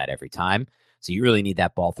undercut that every time. So you really need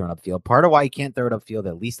that ball thrown upfield. Part of why you can't throw it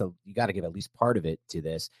upfield, you got to give at least part of it to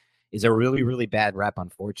this, is a really, really bad rep,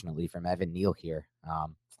 unfortunately, from Evan Neal here.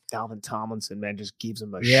 Dalvin Tomlinson, man, just gives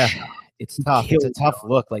him a shot. It's tough. It's a tough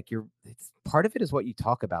look. It's part of it is what you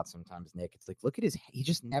talk about sometimes, Nick. It's like, look at he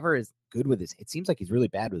just never is good with it seems like he's really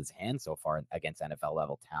bad with his hands so far against NFL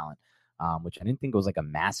level talent, which I didn't think was like a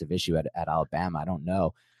massive issue at Alabama. I don't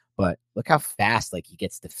know, but look how fast he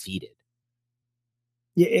gets defeated.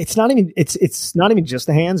 Yeah, it's not even just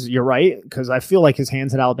the hands. You're right, because I feel like his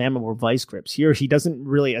hands at Alabama were vice grips. Here, he doesn't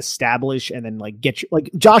really establish and then get you,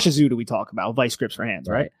 like Josh Ezeudu. We talk about vice grips for hands,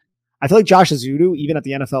 right? I feel like Josh Ezeudu, even at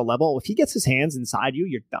the NFL level, if he gets his hands inside you,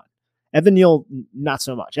 you're done. Evan Neal, not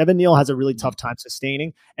so much. Evan Neal has a really tough time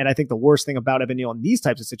sustaining, and I think the worst thing about Evan Neal in these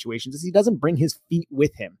types of situations is he doesn't bring his feet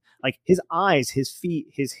with him. Like his eyes, his feet,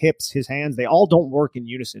 his hips, his hands, they all don't work in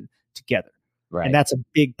unison together. Right. And that's a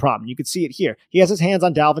big problem. You could see it here. He has his hands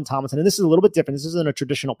on Dalvin Tomlinson, and this is a little bit different. This isn't a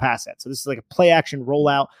traditional pass set. So this is like a play action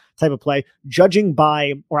rollout type of play, judging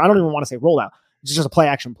by, or I don't even want to say rollout. It's just a play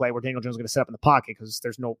action play where Daniel Jones is going to set up in the pocket because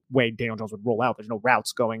there's no way Daniel Jones would roll out. There's no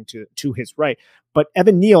routes going to his right. But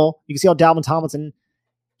Evan Neal, you can see how Dalvin Tomlinson,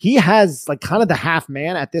 he has kind of the half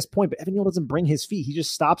man at this point, but Evan Neal doesn't bring his feet. He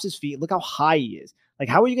just stops his feet. Look how high he is.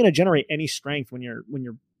 How are you going to generate any strength when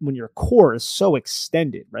your core is so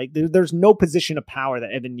extended, right? There's no position of power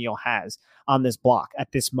that Evan Neal has on this block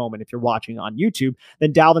at this moment. If you're watching on YouTube,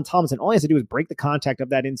 then Dalvin Tomlinson, all he has to do is break the contact of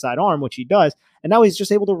that inside arm, which he does. And now he's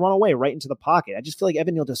just able to run away right into the pocket. I just feel like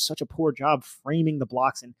Evan Neal does such a poor job framing the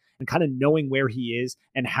blocks and kind of knowing where he is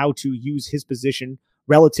and how to use his position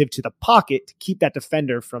relative to the pocket to keep that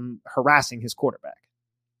defender from harassing his quarterback.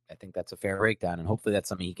 I think that's a fair breakdown, and hopefully that's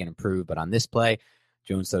something he can improve. But on this play,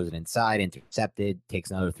 Jones throws it inside, intercepted, takes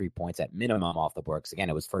another 3 points at minimum off the board. Because again,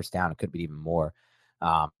 it was first down. It could be even more.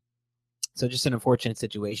 So just an unfortunate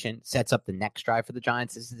situation. Sets up the next drive for the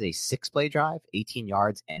Giants. This is a 6-play drive, 18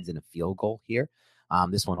 yards, ends in a field goal here.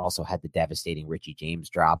 This one also had the devastating Richie James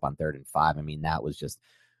drop on 3rd and 5. I mean, that was just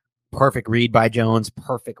perfect read by Jones,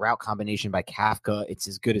 perfect route combination by Kafka. It's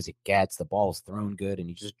as good as it gets. The ball is thrown good, and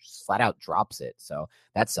he just flat out drops it. So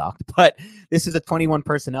that sucked. But this is a 21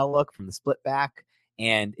 personnel look from the split back.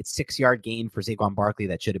 And it's 6-yard gain for Saquon Barkley.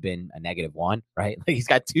 That should have been a -1, right? He's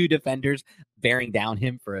got 2 defenders bearing down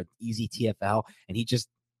him for an easy TFL, and he just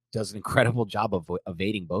does an incredible job of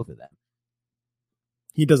evading both of them.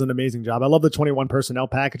 He does an amazing job. I love the 21 personnel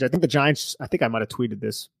package. I think the Giants, I think I might have tweeted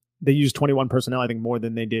this. They used 21 personnel, I think, more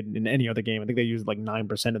than they did in any other game. I think they used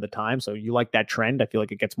 9% of the time. So you like that trend. I feel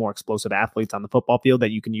like it gets more explosive athletes on the football field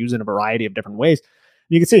that you can use in a variety of different ways.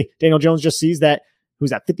 And you can see Daniel Jones just sees that,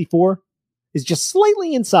 who's at 54? Is just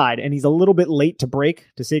slightly inside, and he's a little bit late to break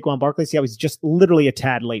to Saquon Barkley. See how he's just literally a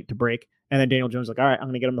tad late to break. And then Daniel Jones is like, all right, I'm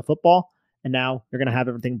going to get him the football, and now you're going to have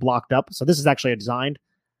everything blocked up. So this is actually designed,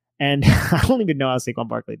 and I don't even know how Saquon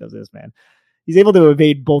Barkley does this, man. He's able to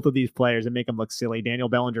evade both of these players and make them look silly. Daniel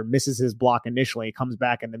Bellinger misses his block initially, comes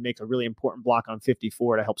back, and then makes a really important block on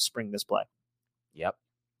 54 to help spring this play. Yep.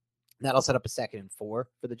 That'll set up a 2nd and 4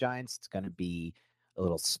 for the Giants. It's going to be a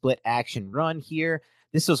little split action run here.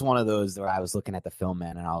 This was one of those where I was looking at the film,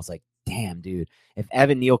 man, and I was like, damn, dude, if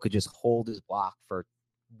Evan Neal could just hold his block for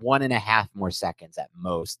 1.5 more seconds at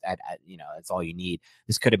most, that's all you need.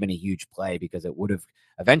 This could have been a huge play because it would have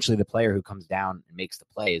eventually the player who comes down and makes the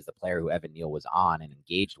play is the player who Evan Neal was on and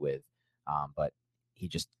engaged with. But he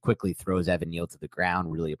just quickly throws Evan Neal to the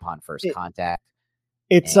ground really upon first contact.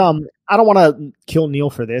 It's I don't want to kill Neal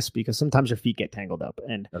for this because sometimes your feet get tangled up,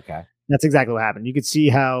 and okay, that's exactly what happened. You could see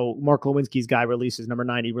how Mark Lewinsky's guy releases number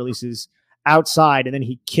 90, releases outside, and then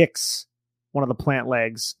he kicks one of the plant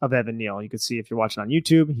legs of Evan Neal. You could see if you're watching on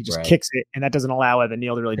YouTube, he just kicks it, and that doesn't allow Evan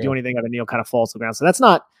Neal to really do anything. Evan Neal kind of falls to the ground, so that's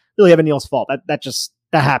not really Evan Neal's fault. That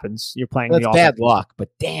happens. You're playing. That's bad luck, but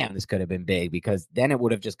damn, this could have been big because then it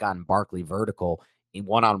would have just gotten Barkley vertical in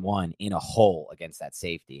one-on-one in a hole against that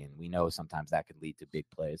safety. And we know sometimes that could lead to big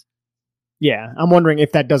plays. Yeah. I'm wondering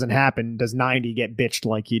if that doesn't happen, does 90 get bitched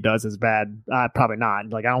like he does as bad? Probably not.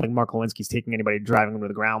 I don't think Mark Lewinsky's taking anybody driving him to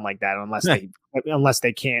the ground like that unless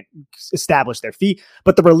they can't establish their feet.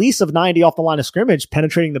 But the release of 90 off the line of scrimmage,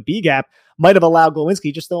 penetrating the B gap, might have allowed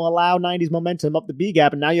Lewinsky just to allow 90's momentum up the B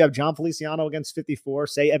gap. And now you have John Feliciano against 54.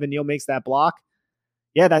 Say Evan Neal makes that block.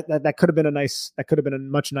 Yeah, that could have been a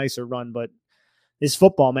much nicer run, but it's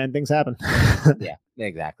football, man. Things happen. Yeah,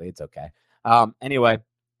 exactly. It's okay. Anyway,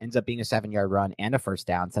 ends up being a 7-yard run and a first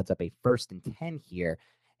down, sets up a 1st and 10 here.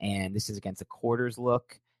 And this is against the quarters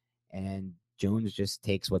look. And Jones just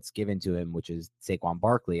takes what's given to him, which is Saquon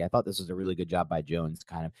Barkley. I thought this was a really good job by Jones.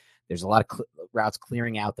 There's a lot of routes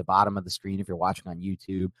clearing out the bottom of the screen if you're watching on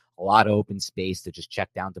YouTube. A lot of open space to just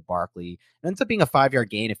check down to Barkley. It ends up being a 5-yard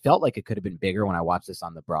gain. It felt like it could have been bigger when I watched this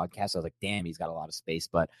on the broadcast. I was like, damn, he's got a lot of space.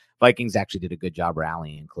 But Vikings actually did a good job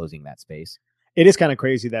rallying and closing that space. It is kind of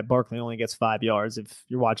crazy that Barkley only gets 5 yards. If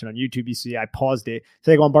you're watching on YouTube, you see I paused it.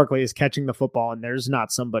 Saquon Barkley is catching the football, and there's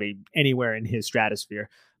not somebody anywhere in his stratosphere.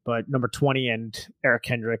 But number 20 and Eric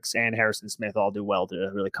Kendricks and Harrison Smith all do well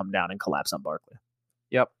to really come down and collapse on Barkley.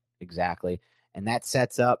 Yep, exactly. And that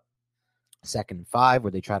sets up 2nd and 5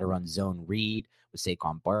 where they try to run zone read with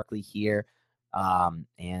Saquon Barkley here,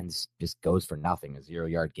 and just goes for nothing, a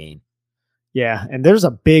 0-yard gain. Yeah, and there's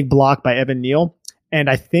a big block by Evan Neal. And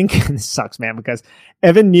I think this sucks, man, because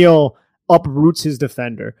Evan Neal uproots his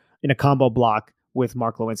defender in a combo block with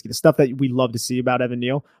Mark Lewinsky. The stuff that we love to see about Evan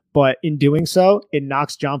Neal. But in doing so, it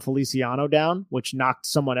knocks John Feliciano down, which knocked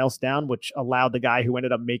someone else down, which allowed the guy who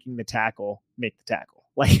ended up making the tackle make the tackle.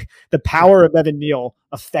 Like, the power of Evan Neal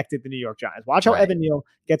affected the New York Giants. Watch how Evan Neal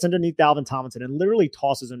gets underneath Dalvin Tomlinson and literally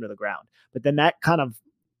tosses him to the ground. But then that kind of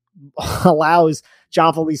allows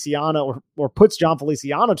John Feliciano or puts John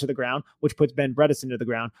Feliciano to the ground, which puts Ben Bredesen to the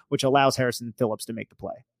ground, which allows Harrison Phillips to make the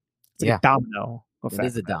play. It's like a domino effect. It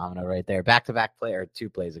is a domino right there. Back-to-back play, or 2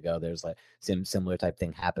 plays ago, there's like similar type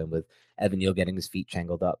thing happened with Evan Neal getting his feet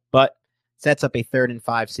tangled up. But sets up a 3rd and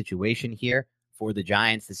 5 situation here for the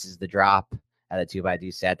Giants. This is the drop at a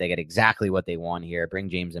 2x2 set. They get exactly what they want here. Bring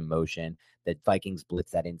James in motion. The Vikings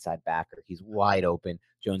blitz that inside backer. He's wide open.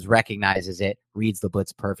 Jones recognizes it, reads the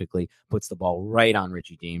blitz perfectly, puts the ball right on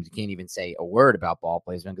Richie James. You can't even say a word about ball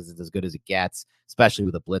placement because it's as good as it gets, especially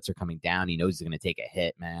with a blitzer coming down. He knows he's going to take a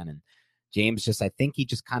hit, man. And James I think he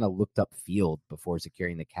just kind of looked up field before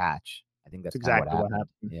securing the catch. I think that's exactly what happened.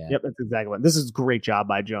 Yeah. Yep, that's exactly what. This is a great job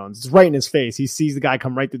by Jones. It's right in his face. He sees the guy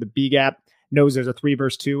come right through the B gap, knows there's a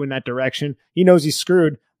 3-versus-2 in that direction. He knows he's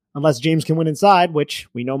screwed. Unless James can win inside, which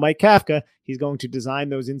we know Mike Kafka, he's going to design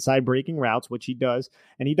those inside breaking routes, which he does.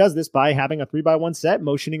 And he does this by having a 3x1 set,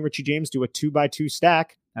 motioning Richie James to a 2x2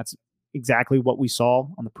 stack. That's exactly what we saw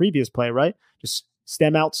on the previous play, right? Just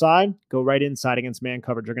stem outside, go right inside against man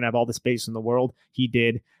coverage. You're going to have all the space in the world. He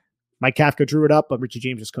did. Mike Kafka drew it up, but Richie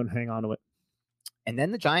James just couldn't hang on to it. And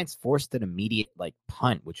then the Giants forced an immediate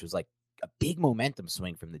punt, which was a big momentum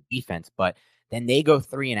swing from the defense, but then they go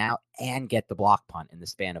 3 and out and get the block punt in the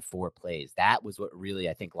span of 4 plays. That was what really,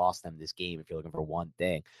 I think, lost them this game, if you're looking for one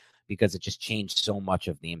thing, because it just changed so much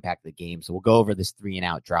of the impact of the game. So we'll go over this 3 and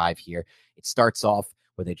out drive here. It starts off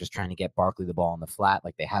where they're just trying to get Barkley the ball on the flat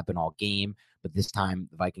like they have been all game, but this time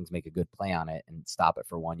the Vikings make a good play on it and stop it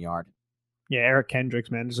for 1 yard. Yeah, Eric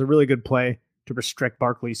Kendricks, man, there's a really good play to restrict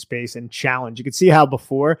Barkley's space and challenge. You could see how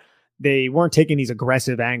before they weren't taking these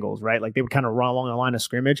aggressive angles, right? Like they would kind of run along the line of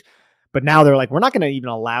scrimmage. But now they're like, we're not going to even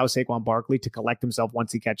allow Saquon Barkley to collect himself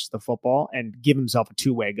once he catches the football and give himself a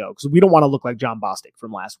 2-way go. Because we don't want to look like John Bostic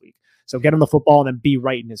from last week. So get him the football and then be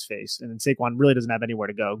right in his face. And then Saquon really doesn't have anywhere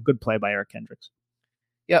to go. Good play by Eric Kendricks.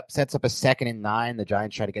 Yep, sets up a 2nd and 9. The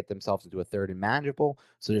Giants try to get themselves into a 3rd and manageable.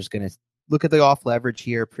 So they're just going to look at the off leverage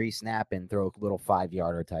here, pre-snap, and throw a little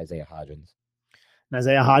 5-yarder to Isaiah Hodgins. And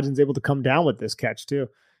Isaiah Hodgins able to come down with this catch too.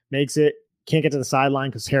 Makes it, can't get to the sideline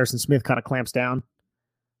because Harrison Smith kind of clamps down.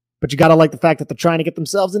 But you got to like the fact that they're trying to get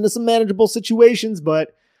themselves into some manageable situations,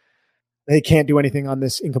 but they can't do anything on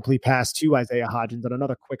this incomplete pass to Isaiah Hodgins on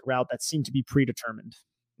another quick route that seemed to be predetermined.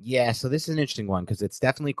 Yeah, so this is an interesting one because it's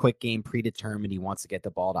definitely quick game, predetermined. He wants to get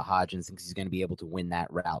the ball to Hodgins because he's going to be able to win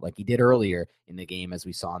that route like he did earlier in the game, as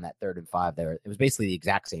we saw in that 3rd and 5 there. It was basically the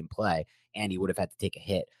exact same play, and he would have had to take a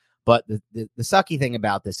hit. But the sucky thing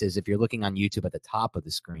about this is if you're looking on YouTube at the top of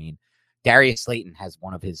the screen, Darius Slayton has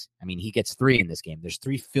one of his, he gets 3 in this game. There's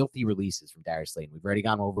 3 filthy releases from Darius Slayton. We've already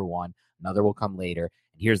gone over one. Another will come later.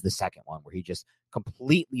 And here's the second one where he just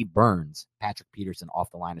completely burns Patrick Peterson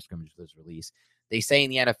off the line of scrimmage with his release. They say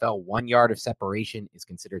in the NFL, 1 yard of separation is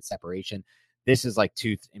considered separation. This is like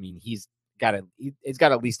he's got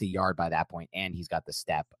at least a yard by that point, and he's got the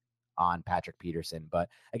step on Patrick Peterson. But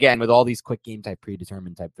again, with all these quick game type,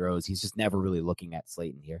 predetermined type throws, he's just never really looking at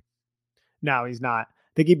Slayton here. No, he's not.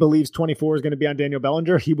 I think he believes 24 is going to be on Daniel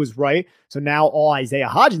Bellinger. He was right. So now all Isaiah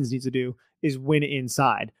Hodgins needs to do is win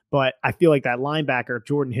inside. But I feel like that linebacker,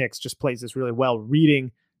 Jordan Hicks, just plays this really well,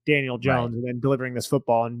 reading Daniel Jones and then delivering this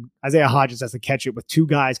football. And Isaiah Hodgins has to catch it with 2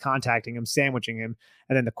 guys contacting him, sandwiching him.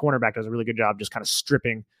 And then the cornerback does a really good job just kind of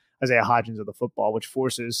stripping Isaiah Hodgins of the football, which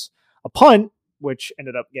forces a punt, which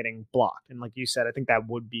ended up getting blocked. And like you said, I think that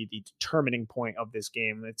would be the determining point of this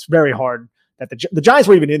game. It's very hard that the Giants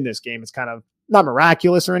were even in this game. It's kind of not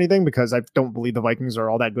miraculous or anything, because I don't believe the Vikings are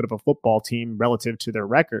all that good of a football team relative to their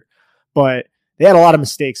record. But they had a lot of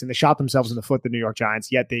mistakes, and they shot themselves in the foot, the New York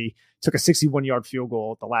Giants, yet they took a 61-yard field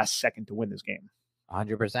goal at the last second to win this game.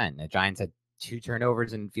 100%. The Giants had 2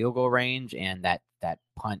 turnovers in field goal range, and that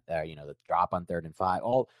punt, the drop on 3rd and 5,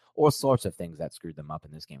 all sorts of things that screwed them up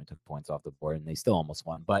in this game and took points off the board, and they still almost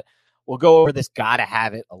won. But we'll go over this gotta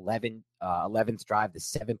have it 11th drive, the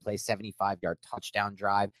 7-play 75-yard touchdown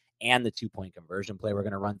drive, and the 2-point conversion play we're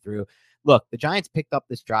going to run through. Look, the Giants picked up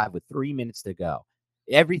this drive with 3 minutes to go.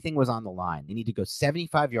 Everything was on the line. They need to go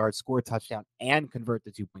 75 yards, score a touchdown, and convert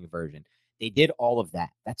the 2-point conversion. They did all of that.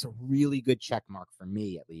 That's a really good check mark for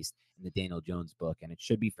me, at least in the Daniel Jones book, and it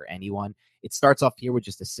should be for anyone. It starts off here with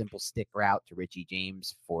just a simple stick route to Richie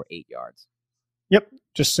James for 8 yards. Yep,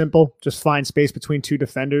 just simple. Just find space between 2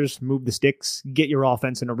 defenders, move the sticks, get your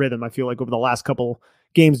offense in a rhythm. I feel like over the last couple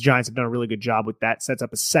games, Giants have done a really good job with that. Sets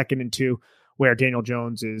up a 2nd and 2 where Daniel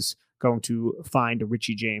Jones is going to find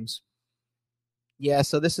Richie James. Yeah,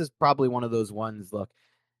 so this is probably one of those ones. Look,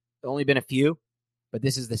 there's only been a few, but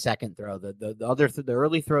this is the second throw. The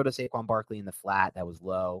early throw to Saquon Barkley in the flat, that was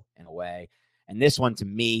low and away. And this one, to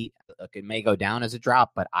me, look, it may go down as a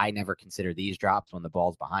drop, but I never consider these drops when the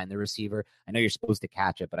ball's behind the receiver. I know you're supposed to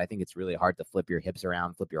catch it, but I think it's really hard to flip your hips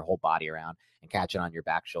around, flip your whole body around, and catch it on your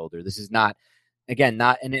back shoulder. This is not,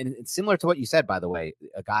 and it's similar to what you said, by the way,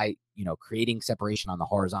 a guy, creating separation on the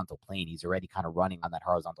horizontal plane. He's already kind of running on that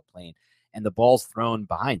horizontal plane, and the ball's thrown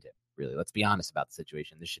behind him. Really, let's be honest about the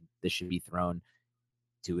situation. This should be thrown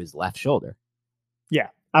to his left shoulder. Yeah,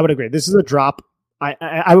 I would agree. This is a drop.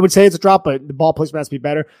 I would say it's a drop, but the ball placement has to be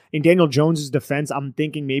better. In Daniel Jones's defense, I'm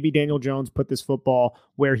thinking maybe Daniel Jones put this football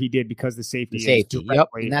where he did because the safety. Yep,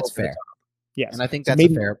 and that's fair. Yes, and I think that's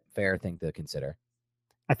a fair thing to consider.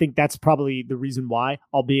 I think that's probably the reason why,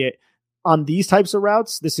 albeit on these types of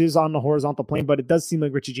routes, this is on the horizontal plane, but it does seem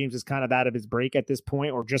like Richie James is kind of out of his break at this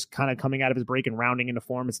point, or just kind of coming out of his break and rounding into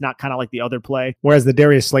form. It's not kind of like the other play. Whereas the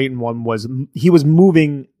Darius Slayton one he was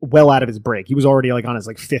moving well out of his break. He was already like on his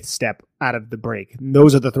 5th step out of the break. And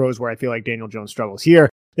those are the throws where I feel like Daniel Jones struggles. Here,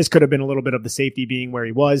 this could have been a little bit of the safety being where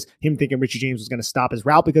he was, him thinking Richie James was going to stop his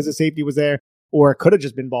route because the safety was there, or it could have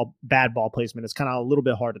just been bad ball placement. It's kind of a little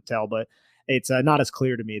bit hard to tell, but it's not as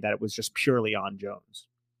clear to me that it was just purely on Jones.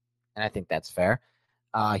 And I think that's fair.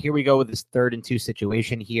 Here we go with this 3rd and 2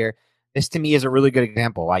 situation here. This, to me, is a really good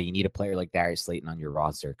example why you need a player like Darius Slayton on your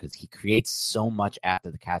roster, because he creates so much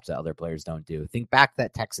after the catch that other players don't do. Think back to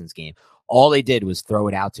that Texans game. All they did was throw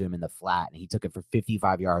it out to him in the flat, and he took it for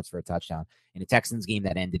 55 yards for a touchdown in a Texans game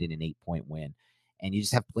that ended in an 8-point win. And you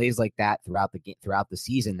just have plays like that throughout the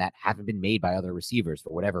season that haven't been made by other receivers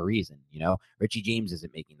for whatever reason. Richie James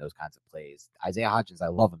isn't making those kinds of plays. Isaiah Hodgins, I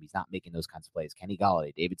love him. He's not making those kinds of plays. Kenny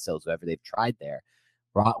Golladay, David Sills, whoever they've tried there.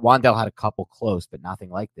 Wandell had a couple close, but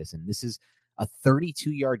nothing like this. And this is a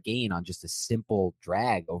 32-yard gain on just a simple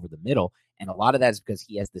drag over the middle. And a lot of that is because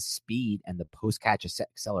he has the speed and the post-catch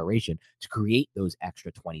acceleration to create those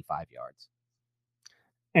extra 25 yards.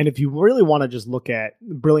 And if you really want to just look at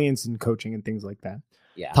brilliance in coaching and things like that,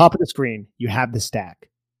 yeah. Top of the screen, you have the stack.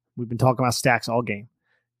 We've been talking about stacks all game.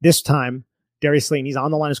 This time, Darius Slayton, he's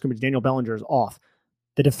on the line of scrimmage. Daniel Bellinger is off.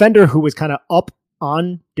 The defender who was kind of up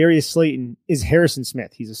on Darius Slayton is Harrison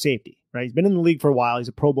Smith. He's a safety, right? He's been in the league for a while. He's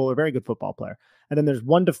a Pro Bowler, very good football player. And then there's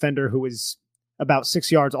one defender who is about 6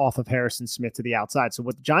 yards off of Harrison Smith to the outside. So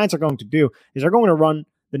what the Giants are going to do is they're going to run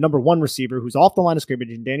the number 1 receiver who's off the line of scrimmage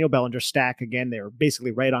and Daniel Bellinger stack. Again, they're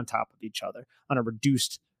basically right on top of each other on a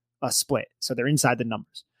reduced split. So they're inside the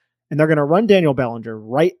numbers. And they're going to run Daniel Bellinger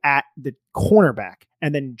right at the cornerback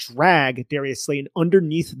and then drag Darius Slayton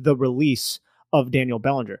underneath the release of Daniel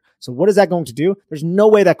Bellinger. So what is that going to do? There's no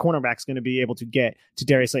way that cornerback's going to be able to get to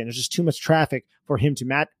Darius Slayton. There's just too much traffic for him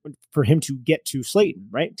to get to Slayton,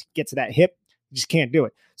 right? To get to that hip, you just can't do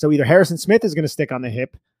it. So either Harrison Smith is going to stick on the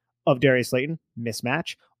hip of Darius Slayton,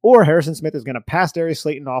 mismatch, or Harrison Smith is going to pass Darius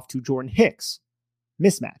Slayton off to Jordan Hicks,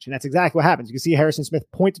 mismatch. And that's exactly what happens. You can see Harrison Smith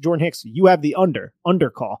point to Jordan Hicks. You have the under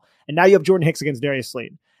call. And now you have Jordan Hicks against Darius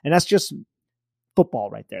Slayton. And that's just football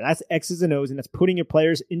right there. That's X's and O's, and that's putting your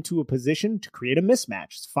players into a position to create a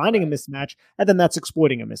mismatch. It's finding a mismatch, and then that's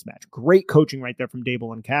exploiting a mismatch. Great coaching right there from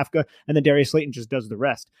Dable and Kafka, and then Darius Slayton just does the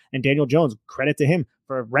rest. And Daniel Jones, credit to him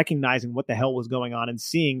for recognizing what the hell was going on and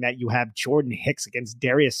seeing that you have Jordan Hicks against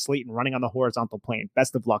Darius Slayton running on the horizontal plane.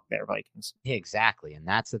 Best of luck there, Vikings. Yeah, exactly. And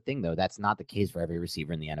that's the thing, though. That's not the case for every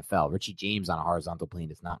receiver in the NFL. Richie James on a horizontal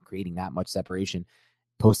plane is not creating that much separation.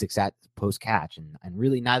 post catch. And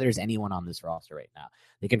really neither is anyone on this roster right now.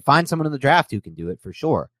 They can find someone in the draft who can do it for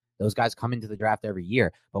sure. Those guys come into the draft every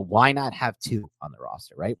year, but why not have 2 on the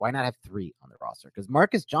roster, right? Why not have 3 on the roster? Because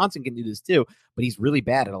Marcus Johnson can do this too, but he's really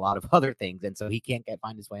bad at a lot of other things. And so he can't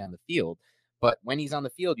find his way on the field. But when he's on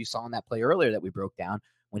the field, you saw in that play earlier that we broke down,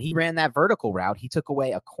 when he ran that vertical route, he took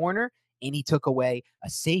away a corner and he took away a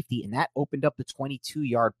safety, and that opened up the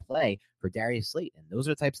 22-yard play for Darius Slayton. Those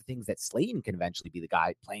are the types of things that Slayton can eventually be the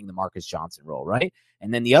guy playing the Marcus Johnson role, right?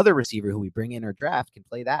 And then the other receiver who we bring in our draft can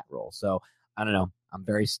play that role. So I don't know. I'm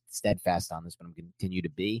very steadfast on this, but I'm going to continue to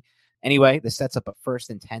be. Anyway, this sets up a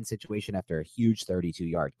 1st and 10 situation after a huge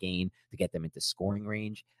 32-yard gain to get them into scoring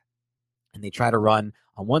range. And they try to run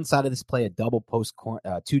on one side of this play, 2 double post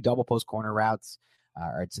corner routes,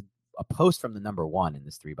 or it's a post from the number 1 in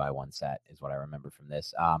this 3-by-1 set is what I remember from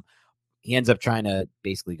this. He ends up trying to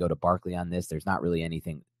basically go to Barkley on this. There's not really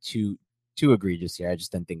anything too egregious here. I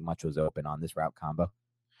just didn't think much was open on this route combo.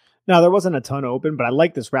 No, there wasn't a ton open, but I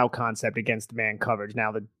like this route concept against man coverage.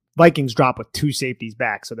 Now, the Vikings drop with 2 safeties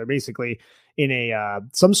back, so they're basically in a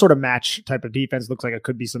some sort of match type of defense. Looks like it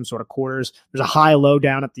could be some sort of quarters. There's a high-low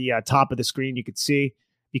down at the top of the screen you could see,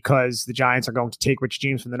 because the Giants are going to take Rich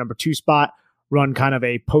James from the number 2 spot, run kind of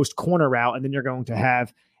a post-corner route, and then you're going to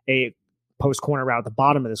have a post-corner route at the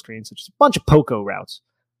bottom of the screen, so just a bunch of poco routes.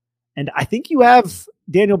 And I think you have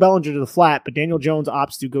Daniel Bellinger to the flat, but Daniel Jones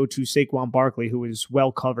opts to go to Saquon Barkley, who is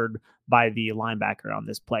well covered by the linebacker on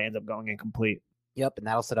this play, ends up going incomplete. Yep, and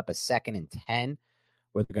that'll set up a 2nd and 10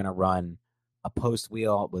 where they're going to run a post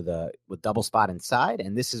wheel with double spot inside,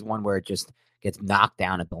 and this is one where it just gets knocked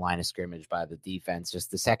down at the line of scrimmage by the defense. Just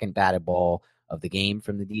the second batted ball of the game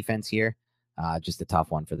from the defense here. Just a tough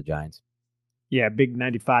one for the Giants. Yeah, big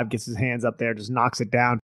 95 gets his hands up there, just knocks it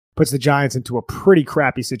down. Puts the Giants into a pretty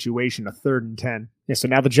crappy situation, a 3rd and 10. Yeah, so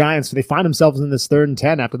now the Giants, they find themselves in this 3rd and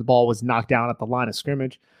 10 after the ball was knocked down at the line of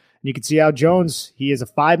scrimmage. And you can see how Jones, he is a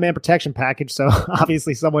 5-man protection package, so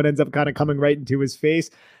obviously someone ends up kind of coming right into his face.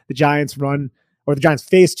 The Giants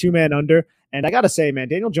face 2-man under. And I got to say, man,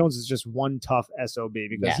 Daniel Jones is just one tough SOB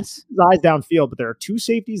because he's eyes downfield, but there are 2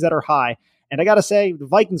 safeties that are high. And I got to say, the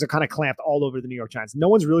Vikings are kind of clamped all over the New York Giants. No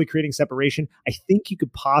one's really creating separation. I think you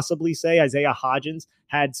could possibly say Isaiah Hodgins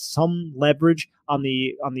had some leverage on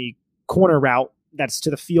the corner route that's to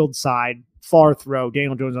the field side, far throw,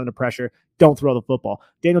 Daniel Jones under pressure, don't throw the football.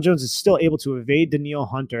 Daniel Jones is still able to evade Danielle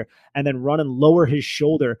Hunter and then run and lower his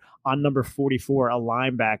shoulder on number 44, a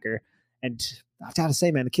linebacker. And I've got to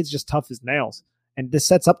say, man, the kid's just tough as nails. And this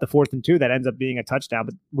sets up the 4th and 2 that ends up being a touchdown.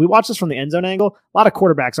 But we watch this from the end zone angle. A lot of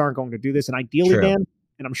quarterbacks aren't going to do this. And ideally, Dan,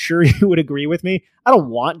 and I'm sure you would agree with me, I don't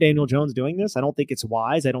want Daniel Jones doing this. I don't think it's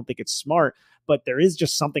wise. I don't think it's smart. But there is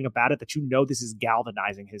just something about it that this is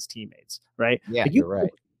galvanizing his teammates, right? Yeah, you're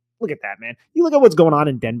right. Look at that, man. You look at what's going on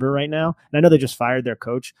in Denver right now. And I know they just fired their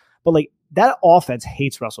coach. But, that offense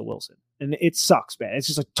hates Russell Wilson. And it sucks, man. It's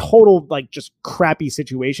just a total, just crappy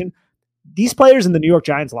situation. These players in the New York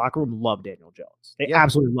Giants locker room love Daniel Jones. They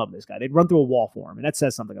absolutely love this guy. They'd run through a wall for him, and that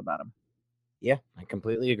says something about him. Yeah, I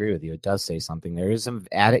completely agree with you. It does say something. There is some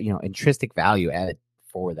added, intrinsic value added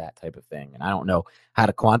for that type of thing. And I don't know how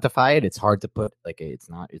to quantify it. It's hard to put, it's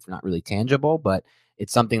not really tangible, but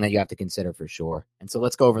it's something that you have to consider for sure. And so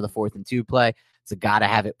let's go over the 4th and 2 play. It's a gotta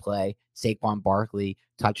have it play. Saquon Barkley,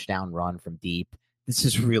 touchdown run from deep. This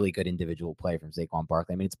is really good individual play from Saquon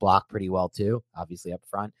Barkley. I mean, it's blocked pretty well too, obviously up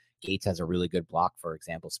front. Gates has a really good block, for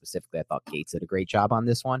example. Specifically, I thought Gates did a great job on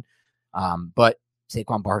this one. But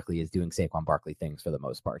Saquon Barkley is doing Saquon Barkley things for the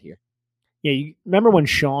most part here. Yeah, you remember when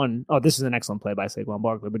this is an excellent play by Saquon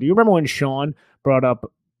Barkley, but do you remember when Sean brought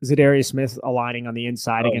up Zadarius Smith aligning on the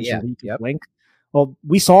inside against Link? Well,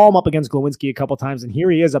 we saw him up against Glowinski a couple times, and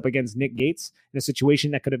here he is up against Nick Gates in a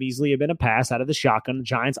situation that could have easily been a pass out of the shotgun. The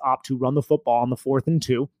Giants opt to run the football on the 4th and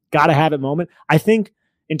 2. Gotta have it moment. I think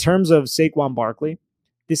in terms of Saquon Barkley,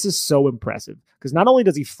 this is so impressive because not only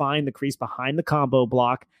does he find the crease behind the combo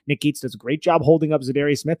block, Nick Gates does a great job holding up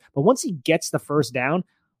Zadarius Smith, but once he gets the first down,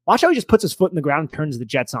 watch how he just puts his foot in the ground and turns the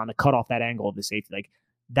Jets on to cut off that angle of the safety.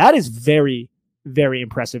 That is very, very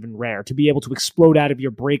impressive and rare to be able to explode out of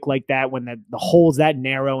your break like that when the hole's that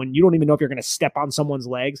narrow and you don't even know if you're going to step on someone's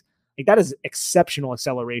legs. That is exceptional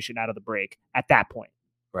acceleration out of the break at that point.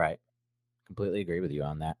 Right. Completely agree with you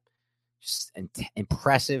on that. Just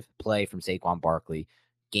impressive play from Saquon Barkley.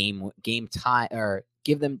 Game tie, or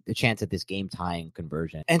give them the chance at this game tying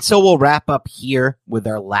conversion. And so we'll wrap up here with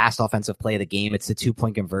our last offensive play of the game. It's the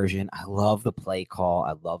 2-point conversion. I love the play call.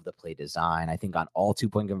 I love the play design. I think on all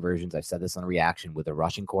 2-point conversions, I've said this on Reaction, with a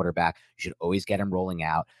rushing quarterback, you should always get him rolling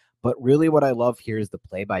out. But really what I love here is the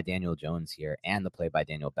play by Daniel Jones here and the play by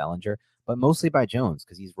Daniel Bellinger, but mostly by Jones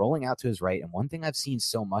because he's rolling out to his right. And one thing I've seen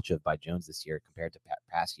so much of by Jones this year compared to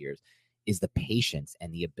past years is the patience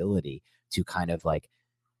and the ability to kind of like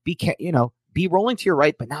be rolling to your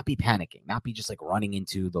right, but not be panicking, not be just like running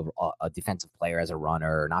into a defensive player as a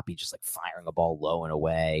runner, or not be just like firing a ball low and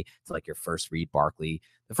away to like your first read Barkley.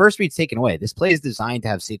 The first read's taken away. This play is designed to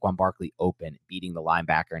have Saquon Barkley open, beating the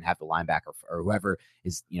linebacker, and have the linebacker or whoever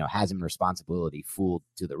is, has him in responsibility fooled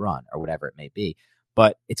to the run or whatever it may be.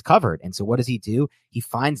 But it's covered. And so what does he do? He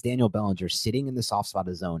finds Daniel Bellinger sitting in the soft spot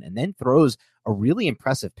of the zone and then throws a really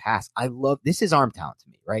impressive pass. I love this is arm talent to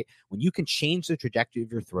me, right? When you can change the trajectory of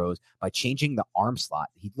your throws by changing the arm slot.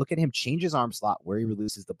 Look at him change his arm slot where he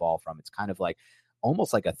releases the ball from. It's kind of like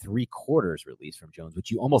almost like a 3/4 release from Jones,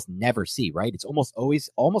 which you almost never see, right? It's almost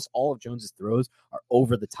all of Jones's throws are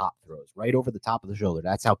over the top throws, right over the top of the shoulder.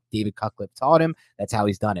 That's how David Cutcliffe taught him. That's how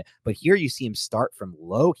he's done it. But here you see him start from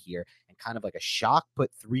low here, kind of like a shock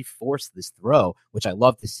put 3/4 this throw, which I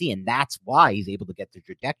love to see. And that's why he's able to get the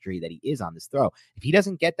trajectory that he is on this throw. If he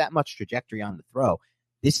doesn't get that much trajectory on the throw,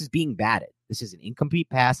 this is being batted. This is an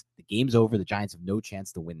incomplete pass. The game's over. The Giants have no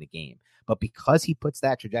chance to win the game. But because he puts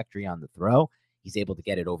that trajectory on the throw, he's able to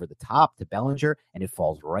get it over the top to Bellinger, and it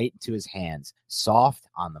falls right into his hands, soft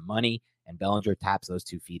on the money, and Bellinger taps those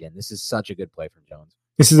 2 feet in. This is such a good play from Jones.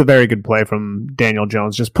 This is a very good play from Daniel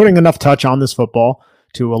Jones, just putting enough touch on this football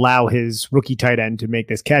to allow his rookie tight end to make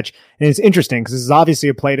this catch. And it's interesting because this is obviously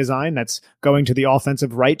a play design that's going to the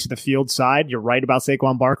offensive right to the field side. You're right about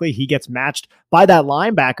Saquon Barkley. He gets matched by that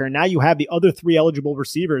linebacker. And now you have the other 3 eligible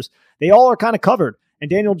receivers. They all are kind of covered. And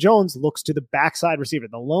Daniel Jones looks to the backside receiver,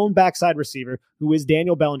 the lone backside receiver, who is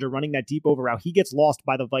Daniel Bellinger running that deep over route. He gets lost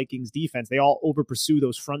by the Vikings defense. They all over pursue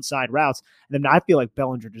those front side routes. And then I feel like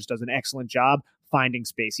Bellinger just does an excellent job finding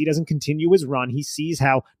space. He doesn't continue his run. He sees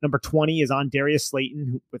how number 20 is on Darius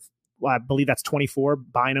Slayton with, I believe that's 24,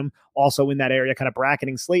 Bynum also in that area, kind of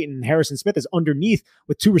bracketing Slayton. And Harrison Smith is underneath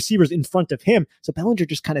with 2 receivers in front of him. So Bellinger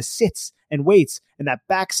just kind of sits and waits. And that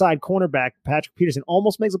backside cornerback, Patrick Peterson,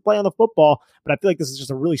 almost makes a play on the football. But I feel like this is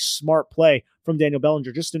just a really smart play from Daniel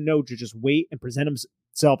Bellinger, just to know to just wait and present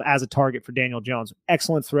himself as a target for Daniel Jones.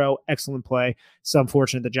 Excellent throw, excellent play. So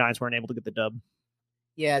unfortunate the Giants weren't able to get the dub.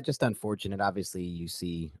 Yeah, just unfortunate. Obviously, you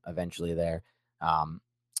see eventually there,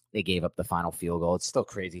 they gave up the final field goal. It's still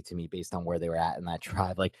crazy to me based on where they were at in that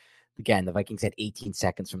drive. Like, again, the Vikings had 18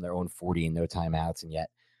 seconds from their own 40 and no timeouts, and yet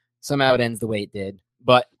somehow it ends the way it did.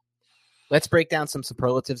 But let's break down some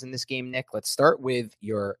superlatives in this game, Nick. Let's start with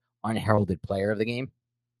your unheralded player of the game.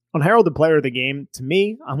 Unheralded player of the game, to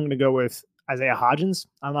me, I'm going to go with Isaiah Hodgins.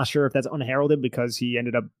 I'm not sure if that's unheralded because he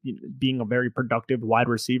ended up being a very productive wide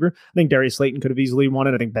receiver. I think Darius Slayton could have easily won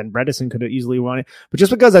it. I think Ben Bredesen could have easily won it. But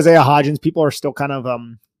just because Isaiah Hodgins, people are still kind of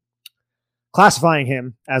classifying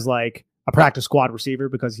him as like a practice squad receiver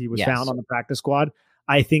because he was found on the practice squad.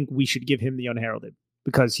 I think we should give him the unheralded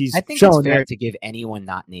because he's I think it's fair to give anyone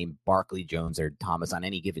not named Barkley, Jones, or Thomas on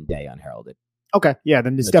any given day unheralded. Okay. Yeah,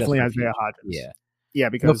 then it's definitely Isaiah Hodgins. Yeah. Yeah,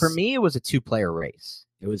 because for me, it was a 2-player race.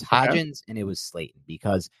 It was Hodgins and it was Slayton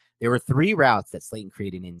because there were 3 routes that Slayton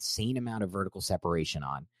created an insane amount of vertical separation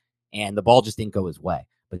on, and the ball just didn't go his way.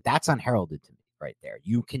 But that's unheralded to me right there.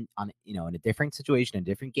 You can, in a different situation, a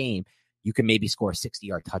different game, you can maybe score a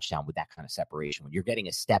 60-yard touchdown with that kind of separation when you're getting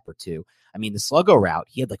a step or 2. I mean, the Sluggo route,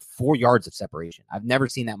 he had like 4 yards of separation. I've never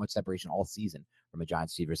seen that much separation all season from a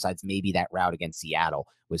Giants receiver, besides maybe that route against Seattle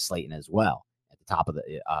with Slayton as well at the top of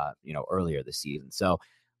the, earlier this season. So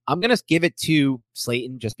I'm going to give it to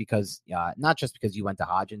Slayton just because, not just because you went to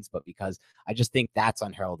Hodgins, but because I just think that's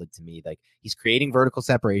unheralded to me. Like, he's creating vertical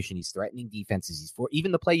separation. He's threatening defenses.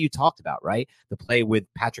 Even the play you talked about, right? The play with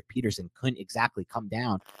Patrick Peterson couldn't exactly come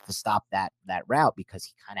down to stop that route because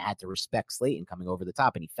he kind of had to respect Slayton coming over the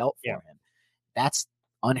top and he felt for him. That's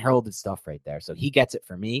unheralded stuff right there. So he gets it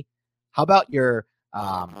for me. How about your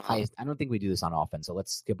highest? I don't think we do this on offense, so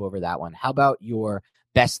let's skip over that one. How about your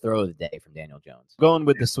best throw of the day from Daniel Jones? Going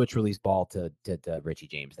with the switch release ball to Richie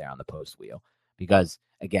James there on the post wheel, because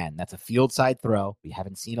again, that's a field side throw. We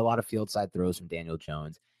haven't seen a lot of field side throws from Daniel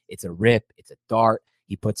Jones. It's a rip. It's a dart.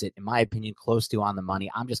 He puts it, in my opinion, close to on the money.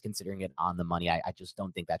 I'm just considering it on the money. I just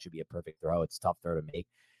don't think that should be a perfect throw. It's a tough throw to make.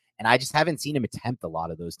 And I just haven't seen him attempt a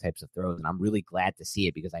lot of those types of throws. And I'm really glad to see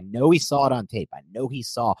it because I know he saw it on tape. I know he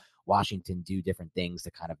saw Washington do different things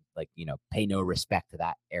to kind of pay no respect to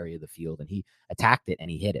that area of the field. And he attacked it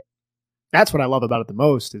and he hit it. That's what I love about it the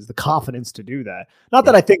most is the confidence to do that. Not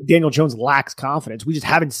that I think Daniel Jones lacks confidence. We just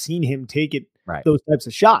haven't seen him take it those types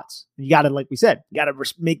of shots. You got to, like we said, you got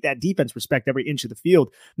to make that defense respect every inch of the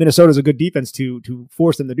field. Minnesota's a good defense to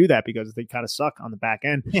force them to do that because they kind of suck on the back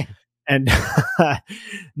end. Yeah. And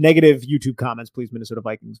negative YouTube comments, please, Minnesota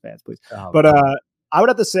Vikings fans, please. But I would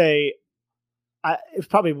have to say, it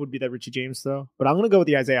probably would be that Richie James, though. But I'm going to go with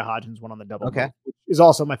the Isaiah Hodgins one on the double move, which is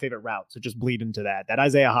also my favorite route. So just bleed into that. That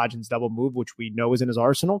Isaiah Hodgins double move, which we know is in his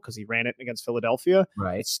arsenal because he ran it against Philadelphia.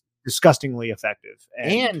 Right. It's disgustingly effective.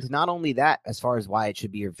 And not only that, as far as why it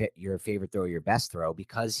should be your favorite throw, your best throw,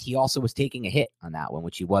 because he also was taking a hit on that one,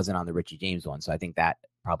 which he wasn't on the Richie James one. So I think that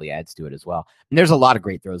probably adds to it as well. And there's a lot of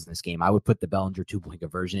great throws in this game. I would put the Bellinger 2-point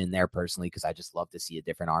conversion in there personally because I just love to see a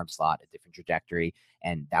different arm slot, a different trajectory.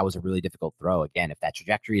 And that was a really difficult throw. Again, if that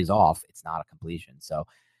trajectory is off, it's not a completion. So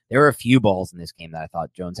there were a few balls in this game that I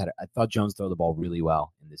thought Jones throw the ball really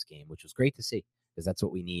well in this game, which was great to see because that's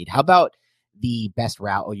what we need. How about the best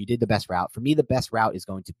route? Oh, you did the best route. For me, the best route is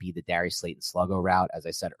going to be the Darius Slayton Sluggo route. As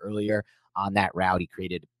I said earlier, on that route, he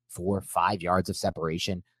created 4 or 5 yards of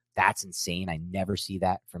separation. That's insane. I never see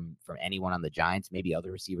that from anyone on the Giants. Maybe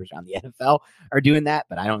other receivers on the NFL are doing that,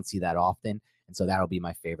 but I don't see that often. And so that'll be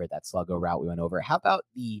my favorite, that Sluggo route we went over. How about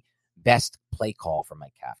the best play call from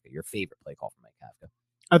Mike Kafka? Your favorite play call from Mike Kafka?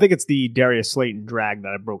 I think it's the Darius Slayton drag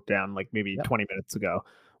that I broke down like maybe 20 minutes ago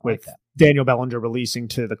with Daniel Bellinger releasing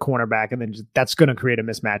to the cornerback. And then that's going to create a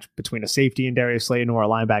mismatch between a safety and Darius Slayton or a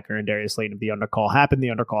linebacker and Darius Slayton. If the undercall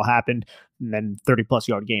happened, and then 30-plus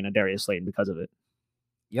yard gain on Darius Slayton because of it.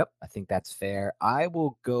 Yep, I think that's fair. I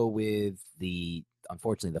will go with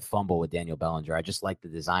unfortunately, the fumble with Daniel Bellinger. I just like the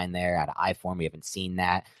design there out of I-form. We haven't seen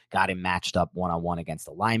that. Got him matched up one-on-one against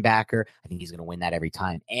the linebacker. I think he's going to win that every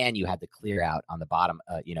time. And you had the clear out on the bottom,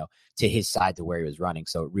 to his side to where he was running.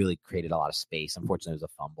 So it really created a lot of space. Unfortunately, it was a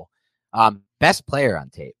fumble. Best player on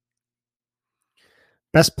tape.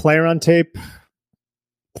 Best player on tape?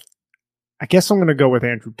 I guess I'm going to go with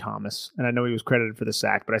Andrew Thomas. And I know he was credited for the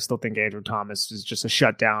sack, but I still think Andrew Thomas is just a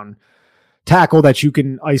shutdown tackle that you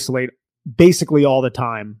can isolate basically all the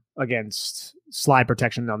time against slide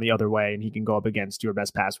protection on the other way. And he can go up against your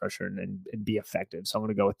best pass rusher and be effective. So I'm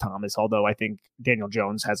going to go with Thomas, although I think Daniel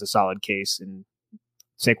Jones has a solid case and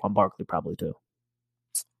Saquon Barkley probably too.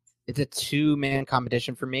 It's a 2-man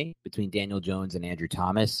competition for me between Daniel Jones and Andrew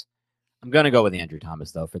Thomas. I'm going to go with Andrew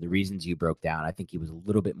Thomas, though, for the reasons you broke down. I think he was a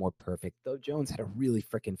little bit more perfect, though Jones had a really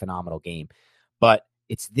freaking phenomenal game. But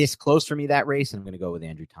it's this close for me, that race, and I'm going to go with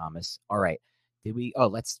Andrew Thomas. All right.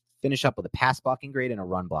 Let's finish up with a pass blocking grade and a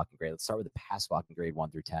run blocking grade. Let's start with the pass blocking grade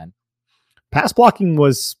 1 through 10. Pass blocking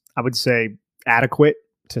was, I would say, adequate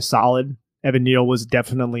to solid. Evan Neal was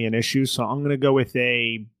definitely an issue, so I'm going to go with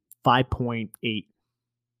a 5.8.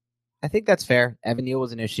 I think that's fair. Evan Neal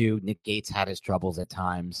was an issue. Nick Gates had his troubles at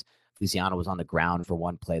times. Feliciano was on the ground for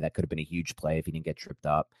one play. That could have been a huge play if he didn't get tripped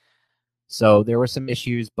up. So there were some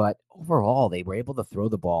issues, but overall, they were able to throw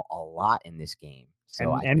the ball a lot in this game.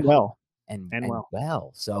 So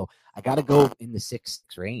well. So I got to go in the 6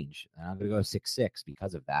 range, and I'm going to go 6.6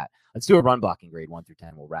 because of that. Let's do a run blocking grade 1 through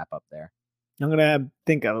 10. We'll wrap up there. I'm going to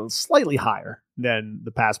think a slightly higher than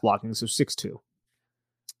the pass blocking, so 6.2.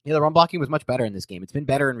 Yeah, the run blocking was much better in this game. It's been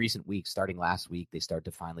better in recent weeks. Starting last week, they start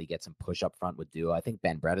to finally get some push up front with Duo. I think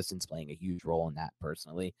Ben Bredeson's playing a huge role in that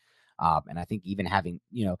personally. And I think even having,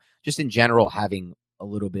 just in general, having a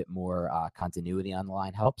little bit more continuity on the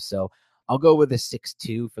line helps. So I'll go with a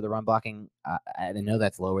 6.2 for the run blocking. I know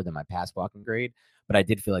that's lower than my pass blocking grade, but I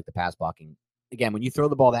did feel like the pass blocking, again, when you throw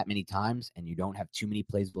the ball that many times and you don't have too many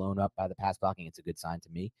plays blown up by the pass blocking, it's a good sign to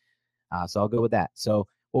me. So I'll go with that. So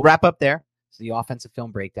we'll wrap up there. So the offensive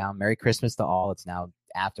film breakdown. Merry Christmas to all. It's now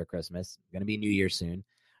after Christmas. It's going to be New Year soon.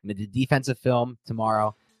 I'm going to do defensive film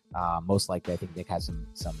tomorrow. Most likely, I think Nick has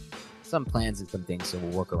some plans and some things, so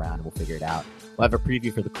we'll work around and we'll figure it out. We'll have a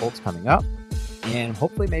preview for the Colts coming up, and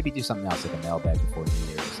hopefully maybe do something else like a mailbag before New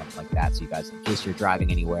Year's or something like that. So you guys, in case you're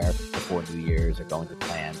driving anywhere before New Year's or going to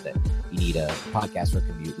plans that you need a podcast for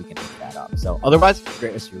commute, we can pick that up. So otherwise,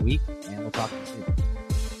 great rest of your week, and we'll talk to you soon.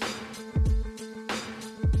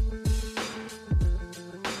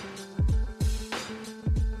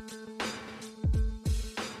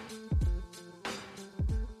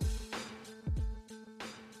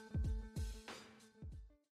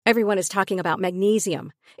 Everyone is talking about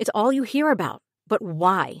magnesium. It's all you hear about. But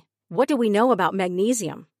why? What do we know about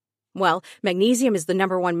magnesium? Well, magnesium is the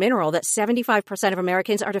 #1 mineral that 75% of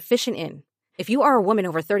Americans are deficient in. If you are a woman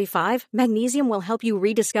over 35, magnesium will help you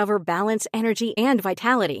rediscover balance, energy, and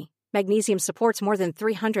vitality. Magnesium supports more than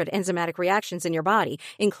 300 enzymatic reactions in your body,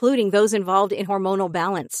 including those involved in hormonal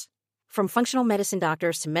balance. From functional medicine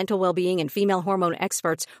doctors to mental well-being and female hormone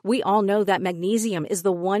experts, we all know that magnesium is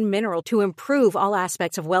the one mineral to improve all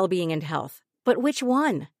aspects of well-being and health. But which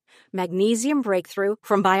one? Magnesium Breakthrough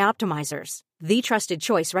from Bioptimizers, the trusted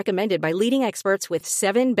choice recommended by leading experts with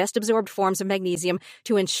 7 best-absorbed forms of magnesium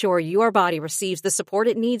to ensure your body receives the support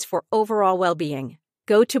it needs for overall well-being.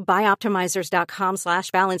 Go to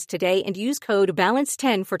bioptimizers.com/balance today and use code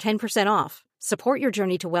BALANCE10 for 10% off. Support your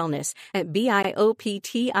journey to wellness at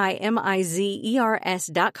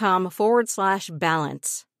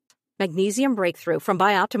bioptimizers.com/balance. Magnesium Breakthrough from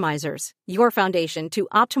Bioptimizers, your foundation to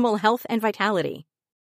optimal health and vitality.